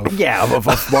cut of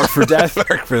Marked for Death.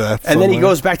 And then he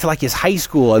goes back to like his high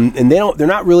school, and they're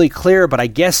not really clear, but I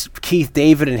guess Keith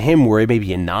David and him were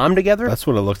maybe in Nam together. That's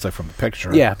what it looks like from the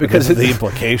picture. Yeah, because of the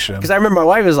implication. Because I remember my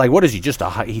wife was like, "What is he? Just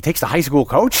he takes the high school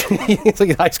coach? It's like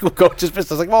a high school coach." I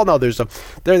was like, "Well, no,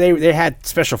 they had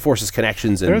special forces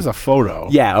connections." And, there's a photo.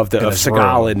 Yeah, of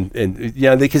Seagal and you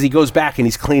know, because he goes back and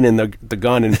he's cleaning the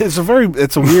gun, and it's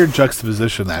a weird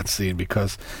juxtaposition, that scene,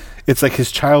 because it's like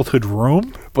his childhood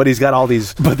room, but he's got all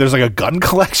these. But there's like a gun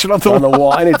collection on the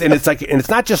wall, and it's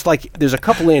not just like there's a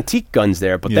couple antique guns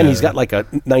there, but then he's got like a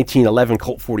 1911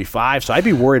 Colt 45. So I'd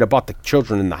be worried about the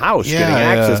children in the house getting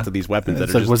access to these weapons.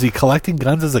 It's like, was he collecting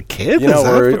guns as a kid? You know,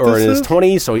 or in his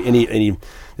 20s? So he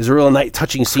there's a real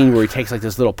touching scene where he takes like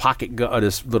this little pocket gun,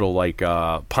 this little like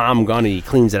palm gun, and he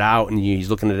cleans it out, and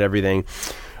he's looking at everything.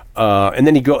 And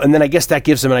then I guess that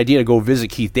gives him an idea to go visit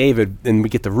Keith David, and we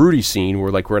get the Rudy scene where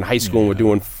like we're in high school and we're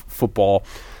doing football,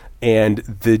 and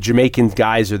the Jamaican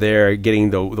guys are there getting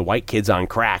the white kids on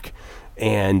crack,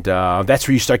 and that's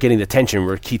where you start getting the tension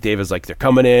where Keith David's like, they're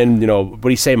coming in, you know, what do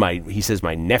he say? He says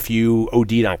my nephew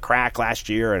OD'd on crack last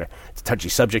year, and it's a touchy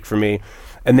subject for me.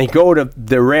 And they go to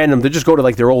they just go to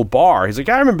like their old bar. He's like,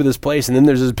 I remember this place. And then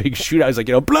there's this big shootout. He's like,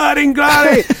 you know, blood and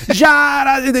glory,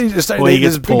 Jada. And he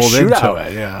gets pulled into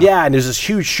it, Yeah, and there's this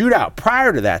huge shootout.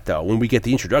 Prior to that, though, when we get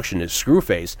the introduction to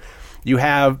Screwface, you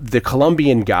have the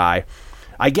Colombian guy.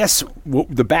 I guess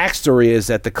the backstory is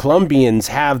that the Colombians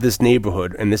have this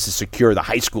neighborhood, and this is secure, the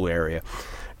high school area.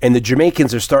 And the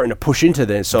Jamaicans are starting to push into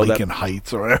this. So Lincoln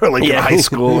Heights or whatever, Lincoln High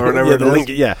School or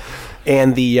whatever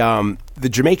And the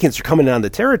Jamaicans are coming on the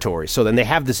territory. So then they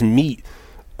have this meet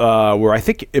where I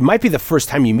think it might be the first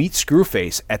time you meet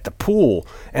Screwface at the pool.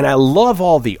 And I love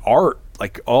all the art,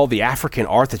 like all the African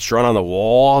art that's drawn on the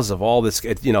walls of all this,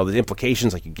 you know, the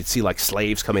implications. Like you could see like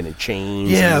slaves coming in chains.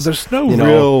 Yeah, there's no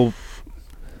real...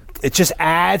 It just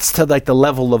adds to like the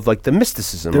level of like the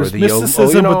mysticism. There's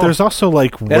mysticism, but there's also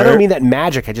like. I don't mean that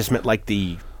magic. I just meant like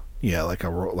the. Yeah, like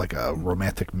a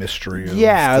romantic mystery.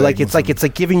 Yeah, like it's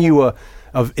like giving you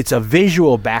it's a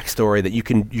visual backstory that you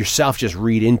can yourself just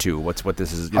read into. What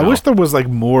this is. I wish there was like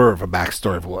more of a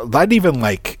backstory of not even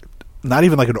like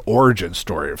an origin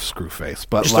story of Screwface,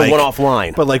 but just like a one-off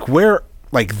line. But like where.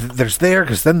 Like there's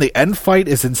because then the end fight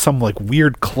is in some like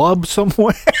weird club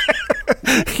somewhere.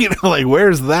 You know, like,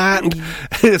 where's that?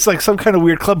 It's like some kind of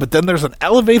weird club, but then there's an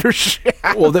elevator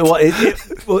shaft. Well,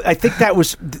 I think that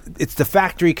was it's the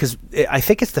factory because I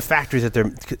think it's the factory that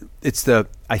they're.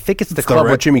 I think it's the club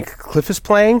where Jimmy Cliff is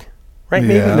playing. Right?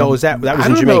 Maybe no. Was that was I in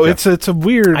don't Jamaica? know. It's a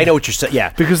weird. I know what you're saying.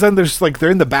 Yeah, because then there's like they're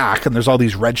in the back and there's all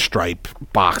these red stripe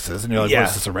boxes and you're like, what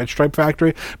is this, a red stripe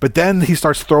factory? But then he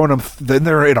starts throwing them. Then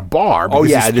they're in a bar. Oh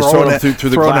yeah, he's just throwing them through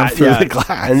the glass. The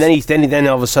glass. And then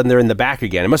all of a sudden they're in the back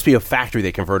again. It must be a factory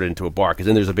they converted into a bar because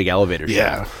then there's a big elevator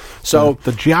shaft. Yeah. So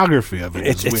the geography of it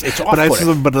is weird. It's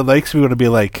but it makes me want to be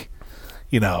like,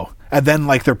 you know, and then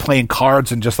like they're playing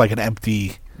cards and just like an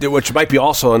empty. Which might be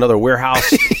also another warehouse.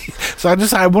 So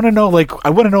I want to know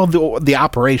the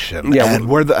operation and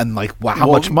how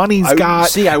much money he's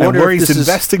got. I wonder where he's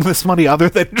investing this money other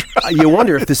than you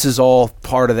wonder if this is all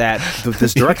part of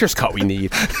this director's cut we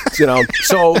need. You know,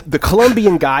 so the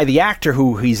Colombian guy, the actor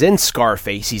he's in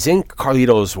Scarface, he's in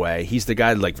Carlito's Way. He's the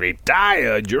guy like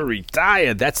retired, you're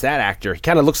retired. That's that actor. He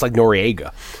kind of looks like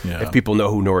Noriega. Yeah. If people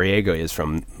know who Noriega is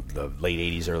from the late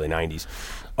 80s, early 90s.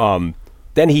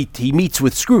 Then he meets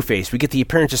with Screwface. We get the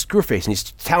appearance of Screwface, and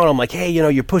he's telling him, like, hey, you know,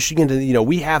 you're pushing into, you know,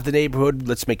 we have the neighborhood,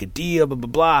 let's make a deal, blah, blah,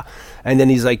 blah. And then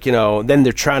he's like, you know, then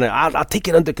they're trying to, I'll take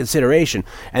it under consideration.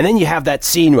 And then you have that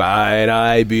scene, right,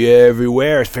 I be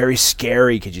everywhere. It's very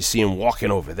scary because you see him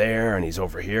walking over there, and he's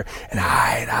over here, and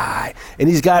I. And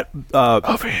he's got...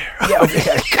 over here. Yeah, over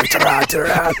here. Turn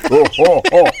around.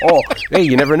 Oh. Hey,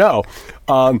 you never know.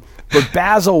 But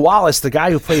Basil Wallace, the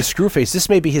guy who plays Screwface, this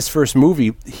may be his first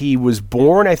movie. He was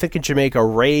born, I think, in Jamaica,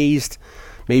 raised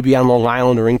maybe on Long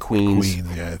Island or in Queens.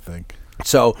 Queens, yeah, I think.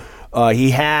 So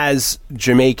he has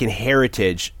Jamaican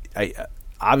heritage.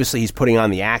 Obviously, he's putting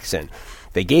on the accent.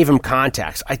 They gave him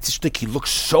contacts. I just think he looks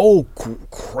so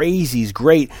crazy. He's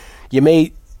great. You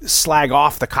may slag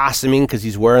off the costuming because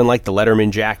he's wearing like the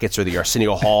Letterman jackets or the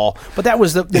Arsenio Hall, but that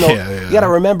was the you got to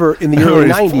remember in the early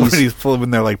 90s he's in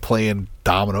there like playing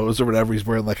dominoes or whatever. He's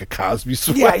wearing like a Cosby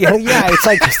sweater. Yeah. It's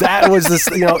like that was this,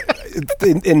 you know,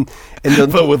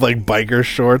 but with like biker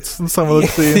shorts and some of the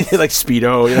scenes, like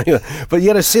Speedo. You know, but you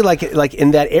got to see like in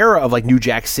that era of like New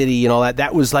Jack City and all that.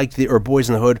 That was like or Boys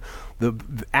in the Hood. The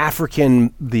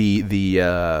African, you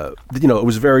know, it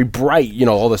was very bright. You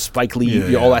know, all the Spike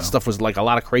Lee, all that stuff was like a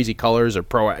lot of crazy colors or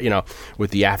you know,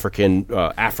 with the African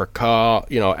Africa,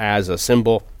 you know, as a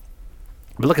symbol.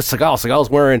 But look at Seagal.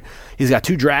 Seagal's he's got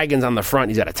 2 dragons on the front.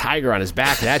 He's got a tiger on his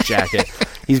back of that jacket.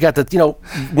 He's got the, you know,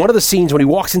 one of the scenes when he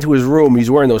walks into his room,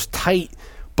 he's wearing those tight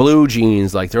blue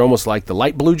jeans, like they're almost like the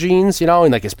light blue jeans, you know,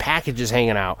 and like his package is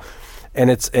hanging out.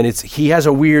 And he has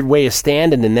a weird way of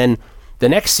standing, and then the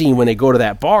next scene when they go to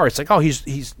that bar, it's like, oh,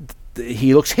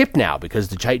 he looks hip now because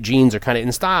the tight jeans are kind of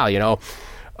in style, you know.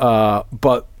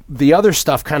 But the other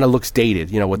stuff kind of looks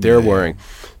dated, you know, what they're wearing.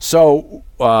 So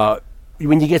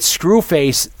when you get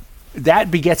Screwface, that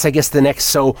begets, I guess, the next.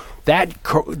 So that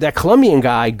Colombian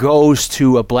guy goes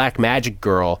to a black magic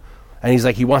girl, and he's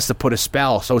like, he wants to put a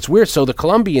spell. So it's weird. So the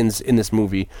Colombians in this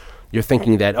movie, you're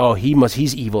thinking that, oh,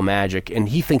 he's evil magic, and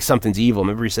he thinks something's evil.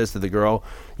 Remember, he says to the girl,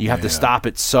 you have to stop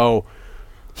it. So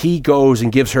he goes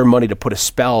and gives her money to put a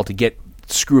spell to get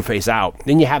Screwface out.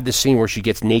 Then you have this scene where she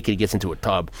gets naked, gets into a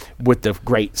tub with the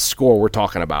great score we're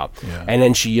talking about. Yeah. And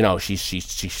then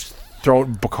she's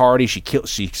throwing Bacardi.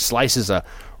 She slices a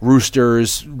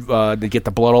roosters to get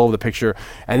the blood all over the picture.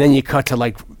 And then you cut to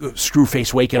like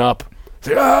Screwface waking up.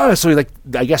 So like,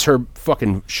 I guess her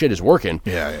fucking shit is working.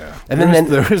 Yeah. And then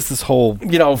there is this whole,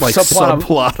 you know, like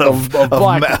subplot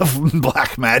of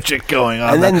black magic going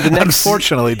on. And then the next,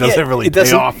 unfortunately, doesn't really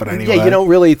pay off in any way. Yeah, you don't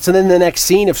really. So then the next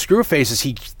scene of Screwface is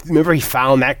he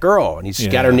found that girl and he's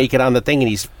got her naked on the thing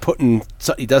and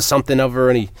he does something of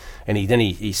her and he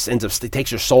ends up, he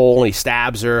takes her soul and he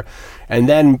stabs her, and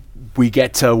then we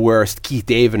get to where Keith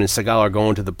David and Seagal are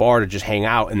going to the bar to just hang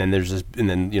out, and then there's this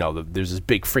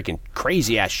big freaking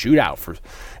crazy ass shootout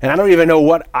and I don't even know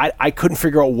what I couldn't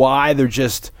figure out why they're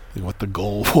just what the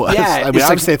goal was. Yeah, I mean,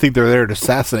 obviously, I think they're there to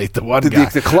assassinate the one guy,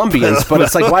 the Colombians, but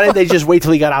it's like, why didn't they just wait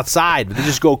till he got outside? They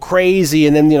just go crazy,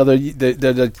 and then, you know,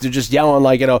 they're just yelling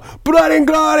like, you know, blood and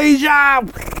glory,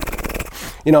 job.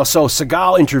 You know, so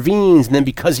Seagal intervenes, and then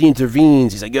because he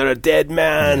intervenes, he's like, you're a dead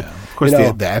man. Yeah. Of course,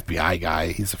 the FBI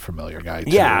guy, he's a familiar guy,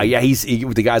 too. Yeah,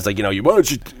 the guy's like, you know, why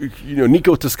don't you,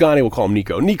 Nico Toscani, we'll call him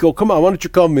Nico. Nico, come on, why don't you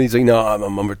come? And he's like, no,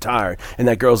 I'm retired. And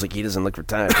that girl's like, he doesn't look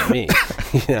retired to me.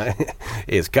 You know,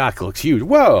 his cock looks huge.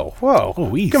 Whoa.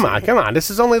 Oh, easy. Come on. This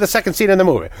is only the second scene in the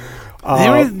movie.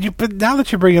 But now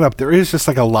that you bring it up, there is just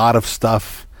like a lot of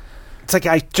stuff. It's like,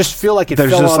 I just feel like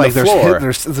fell on the floor.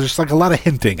 There's like a lot of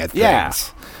hinting at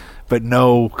things. But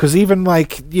no, because even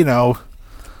like, you know,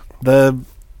 the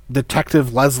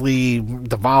Detective Leslie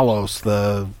Davalos,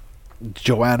 the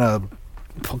Joanna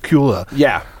Pocula.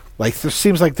 Yeah. Like, there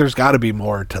seems like there's got to be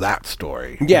more to that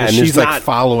story. Yeah, Because and she's there's like not-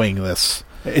 following this.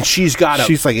 And she's got a...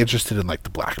 She's like interested in like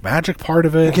the black magic part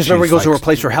of it. Because remember, he She's, goes to like, her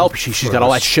place for help. She's got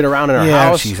all that shit around in her yeah,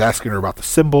 house. she's asking her about the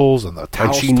symbols and the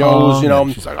Tao's she knows, tongue, you know-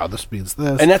 and she's like, "Oh, this means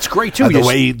this," And that's great, too. And You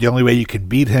just- the only way you can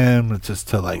beat him is just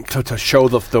to like to show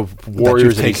the that warriors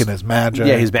you've that taken he's- his magic.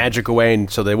 Yeah, his magic away, and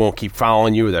so they won't keep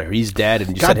following you. That he's dead,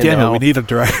 and you God send him damn to it, hell. we need a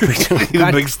director. We need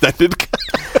God- an extended cut.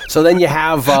 So then you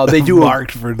have they do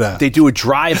Marked for death. They do a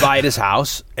drive-by at his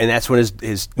house, and that's when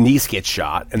his niece gets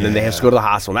shot, and then they have to go to the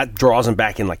hospital. And that draws him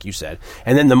back in, like you said.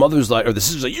 And then the mother's like, or the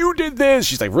sister's like, "You did this."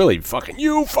 She's like, "Really? Fucking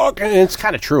you? Fucking?" And it's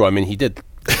kind of true. I mean, he did.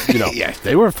 You know. Yeah,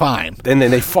 they were fine. And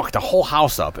then they fucked the whole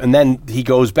house up. And then he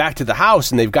goes back to the house,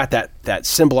 and they've got that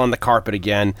symbol on the carpet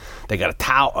again. They got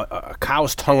a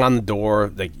cow's tongue on the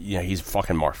door. Like, you know, he's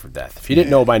fucking marked for death. If you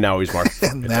didn't know by now, he's marked for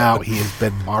And death. now he has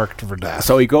been marked for death.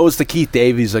 So he goes to Keith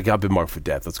David. He's like, "I've been marked for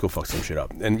death. Let's go fuck some shit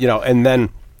up." And, you know, and then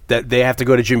that they have to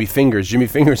go to Jimmy Fingers. Jimmy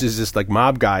Fingers is this, like,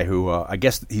 mob guy who, I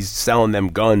guess he's selling them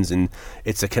guns, and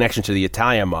it's a connection to the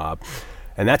Italian mob.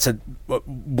 And that's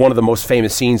one of the most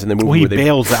famous scenes in the movie. Well, he where they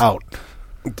bails out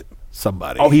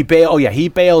somebody. Oh, he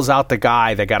bails out the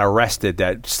guy that got arrested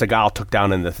that Seagal took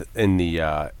down in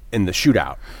the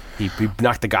shootout. He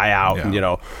knocked the guy out, Yeah. and, you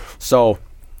know. So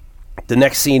the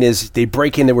next scene is they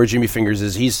break into where Jimmy Fingers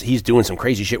is. He's doing some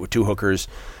crazy shit with two hookers,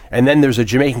 and then there's a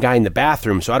Jamaican guy in the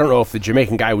bathroom. So I don't know if the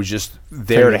Jamaican guy was just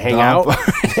there to hang out.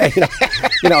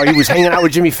 you know, he was hanging out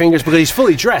with Jimmy Fingers because he's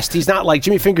fully dressed. He's not like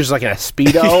Jimmy Fingers is like in a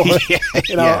Speedo.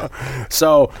 You know. Yeah.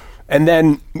 So and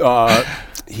then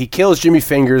he kills Jimmy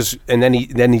Fingers, and then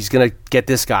he's gonna get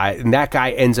this guy, and that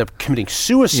guy ends up committing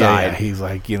suicide. Yeah, he's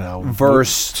like, you know,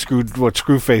 Verse- what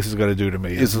Screwface is going to do to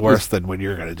me is worse than what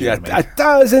you're going to do to me.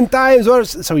 1,000 times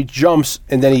worse. So he jumps,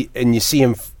 and then you see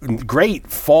him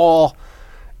fall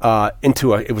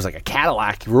into it was like a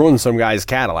Cadillac. He ruins some guy's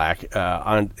Cadillac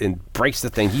and breaks the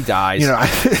thing. He dies. You know,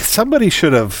 somebody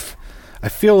should have. I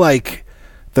feel like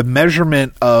the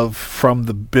measurement from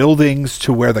the buildings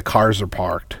to where the cars are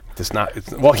parked.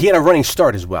 Well, he had a running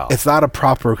start as well. It's not a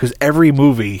proper, because every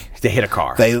movie They hit a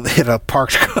car. they hit a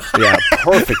parked car. Yeah,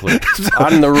 perfectly.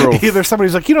 On the roof. Either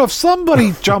somebody's like, if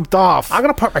somebody jumped off, I'm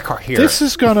going to park my car here. this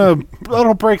is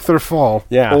it'll break their fall.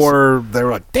 Yeah. Or they were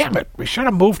like, damn it, we should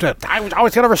have moved it. I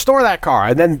was going to restore that car.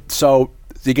 And then, so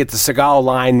you get the Seagal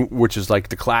line, which is like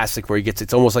the classic where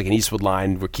it's almost like an Eastwood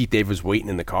line where Keith David was waiting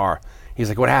in the car. He's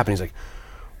like, "What happened?" He's like,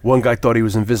 "One guy thought he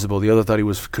was invisible, the other thought he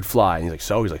could fly." And he's like,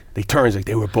 "So?" He's like, "They turned." He's like,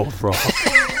 "They were both wrong."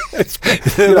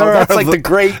 That's like the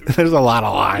great. There's a lot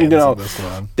of lines You know, in this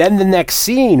one. then the next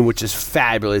scene, which is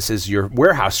fabulous, is your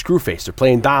warehouse Screwface. They're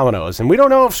playing dominoes, and we don't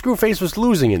know if Screwface was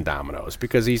losing in dominoes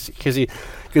because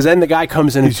then the guy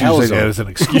comes in and He's tells using him it as an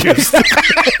excuse.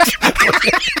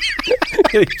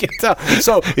 You can tell.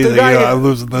 So He's the like, guy, I'm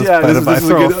losing this, but if I is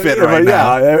throw a good- fit right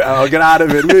now. I'll get out of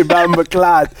it.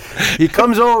 He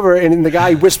comes over, and the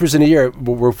guy whispers in the ear.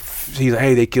 He's like,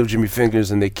 "Hey, they killed Jimmy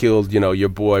Fingers, and they killed, your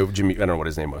boy Jimmy." I don't know what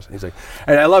his name was. He's like,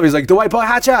 and I love. He's like, "The white boy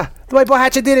Hacha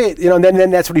did it." And then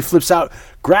that's when he flips out,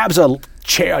 grabs a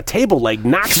table leg,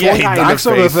 knocks one He guy knocks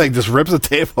in the over the face. thing, just rips a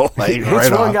table. Like, Hits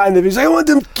right one off. guy in the face. He's like, "I want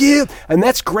them killed," and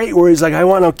that's great. Where he's like, "I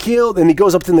want them killed," and he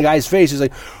goes up to the guy's face. He's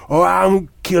like, "Oh, I'm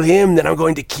kill him, then I'm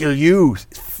going to kill you."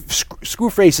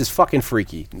 Screwface is fucking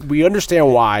freaky. We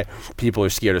understand why people are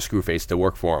scared of Screwface to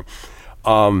work for him.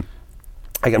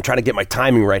 I'm trying to get my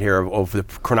timing right here of the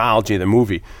chronology of the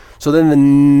movie. So then the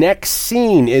next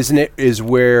scene, is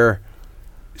where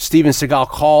Steven Seagal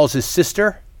calls his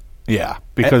sister. Yeah,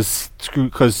 because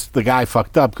the guy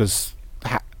fucked up because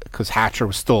Hatcher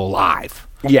was still alive.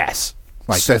 Yes.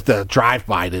 Like the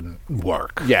drive-by didn't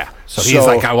work. Yeah. So he's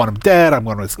like, "I want him dead. I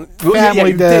want his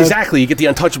family Yeah, dead." exactly. You get the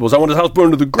Untouchables. I want his house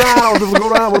burned to the ground. I want to be able to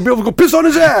go down. I want to be able to go piss on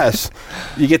his ass.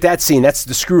 You get that scene. That's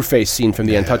the Screwface scene from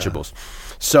the Untouchables.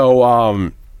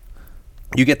 So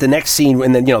you get the next scene,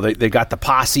 and then they got the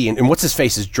posse, and what's his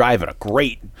face is driving a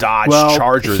great Dodge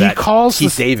Charger. He calls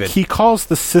Keith David. He calls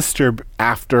the sister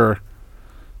after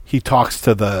he talks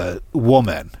to the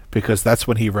woman, because that's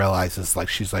when he realizes, like,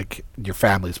 she's like, "Your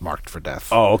family's marked for death."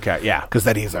 Oh, okay, yeah. Because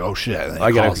then he's like, "Oh shit!" And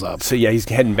he calls up. So yeah, he's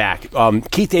heading back.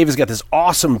 Keith David's got this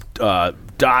awesome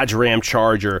Dodge Ram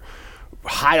Charger,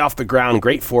 high off the ground,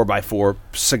 great 4x4.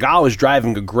 Seagal is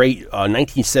driving a great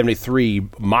 1973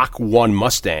 Mach 1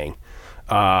 Mustang.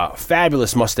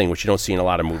 Fabulous Mustang, which you don't see in a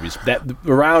lot of movies. That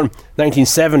around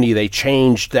 1970, they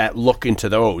changed that look into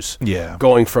those. Yeah.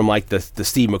 Going from like the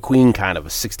Steve McQueen kind of a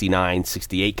 69,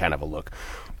 68 kind of a look.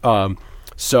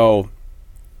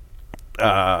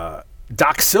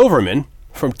 Doc Silverman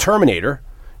from Terminator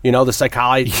You know, the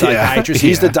psychiatrist.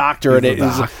 He's the doctor,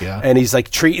 and he's like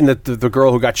treating the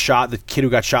girl who got shot, the kid who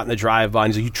got shot in the drive-by.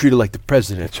 And he's like, you treat her like the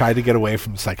president. Tried to get away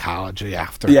from psychology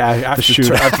after the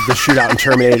shootout in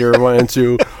Terminator 1 and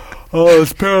 2. Oh,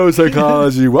 it's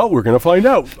parapsychology. Well, we're going to find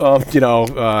out.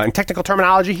 In technical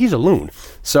terminology, he's a loon.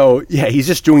 So, yeah, he's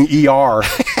just doing ER.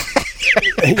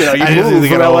 He moved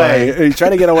from L.A. He's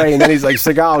trying to get away, and then he's like,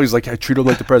 Seagal, he's like, I treat him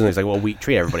like the president. He's like, well, we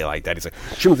treat everybody like that. He's like,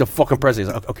 treat him like the fucking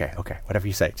president. He's like, okay, whatever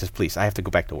you say. Just please, I have to go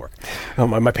back to work.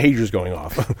 My pager's going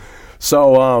off.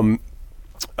 So,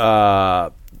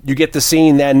 you get the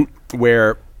scene then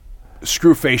where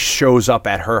Screwface shows up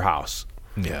at her house.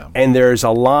 Yeah. And there's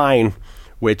a line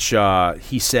which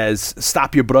he says,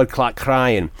 stop your blood clot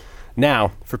crying.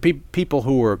 Now, for people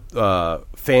who are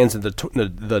fans of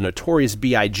the Notorious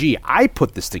B.I.G., I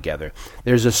put this together.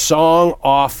 There's a song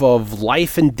off of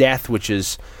Life and Death, which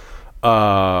is,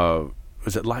 was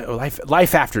it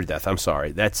Life After Death? I'm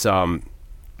sorry. That's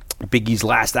Biggie's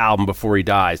last album before he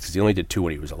dies, because he only did 2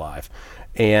 when he was alive.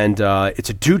 And it's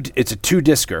a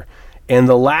two-discer. And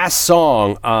the last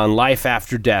song on Life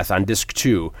After Death, on disc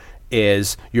 2,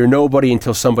 is You're Nobody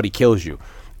Until Somebody Kills You.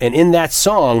 And in that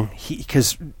song,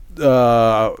 because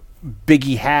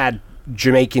Biggie had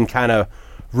Jamaican kind of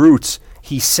roots,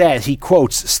 he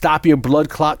quotes, stop your blood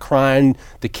clot crying,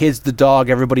 the kids, the dog,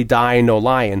 everybody dying, no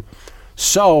lying.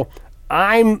 So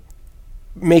I'm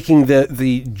making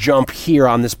the jump here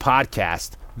on this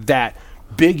podcast that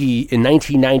Biggie in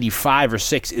 1995 or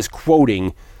 6 is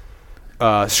quoting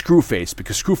Screwface,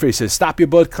 because Screwface says, stop your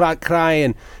blood clot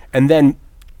crying, and then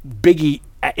Biggie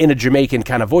in a Jamaican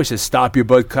kind of voice says, stop your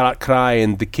blood clot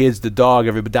crying, the kids, the dog,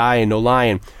 everybody dying, no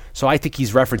lying. So I think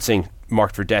he's referencing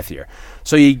Marked for Death here.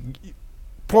 So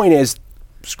point is,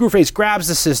 Screwface grabs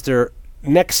the sister.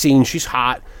 Next scene, she's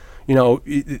hot.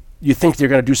 You think they're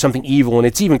going to do something evil, and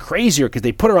it's even crazier because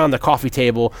they put her on the coffee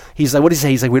table. He's like, what does he say?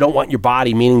 He's like, we don't want your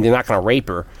body, meaning they're not going to rape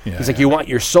her. Yeah, he's like, you want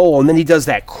your soul. And then he does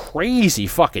that crazy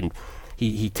fucking...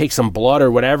 He takes some blood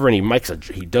or whatever, and he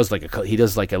does like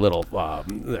a little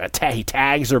he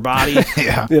tags her body,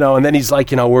 yeah. And then he's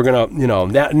like, we're gonna,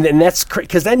 and that's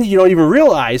because then you don't even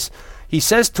realize he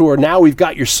says to her, now we've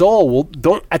got your soul. Well,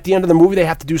 don't at the end of the movie they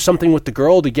have to do something with the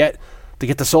girl to get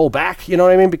the soul back. You know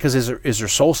what I mean? Because is her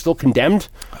soul still condemned?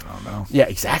 I don't know. Yeah,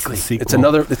 exactly. It's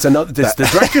another. It's the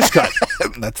director's cut.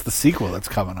 That's the sequel that's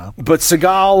coming up. But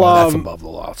Seagal, that's above the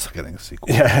law. It's getting a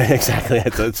sequel. Yeah, exactly.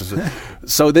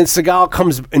 So then Seagal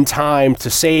comes in time to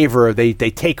save her. They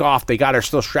take off. They got her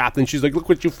still strapped, and she's like, "Look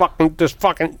what you fucking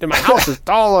my house is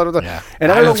tall." Yeah.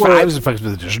 And I was expecting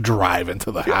to just drive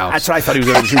into the house. That's what I thought he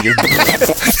was going to do.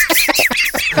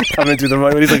 Coming through the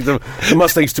money. He's like, the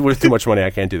Mustang's worth too much money. I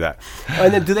can't do that.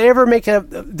 And then, do they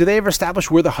ever establish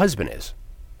where the husband is?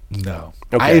 No.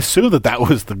 Okay. I assume that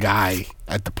was the guy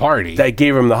at the party that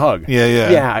gave him the hug.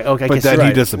 Yeah. Okay, but then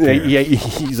he disappeared. Yeah,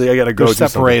 he's like, I gotta go. They're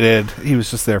separated. He was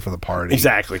just there for the party.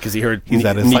 Exactly, because he heard he's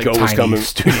at his Nico was tiny coming.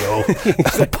 Studio,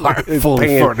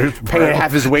 paying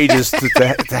half his wages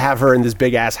to have her in this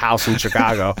big ass house in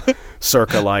Chicago,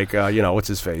 circa what's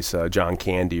his face, John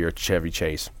Candy or Chevy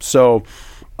Chase. So.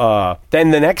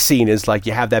 Then the next scene is like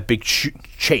you have that big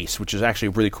chase, which is actually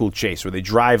a really cool chase, where they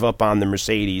drive up on the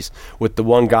Mercedes with the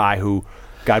one guy who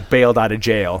got bailed out of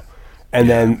jail. And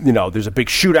then, there's a big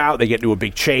shootout. They get into a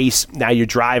big chase. Now you're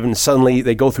driving. Suddenly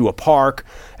they go through a park.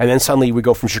 And then suddenly we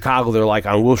go from Chicago. They're like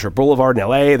on Wilshire Boulevard in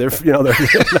L.A. They're the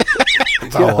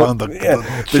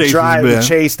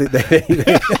chase.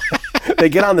 They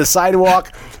get on the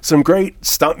sidewalk. Some great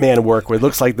stuntman work where it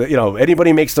looks like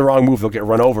anybody makes the wrong move, they'll get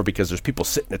run over because there's people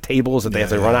sitting at tables that they have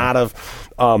to run out of.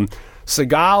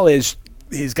 Seagal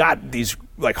he's got these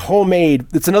like homemade.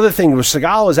 It's another thing where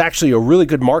Seagal is actually a really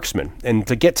good marksman, and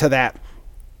to get to that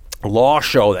law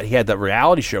show that he had, that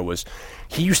reality show, was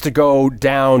he used to go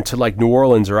down to like New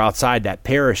Orleans or outside that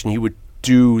parish, and he would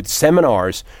do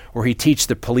seminars where he'd teach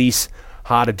the police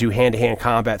how to do hand-to-hand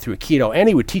combat through Aikido, and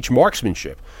he would teach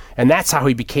marksmanship. And that's how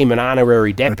he became an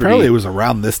honorary deputy. And apparently it was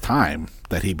around this time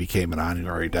that he became an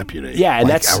honorary deputy. Yeah, and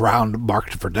that's around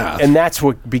Marked for Death. And that's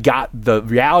what begot the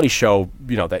reality show,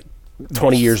 that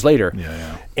 20 years later.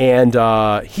 Yeah.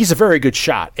 And he's a very good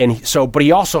shot. And but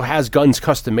he also has guns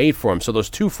custom made for him. So those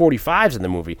 245s in the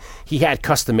movie, he had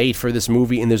custom made for this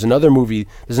movie. And there's another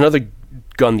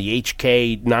gun, the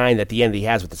HK9 at the end that he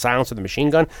has with the silencer, the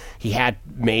machine gun, he had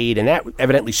made, and that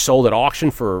evidently sold at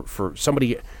auction for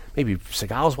somebody. Maybe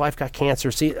Seagal's wife got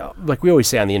cancer. See, like we always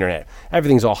say on the internet,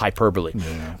 everything's all hyperbole.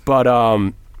 Yeah. But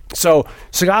so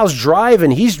Seagal's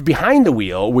driving, he's behind the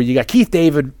wheel, where you got Keith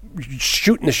David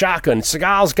shooting the shotgun.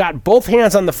 Seagal's got both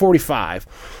hands on the 45.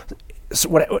 So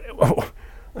let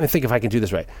me think if I can do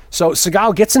this right. So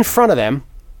Seagal gets in front of them,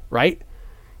 right?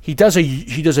 He does a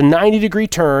 90-degree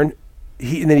turn,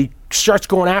 and then he starts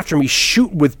going after him. He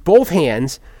shoot with both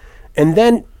hands, and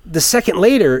then the second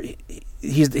later,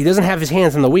 he doesn't have his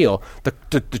hands on the wheel.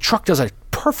 The truck does a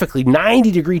perfectly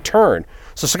 90-degree turn.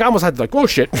 So Sagamos had to like, oh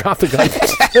shit, drop the gun.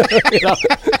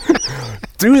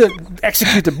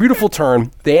 Execute the beautiful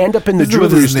turn. They end up in the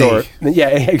jewelry store. Yeah,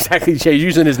 exactly. Yeah,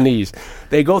 using his knees.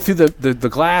 They go through the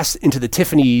glass into the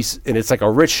Tiffany's, and it's like a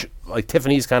rich, like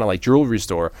Tiffany's kind of like jewelry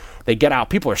store. They get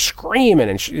out. People are screaming,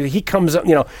 and he comes up.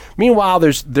 Meanwhile,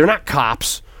 they're not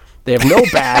cops. They have no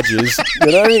badges.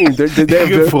 You know what I mean?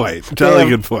 Good point. Totally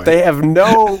good point. They have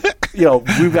no,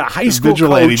 we've got high school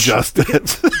vigilante coach.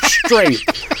 justice. Straight.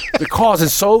 The cause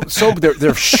is so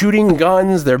they're shooting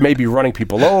guns. They're maybe running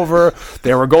people over.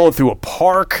 They were going through a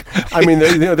park. I mean,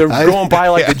 they're going by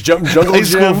like the jungle high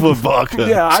gym. School football coach.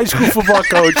 Yeah, high school football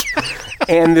coach.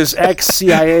 And this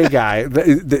ex-CIA guy,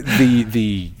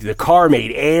 the car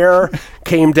made air,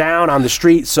 came down on the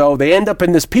street. So they end up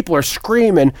in this. People are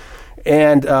screaming.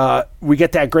 And we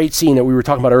get that great scene that we were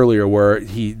talking about earlier where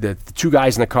the two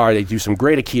guys in the car, they do some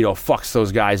great Aikido, fucks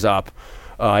those guys up.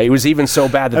 It was even so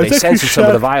bad that they censored some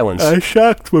of the violence. I was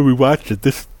shocked when we watched it.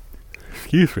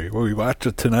 When we watched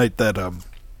it tonight, that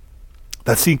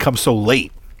scene comes so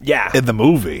late. Yeah. In the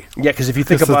movie. Yeah, because if you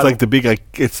think about it's like the big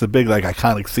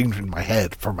iconic scene in my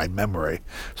head from my memory.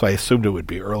 So I assumed it would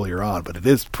be earlier on, but it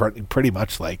is pretty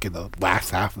much like in the last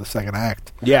half of the second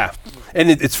act. Yeah, and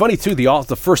it's funny too.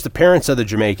 The first appearance of the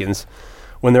Jamaicans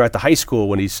when they're at the high school,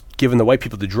 when he's giving the white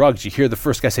people the drugs, you hear the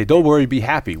first guy say, "Don't worry, be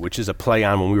happy," which is a play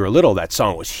on when we were little. That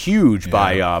song was huge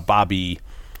by Bobby.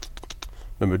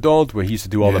 Remember, don't where he used to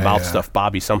do all the mouth stuff.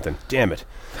 Bobby something. Damn it.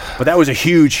 But that was a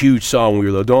huge, huge song when we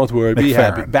were little. Don't worry, be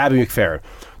happy. Bobby McFerrin.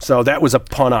 So that was a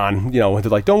pun on, they're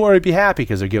like, don't worry, be happy,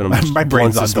 because they're giving them my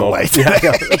brain's on delay. Yeah,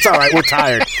 it's all right. We're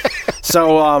tired.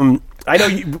 So I know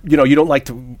you don't like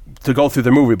to go through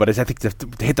the movie, but I think to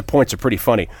hit the points are pretty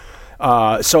funny.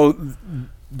 So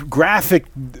graphic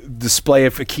display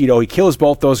of Aikido. He kills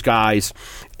both those guys,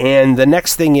 and the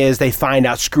next thing is they find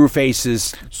out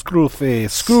Screwface,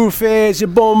 you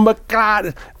bomba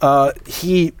clot.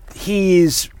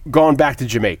 He's gone back to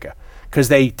Jamaica because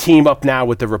they team up now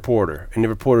with the reporter, and the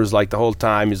reporter's like the whole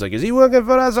time he's like, "Is he working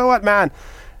for us or what, man?"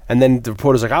 And then the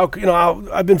reporter's like,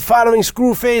 I've been following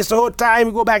Screwface the whole time.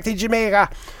 We go back to Jamaica."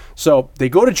 So they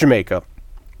go to Jamaica.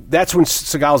 That's when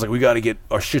Seagal's like, we got to get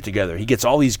our shit together. He gets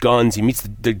all these guns. He meets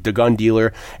the gun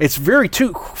dealer. It's very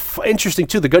interesting,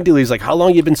 too. The gun dealer is like, how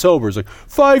long you been sober? He's like,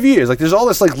 5 years. Like, there's all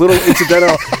this, like, little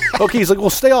incidental. Okay, he's like, well,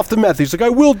 stay off the meth. He's like, I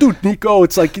will do, Nico.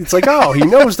 It's like, oh, he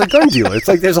knows the gun dealer. It's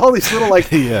like, there's all these little, like,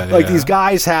 these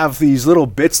guys have these little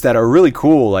bits that are really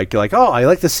cool. Like, oh, I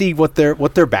like to see what their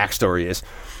backstory is.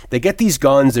 They get these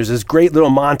guns. There's this great little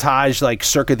montage, like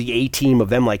circa the A-Team of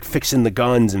them, like fixing the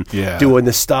guns and doing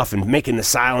this stuff and making the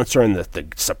silencer and the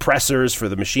suppressors for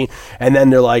the machine. And then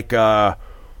they're like, it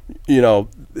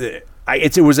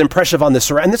was impressive on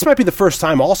this. And this might be the first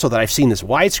time also that I've seen this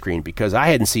widescreen, because I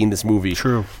hadn't seen this movie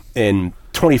in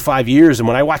 25 years. And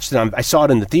when I watched it, I saw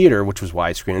it in the theater, which was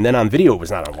widescreen, and then on video it was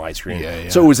not on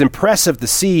widescreen. So it was impressive to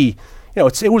see. It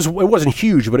wasn't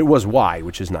huge, but it was wide,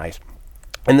 which is nice.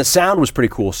 And the sound was pretty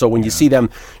cool. So when you see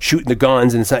them shooting the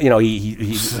guns, and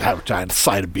he's have a giant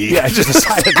side of beef. Yeah, just a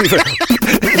side of beef.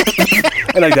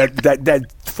 And like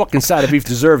that fucking side of beef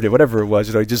deserved it, whatever it was.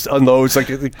 He just unloads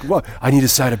like what? I need a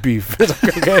side of beef. It's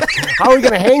like, okay, how are we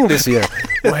gonna hang this here?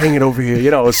 We'll hang it over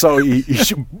here. So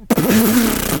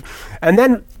and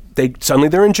then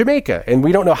they're in Jamaica, and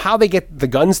we don't know how they get the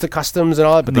guns to customs and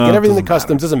all that, but they get everything to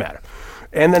customs. Doesn't matter.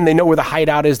 And then they know where the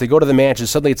hideout is. They go to the mansion.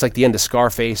 Suddenly it's like the end of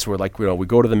Scarface, where we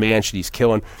go to the mansion, he's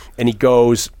killing, and he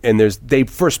goes, and they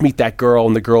first meet that girl,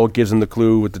 and the girl gives him the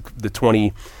clue with the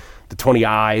 20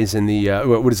 eyes and the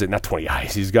what is it? Not 20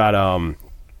 eyes. He's got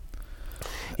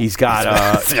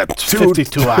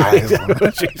 52 eyes.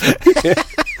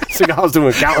 Seagal's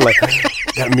doing counting like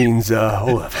that means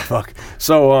fuck.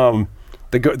 So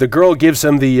the girl gives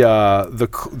him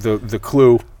the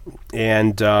clue.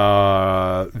 And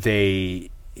he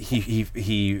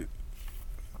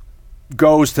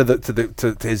goes to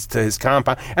his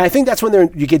compound, and I think that's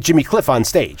when you get Jimmy Cliff on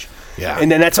stage. Yeah,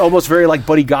 and then that's almost very like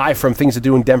Buddy Guy from Things to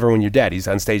Do in Denver When You're Dead. He's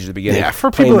on stage at the beginning. Yeah,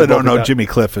 for people that don't know, Jimmy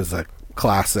Cliff is a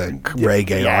classic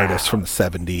reggae artist from the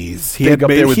 70s. He had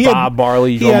made with Bob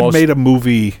Marley. He had made a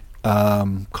movie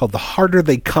called The Harder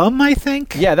They Come, I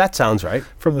think. Yeah, that sounds right.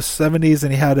 From the 70s,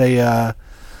 and he had a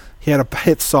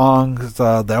hit song,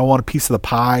 They All Want a Piece of the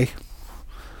Pie.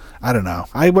 I don't know.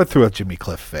 I went through a Jimmy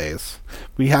Cliff phase.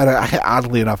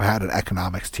 Oddly enough, I had an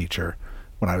economics teacher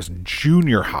when I was in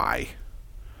junior high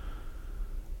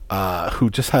who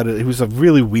just he was a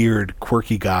really weird,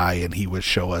 quirky guy, and he would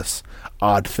show us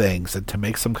odd things. And to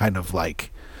make some kind of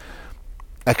like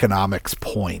economics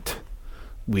point,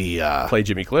 we Play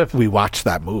Jimmy Cliff. we watched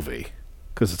that movie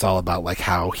because it's all about like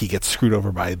how he gets screwed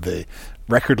over by the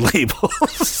record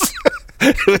labels.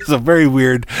 It was a very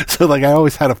weird. So like I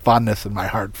always had a fondness in my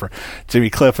heart for Jimmy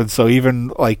Cliff, and so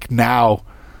even like now,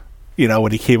 you know,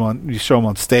 when he came on, you show him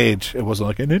on stage, it wasn't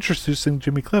like an introducing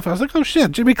Jimmy Cliff. I was like, oh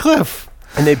shit, Jimmy Cliff.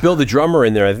 And they build a drummer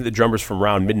in there. I think the drummer's from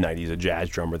Round Midnight. He's a jazz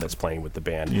drummer that's playing with the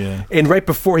band. Yeah. And right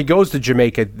before he goes to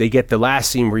Jamaica, they get the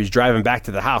last scene where he's driving back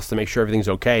to the house to make sure everything's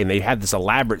okay. And they had this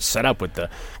elaborate setup with the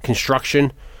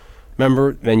construction.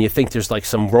 Remember? Then you think there's like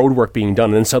some road work being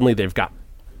done, and then suddenly they've got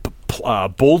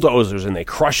bulldozers, and they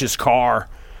crush his car.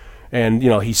 And, you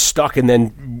know, he's stuck, and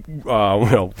then,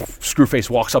 Screwface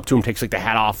walks up to him, takes, like, the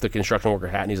hat off, the construction worker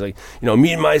hat, and he's like, you know,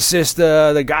 me and my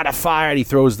sister, they got a fire, and he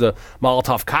throws the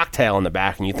Molotov cocktail in the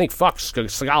back, and you think, fuck,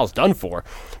 Seagal's done for.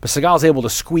 But Seagal's able to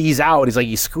squeeze out, and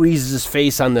he squeezes his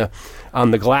face on the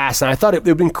glass, and I thought it would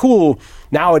have been cool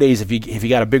nowadays if you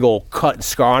got a big old cut and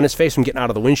scar on his face from getting out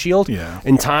of the windshield. Yeah.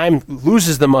 In time,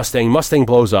 loses the Mustang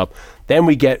blows up, then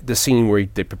we get the scene where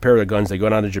they prepare the guns, they go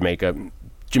down to Jamaica.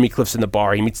 Jimmy Cliff's in the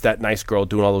bar. He meets that nice girl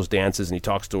doing all those dances, and he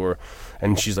talks to her.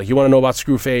 And she's like, you want to know about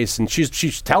Screwface? And she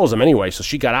tells him anyway, so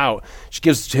she got out. She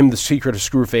gives him the secret of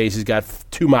Screwface. He's got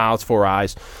 2 mouths, 4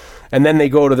 eyes. And then they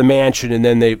go to the mansion, and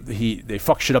then they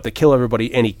fuck shit up. They kill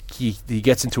everybody, and he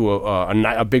gets into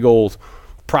a big old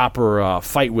proper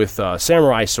fight with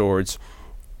samurai swords.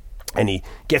 And he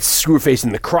gets Screwface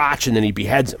in the crotch, and then he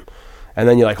beheads him. And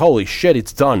then you're like, holy shit,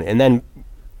 it's done. And then,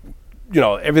 you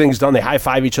know, everything's done. They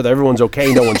high-five each other. Everyone's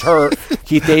okay. No one's hurt.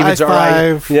 Keith David's all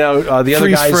right. You know, the other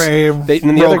guys. Frame,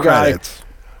 And the other guy, credits.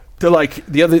 they're like,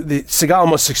 Seagal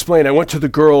must explain, I went to the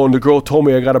girl, and the girl told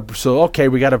me we got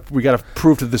to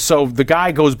prove to this. So the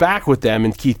guy goes back with them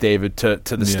and Keith David to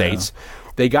the States.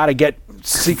 They got to get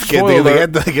They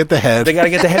get the head. They got to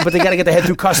get the head, but they got to get the head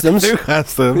through customs. Through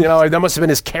customs. You know, that must have been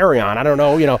his carry-on. I don't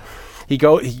know. You know,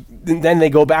 then they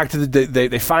go back to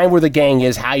they find where the gang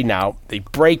is hiding out. They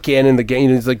break in, and the gang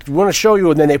is like, we want to show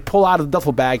you, and then they pull out of the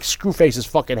duffel bag Screwface's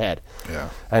fucking head. Yeah.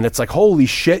 And it's like, holy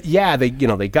shit! Yeah, they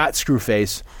got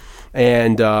Screwface,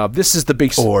 and this is the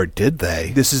big. Or did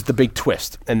they? This is the big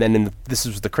twist, and then this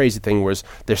is the crazy thing was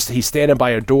he's standing by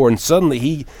a door, and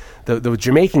suddenly the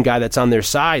Jamaican guy that's on their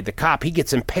side, the cop, he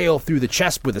gets impaled through the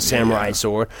chest with a samurai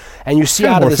sword, and you see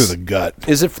out of this through the gut.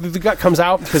 Is it the gut comes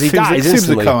out because he dies It instantly?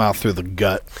 seems to come out through the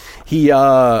gut.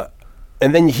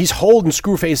 And then he's holding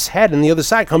Screwface's head, and the other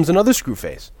side comes another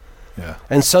Screwface. Yeah.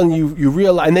 And suddenly you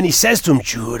realize, and then he says to him,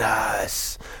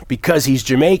 Judas, because he's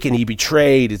Jamaican, he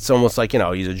betrayed. It's almost like, you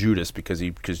know, he's a Judas because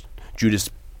Judas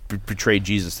betrayed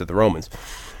Jesus to the Romans.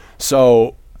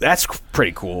 So that's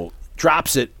pretty cool.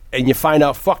 Drops it, and you find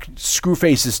out, fuck,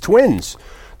 Screwface's twins.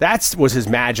 That was his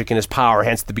magic and his power,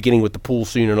 hence the beginning with the pool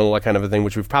scene and all that kind of a thing,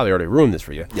 which we've probably already ruined this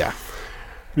for you. Yeah.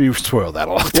 You spoiled that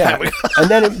a long time ago. And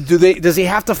then does he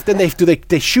have to? Then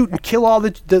they shoot and kill all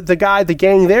the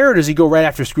gang there, or does he go right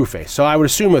after Screwface? So I would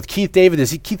assume with Keith David,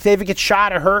 Keith David get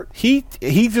shot or hurt? He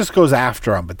just goes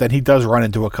after him, but then he does run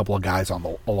into a couple of guys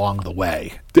along the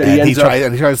way. He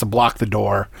tries to block the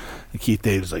door. And Keith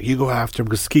David's like, "You go after him,"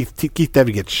 because Keith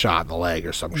David gets shot in the leg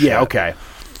or some shit. Yeah, okay.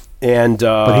 And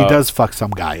but he does fuck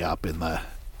some guy up in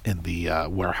the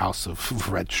warehouse of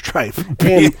Red Stripe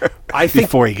and I think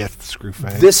before he gets the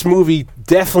Screwface. This movie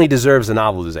definitely deserves a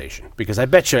novelization because I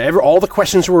bet you all the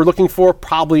questions we're looking for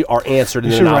probably are answered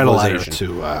in the novelization. Write a letter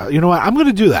to. You know what? I'm going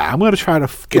to do that. I'm going to try to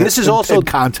get in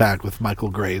contact with Michael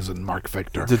Graves and Mark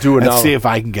Victor to do and see if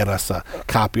I can get us a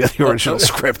copy of the original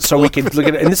script so we can look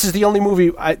at it. And this is the only movie.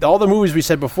 All the movies we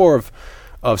said before of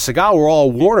Seagal were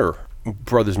all Warner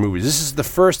Brothers movies. This is the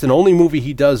first and only movie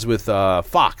he does with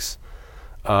Fox.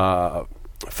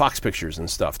 Fox Pictures and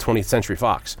stuff, 20th Century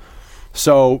Fox.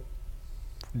 So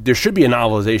there should be a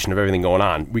novelization of everything going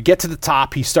on. We get to the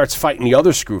top. He starts fighting the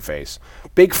other Screwface.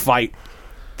 Big fight.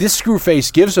 This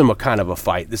Screwface gives him a kind of a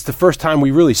fight. This is the first time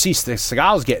we really see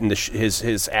Seagal's getting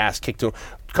his ass kicked to him.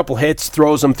 A couple hits,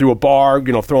 throws him through a bar,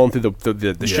 throw him through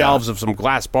the shelves of some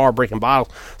glass bar, breaking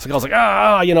bottles. Seagal's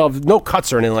like, no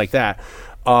cuts or anything like that.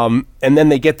 And then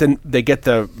they get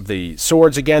the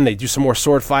swords again. They do some more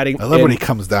sword fighting. I love when he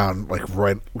comes down like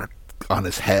right on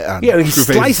his head. He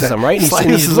slices him right. He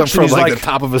slices him from like the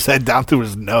top of his head down to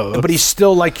his nose. But he's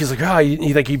still like he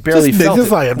barely felt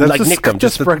it. Like nicked him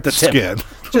just for the tip. Skin.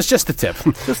 Just the tip.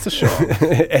 Just to show.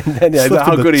 And then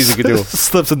how good he could do.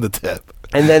 Slips in the tip.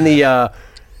 And then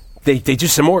they do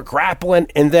some more grappling,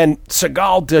 and then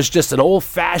Seagal does just an old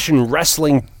fashioned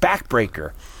wrestling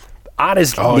backbreaker. on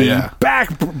his knee,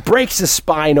 breaks his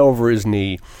spine over his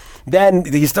knee. Then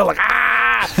he's still like,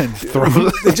 and finds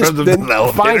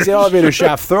the elevator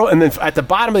shaft, and then at the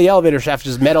bottom of the elevator shaft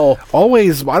is metal.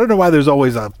 Always, I don't know why there's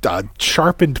always a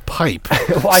sharpened pipe.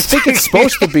 Well, I think it's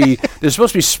supposed to be, there's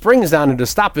supposed to be springs down it to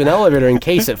stop an elevator in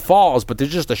case it falls, but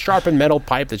there's just a sharpened metal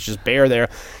pipe that's just bare there,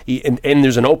 and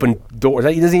there's an open door.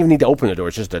 He doesn't even need to open the door.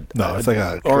 It's just it's like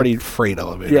a already freight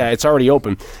elevator. Yeah, it's already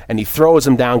open, and he throws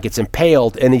him down, gets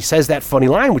impaled, and he says that funny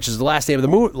line, which is the last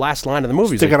line of the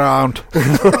movie. Stick around.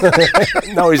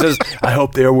 No, he says, I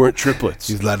hope there weren't triplets.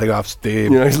 He's letting off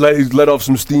steam. He's let off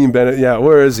some steam, Bennett. Yeah,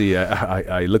 where is he?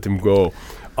 I let him go.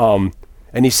 And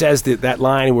he says that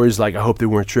line where he's like, I hope there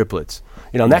weren't triplets.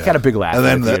 And that got a big laugh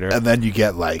in the theater. And then you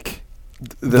get like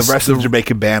the rest of the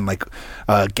Jamaican band, like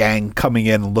gang coming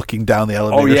in and looking down the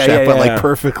elevator shaft, but like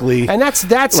perfectly. And that's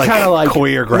like, kind of like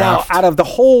choreographed. Now, out of the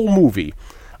whole movie,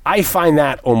 I find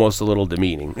that almost a little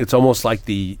demeaning. It's almost like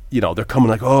they're coming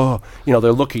like,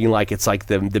 they're looking like it's like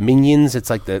the Minions.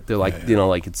 It's like they're like,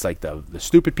 like it's like the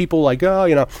stupid people, like,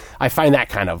 I find that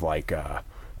kind of like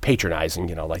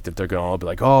patronizing, like that they're going to all be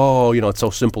like, it's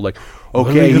so simple, like,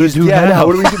 okay, what do we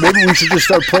do? Maybe we should just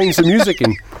start playing some music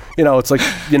and, it's like,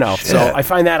 so I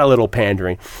find that a little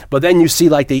pandering. But then you see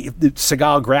like the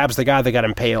Seagal grabs the guy that got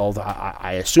impaled.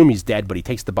 I assume he's dead, but he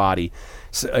takes the body.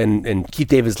 And Keith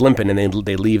David's limping, and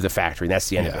they leave the factory, and that's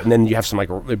the end of it. And then you have some, like,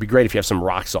 it'd be great if you have some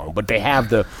rock song, but they have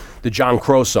the John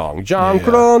Crow song,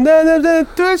 Crow,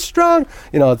 that's strong.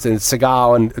 It's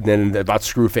Seagal, and then about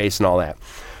Screwface and all that.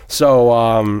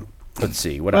 So let's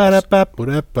see what else.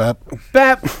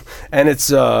 And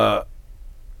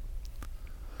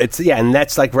and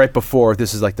that's like right before.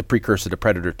 This is like the precursor to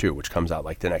Predator 2, which comes out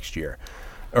like the next year.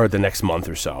 Or the next month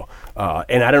or so,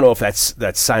 and I don't know if that's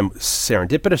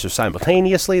serendipitous or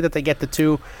simultaneously that they get the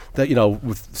two,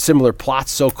 with similar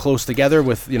plots so close together,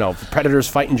 with Predators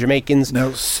fighting Jamaicans.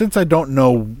 Now, since I don't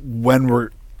know when we're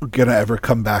gonna ever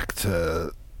come back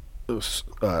to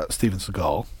Steven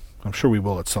Seagal, I'm sure we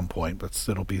will at some point, but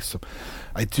it'll be some.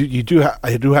 I do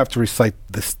have to recite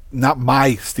this, not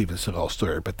my Steven Seagal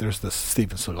story, but there's this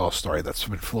Steven Seagal story that's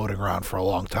been floating around for a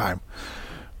long time.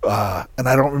 And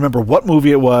I don't remember what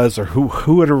movie it was or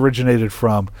who it originated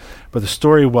from, but the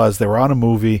story was they were on a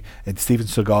movie and Steven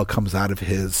Seagal comes out of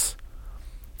his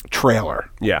trailer.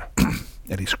 Yeah.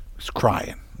 And he's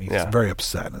crying. He's very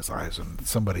upset in his eyes, and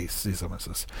somebody sees him and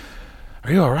says,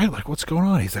 "Are you all right? Like, what's going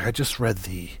on?" He's like, I just read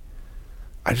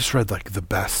like the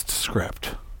best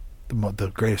script,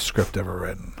 the greatest script ever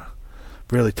written.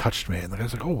 Really touched me. And the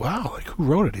guy's like, "Oh wow, like who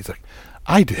wrote it?" He's like,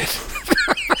 "I did."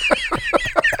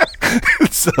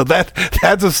 So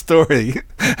that's a story.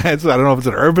 I don't know if it's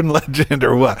an urban legend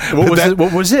or what.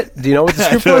 What was it? Do you know what the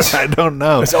script was? I don't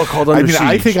know. It's all called Under Siege.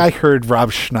 I think I heard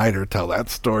Rob Schneider tell that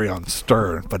story on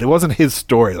Stern, but it wasn't his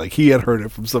story. Like, he had heard it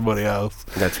from somebody else.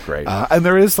 That's great. And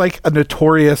there is like a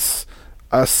notorious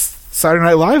Saturday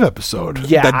Night Live episode.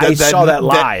 Yeah, I saw that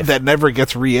live. That never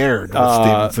gets re-aired with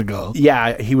Steven Seagal.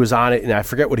 Yeah, he was on it, and I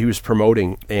forget what he was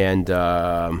promoting, and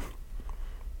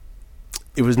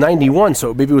it was 91,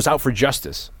 so maybe it was Out for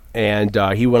Justice, and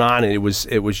he went on, and it was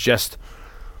just,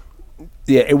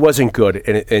 it wasn't good,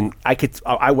 and I could,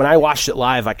 when I watched it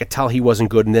live, I could tell he wasn't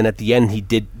good, and then at the end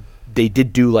they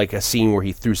did do like a scene where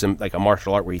he threw some, like a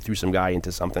martial art where he threw some guy into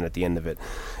something at the end of it,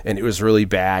 and it was really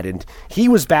bad, and he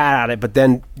was bad at it. But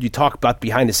then you talk about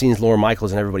behind the scenes, Lorne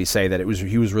Michaels and everybody say that he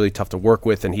was really tough to work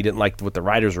with, and he didn't like what the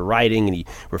writers were writing, and he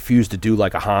refused to do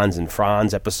like a Hans and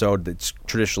Franz episode that's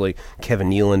traditionally Kevin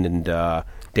Nealon and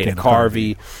Dana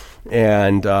Carvey,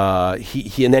 and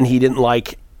he didn't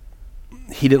like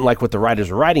what the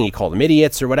writers were writing. He called them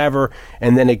idiots or whatever,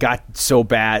 and then it got so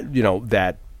bad,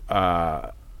 that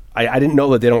I didn't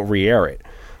know that they don't re-air it,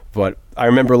 but I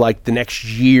remember like the next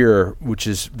year, which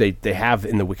is they have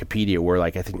in the Wikipedia where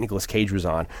like I think Nicolas Cage was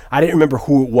on. I didn't remember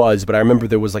who it was, but I remember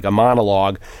there was like a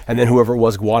monologue, and then whoever it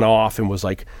was went off and was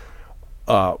like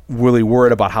really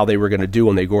worried about how they were going to do,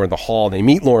 and they go in the hall and they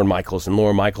meet Lorne Michaels, and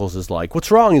Lorne Michaels is like, "What's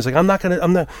wrong?" He's like, I'm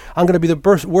gonna be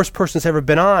the worst person that's ever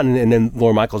been on, and then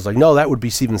Lorne Michaels is like, "No, that would be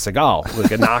Steven Seagal,"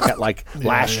 like a knock at like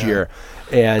last year,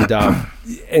 and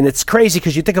it's crazy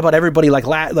because you think about everybody like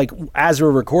as we're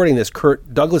recording this, Kirk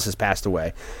Douglas has passed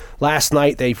away. Last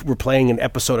night they were playing an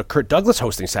episode of Kirk Douglas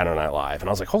hosting Saturday Night Live, and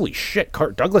I was like, "Holy shit,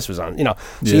 Kirk Douglas was on!" So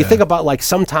you think about like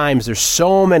sometimes there's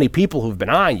so many people who've been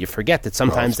on, you forget that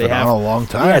sometimes they have on a long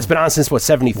time. Yeah, it's been on since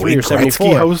 73 or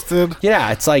 74. Hosted.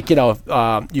 Yeah, it's like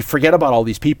you forget about all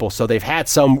these people. So they've had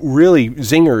some really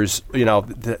zingers,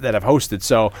 that have hosted.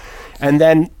 So, and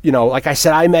then like I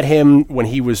said, I met him when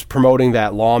he was promoting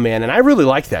that Lawman, and I really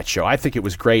liked that show. I think it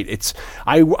was great.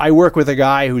 I work with a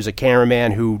guy who's a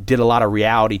cameraman who did a lot of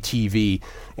reality TV,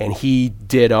 and he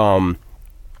did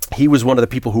he was one of the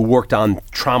people who worked on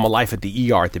Trauma Life at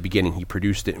the ER at the beginning. He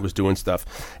produced it and was doing stuff,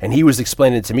 and he was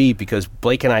explaining it to me because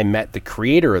Blake and I met the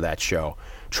creator of that show,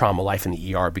 Trauma Life in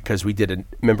the ER, because we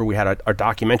remember we had our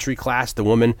documentary class. The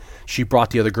woman, she brought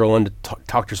the other girl in to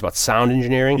talk to us about sound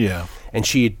engineering. Yeah. And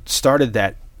she had started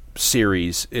that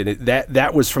series.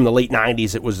 That was from the late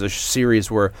 90s. It was a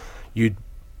series where you'd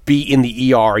be in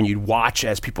the ER and you'd watch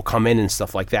as people come in and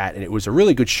stuff like that. And it was a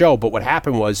really good show. But what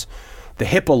happened was the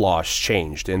HIPAA laws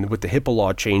changed. And with the HIPAA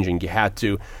law changing, you had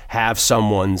to have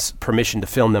someone's permission to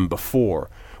film them before.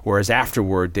 Whereas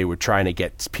afterward, they were trying to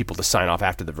get people to sign off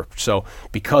after the... So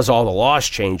because all the laws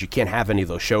changed, you can't have any of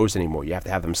those shows anymore. You have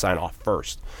to have them sign off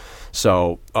first.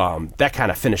 So that kind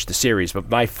of finished the series.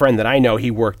 But my friend that I know, he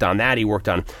worked on that. He worked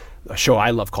on a show I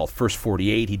love called First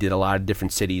 48. He did a lot of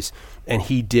different cities. And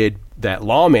he did that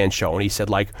Lawman show. And he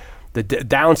said, like, the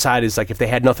downside is, like, if they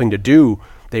had nothing to do,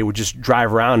 they would just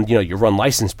drive around, you run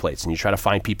license plates and you try to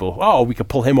find people, we could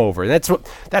pull him over. And that's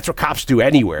what cops do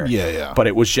anywhere. Yeah. But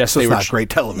it was just... It's not great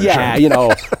television. Yeah,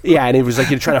 yeah, and it was like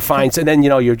you're trying to find... And then,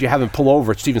 you have him pull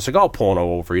over. It's Steven Seagal pulling him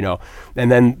over,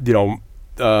 And then,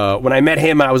 when I met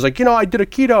him, I was like, I did a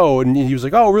keto. And he was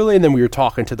like, oh, really? And then we were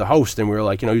talking to the host, and we were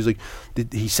like, he was like...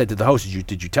 he said to the host,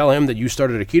 did you tell him that you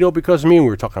started a keto because of me? And we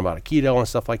were talking about a keto and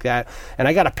stuff like that. And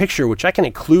I got a picture, which I can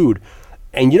include...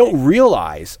 And you don't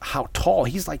realize how tall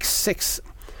he's. Like 6.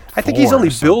 I think he's only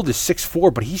billed as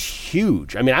 6'4", but he's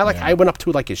huge. I mean, I went up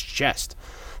to like his chest.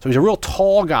 So he's a real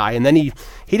tall guy. And then he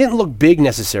didn't look big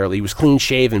necessarily. He was clean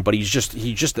shaven, but he's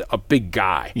just a big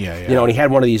guy. Yeah. And he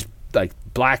had one of these like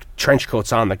black trench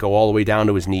coats on that go all the way down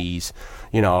to his knees.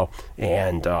 And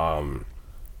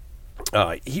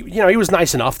he was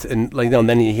nice enough, and and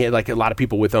then he had like a lot of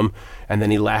people with him, and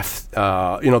then he left.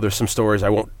 There's some stories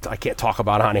I can't talk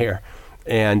about on here.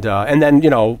 And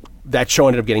then, that show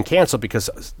ended up getting canceled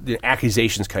because the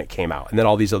accusations came out. And then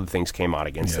all these other things came out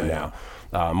against him now.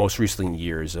 Most recently in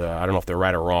years. I don't know if they're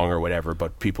right or wrong or whatever,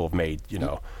 but people have made,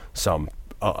 some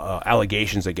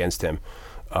allegations against him,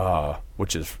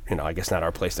 which is, I guess not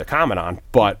our place to comment on.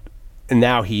 But... And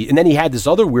then he had this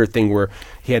other weird thing where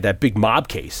he had that big mob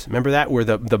case. Remember that, where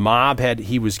the mob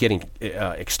he was getting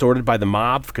extorted by the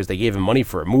mob because they gave him money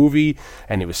for a movie,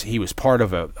 and he was part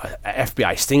of a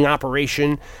FBI sting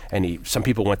operation, and some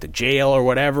people went to jail or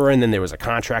whatever, and then there was a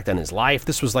contract on his life.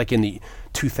 This was like in the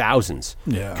 2000s,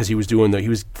 because he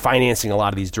was financing a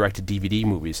lot of these direct-to-DVD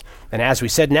movies. And as we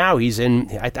said, now he's in.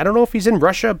 I don't know if he's in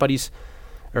Russia, but he's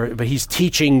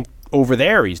teaching over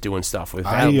there. He's doing stuff with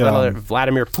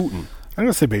Vladimir Putin. I'm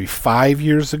going to say maybe 5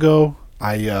 years ago,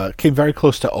 I came very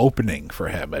close to opening for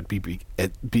him at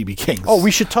BB King's. Oh,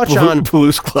 we should touch on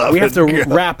Blues Club. We have to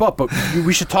wrap up, but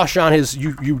we should touch on his.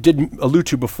 You did allude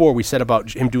to before. We said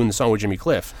about him doing the song with Jimmy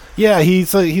Cliff. Yeah,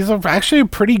 he's actually a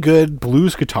pretty good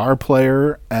blues guitar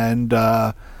player and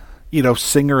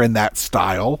singer in that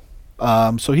style.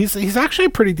 So he's actually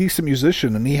a pretty decent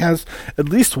musician, and he has at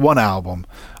least one album.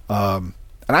 And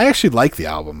I actually like the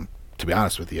album, to be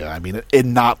honest with you. I mean,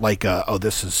 not like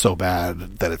this is so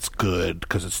bad that it's good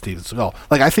because it's Steven Seagal.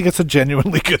 Like, I think it's a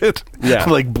genuinely good,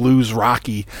 like blues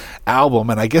rocky album.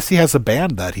 And I guess he has a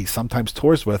band that he sometimes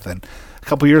tours with. And a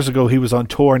couple years ago, he was on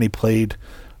tour and he played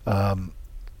BB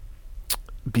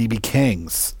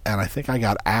King's, and I think I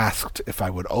got asked if I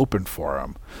would open for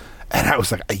him. And I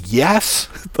was like, yes,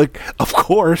 like, of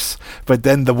course. But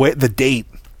then the date,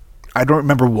 I don't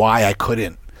remember why I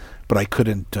couldn't. But I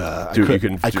couldn't.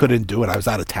 I couldn't do it. I was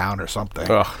out of town or something.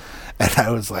 Ugh. And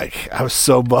I was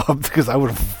so bummed because I would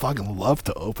have fucking loved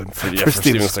to open for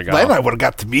Steven Seagal. I would have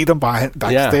got to meet him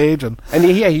backstage. And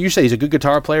you say he's a good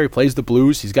guitar player. He plays the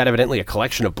blues. He's got evidently a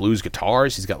collection of blues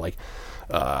guitars. He's got like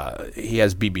he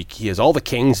has all the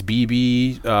Kings,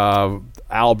 BB,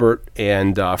 Albert,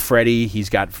 and Freddie. He's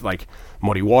got like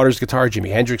Muddy Waters guitar,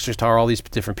 Jimi Hendrix guitar, all these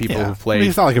different people who played. I mean,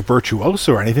 he's not like a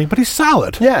virtuoso or anything, but he's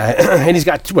solid. Yeah, and he's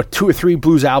got 2 or 3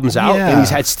 blues albums out, and he's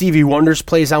had Stevie Wonder's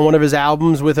plays on one of his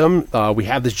albums with him. We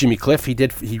have this Jimmy Cliff.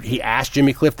 He asked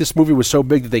Jimmy Cliff. This movie was so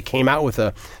big that they came out with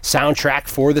a soundtrack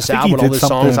for this album and all the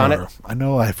songs on it. I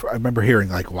know. I remember hearing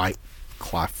like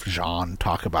Wyclef Jean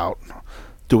talk about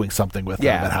doing something with him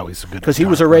and how he's a good, because he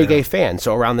was a reggae fan.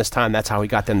 So around this time, that's how he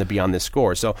got them to be on this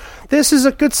score. So this is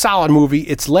a good, solid movie.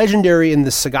 It's legendary in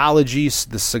the Seagology,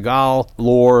 the Seagal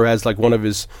lore, as like one of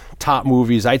his top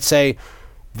movies. I'd say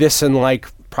this and like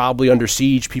probably Under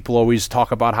Siege. People always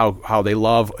talk about how they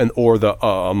love or the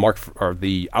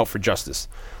the Out for Justice,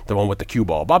 the one with the cue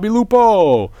ball, Bobby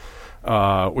Lupo.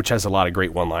 which has a lot of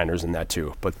great one-liners in that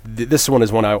too. But this one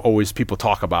is one I always people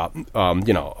talk about,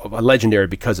 a legendary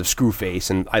because of Screwface.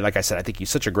 And like I said, I think he's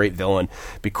such a great villain.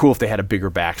 It'd be cool if they had a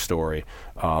bigger backstory.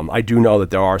 I do know that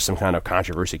there are some kind of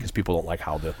controversy because people don't like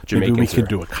how the Jamaicans Maybe we could are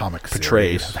do a comic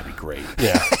portrayed. series. That'd be great.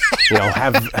 Yeah,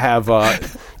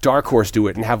 have Dark Horse do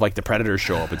it and have like the Predators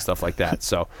show up and stuff like that.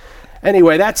 So.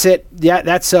 Anyway, that's it. Yeah,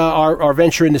 that's our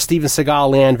venture into Steven Seagal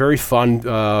land. Very fun.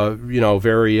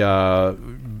 Very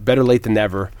better late than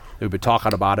never. We've been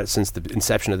talking about it since the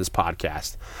inception of this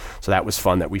podcast. So that was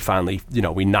fun that we finally,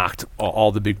 we knocked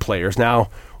all the big players.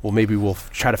 Now, we'll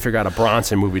try to figure out a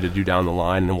Bronson movie to do down the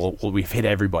line, and we've hit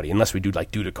everybody, unless we do like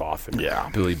Dudikoff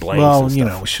and Billy Blanks. Well, and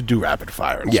stuff. we should do Rapid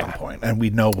Fire at some point, and we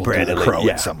know we'll Brandon do The Crow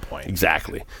Lee, at some point.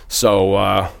 Exactly.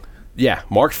 So,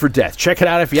 Marked for Death. Check it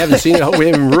out if you haven't seen it. I hope we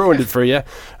haven't ruined it for you.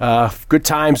 Good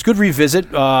times, good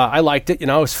revisit. I liked it. It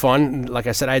was fun. Like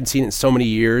I said, I hadn't seen it in so many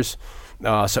years,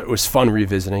 so it was fun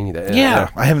revisiting.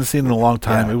 I haven't seen it in a long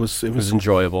time. Yeah. It was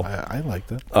enjoyable. I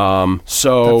liked it.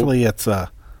 So definitely, it's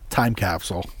a time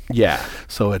capsule. Yeah.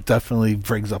 So it definitely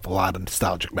brings up a lot of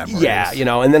nostalgic memories. Yeah,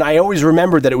 and then I always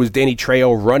remembered that it was Danny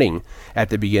Trejo running at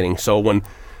the beginning. So when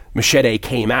Machete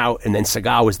came out and then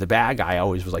Seagal was the bad guy, I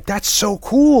always was like, that's so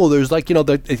cool. There's like,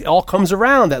 it all comes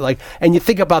around that like, and you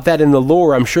think about that in the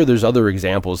lore, I'm sure there's other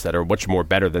examples that are much more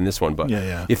better than this one, but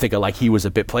you think of like he was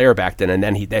a bit player back then, and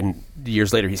then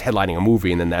years later he's headlining a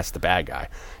movie and then that's the bad guy,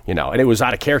 and it was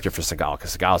out of character for Seagal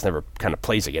because Seagal's never kind of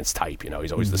plays against type,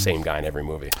 he's always the same guy in every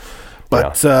movie.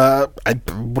 But I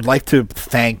would like to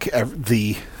thank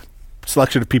the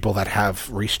selection of people that have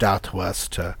reached out to us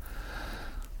to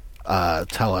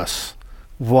tell us,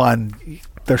 one,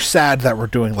 they're sad that we're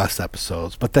doing less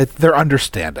episodes, but they're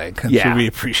understanding, and so we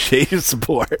appreciate your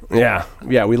support. Yeah,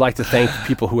 we like to thank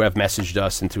people who have messaged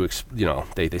us and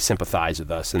they sympathize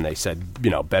with us, and they said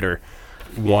better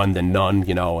one than none,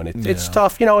 and it's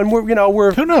tough, and we're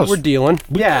who knows, we're dealing.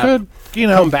 We could,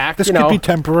 come back. This could be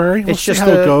temporary. We'll it's see just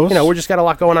how it goes. We just got a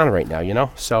lot going on right now,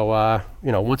 So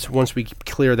once we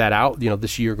clear that out,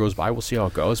 this year goes by, we'll see how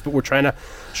it goes. But we're trying to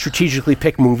strategically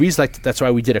pick movies. Like that's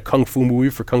why we did a Kung Fu movie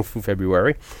for Kung Fu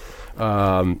February. We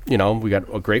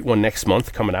got a great one next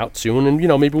month coming out soon, and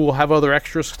maybe we'll have other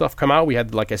extra stuff come out. We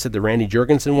had, like I said, the Randy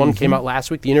Jurgensen one came out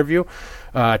last week. The interview,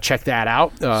 check that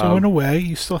out. So in a way,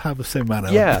 you still have the same amount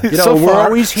of we're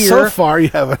always here. So far, you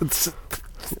have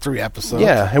 3 episodes.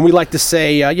 Yeah, and we like to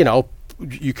say,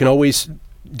 you can always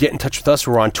get in touch with us.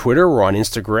 We're on Twitter, we're on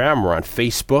Instagram, we're on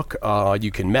Facebook.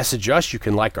 You can message us. You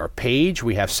can like our page.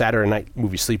 We have Saturday Night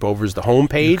Movie Sleepovers, the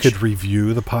homepage. You could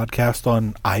review the podcast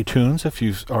on iTunes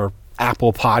or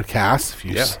Apple Podcasts if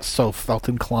you so felt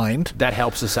inclined. That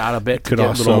helps us out a bit. Could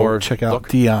also check out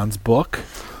Dion's book.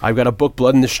 I've got a book,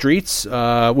 Blood in the Streets,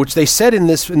 which they said in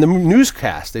the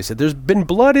newscast. They said there's been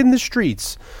blood in the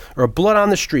streets, or blood on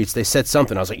the streets. They said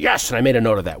something. I was like, yes, and I made a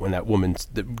note of that when that woman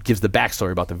gives the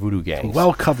backstory about the voodoo gangs.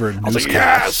 Well covered newscast. Like,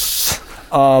 yes.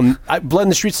 Blood in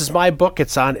the Streets is my book.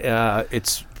 It's on.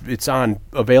 It's on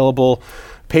available.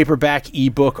 Paperback,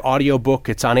 ebook, audiobook.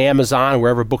 It's on Amazon,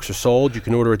 wherever books are sold. You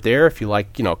can order it there if you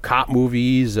like, cop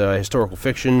movies, historical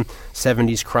fiction,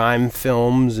 70s crime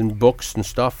films and books and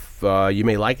stuff. You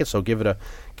may like it, so give it a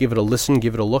listen,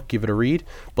 give it a look, give it a read.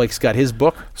 Blake's got his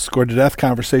book, Scored to Death: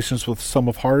 Conversations with Some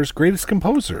of Horror's Greatest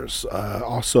Composers,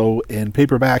 also in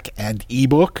paperback and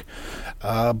ebook,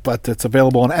 but it's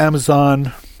available on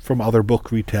Amazon from other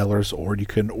book retailers, or you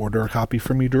can order a copy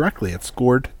from me directly at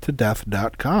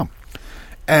scoredtodeath.com.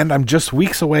 And I'm just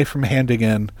weeks away from handing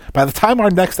in. By the time our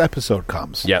next episode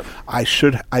comes, I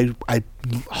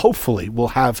hopefully will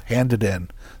have handed in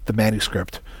the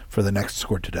manuscript for the next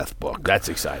Scored to Death book. That's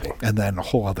exciting. And then a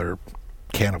whole other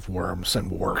can of worms and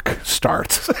work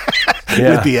starts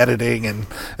with the editing and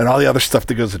all the other stuff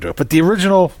that goes into it. But the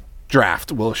original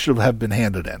draft should have been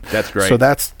handed in. That's great. So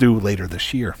that's due later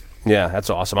this year. Yeah, that's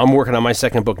awesome. I'm working on my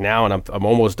second book now, and I'm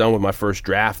almost done with my first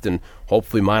draft, and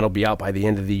hopefully mine will be out by the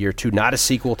end of the year, too. Not a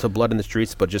sequel to Blood in the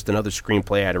Streets, but just another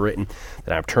screenplay I had written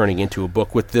that I'm turning into a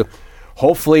book with the...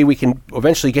 Hopefully we can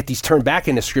eventually get these turned back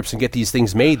into scripts and get these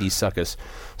things made, these suckers.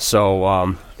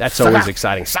 So that's always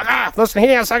exciting. Sucker! Listen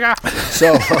here, sucker!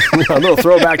 So a little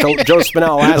throwback to Joe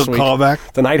Spinell last week.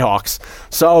 Callback. The Nighthawks.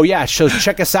 So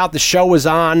check us out. The show is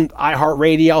on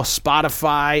iHeartRadio,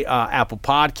 Spotify, Apple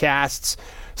Podcasts,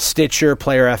 Stitcher,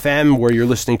 Player FM, where you're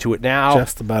listening to it now.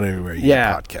 Just about everywhere you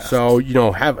get podcasts. So,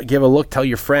 give a look, tell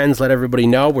your friends, let everybody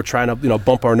know. We're trying to,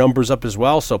 bump our numbers up as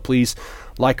well. So please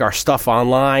like our stuff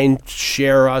online,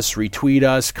 share us, retweet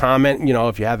us, comment.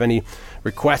 If you have any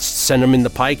requests, send them in the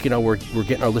pike. We're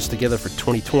getting our list together for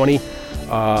 2020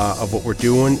 of what we're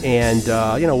doing. And,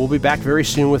 we'll be back very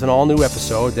soon with an all-new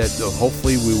episode that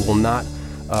hopefully we will not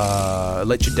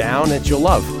let you down, that you'll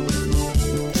love.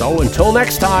 So until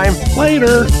next time,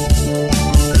 later.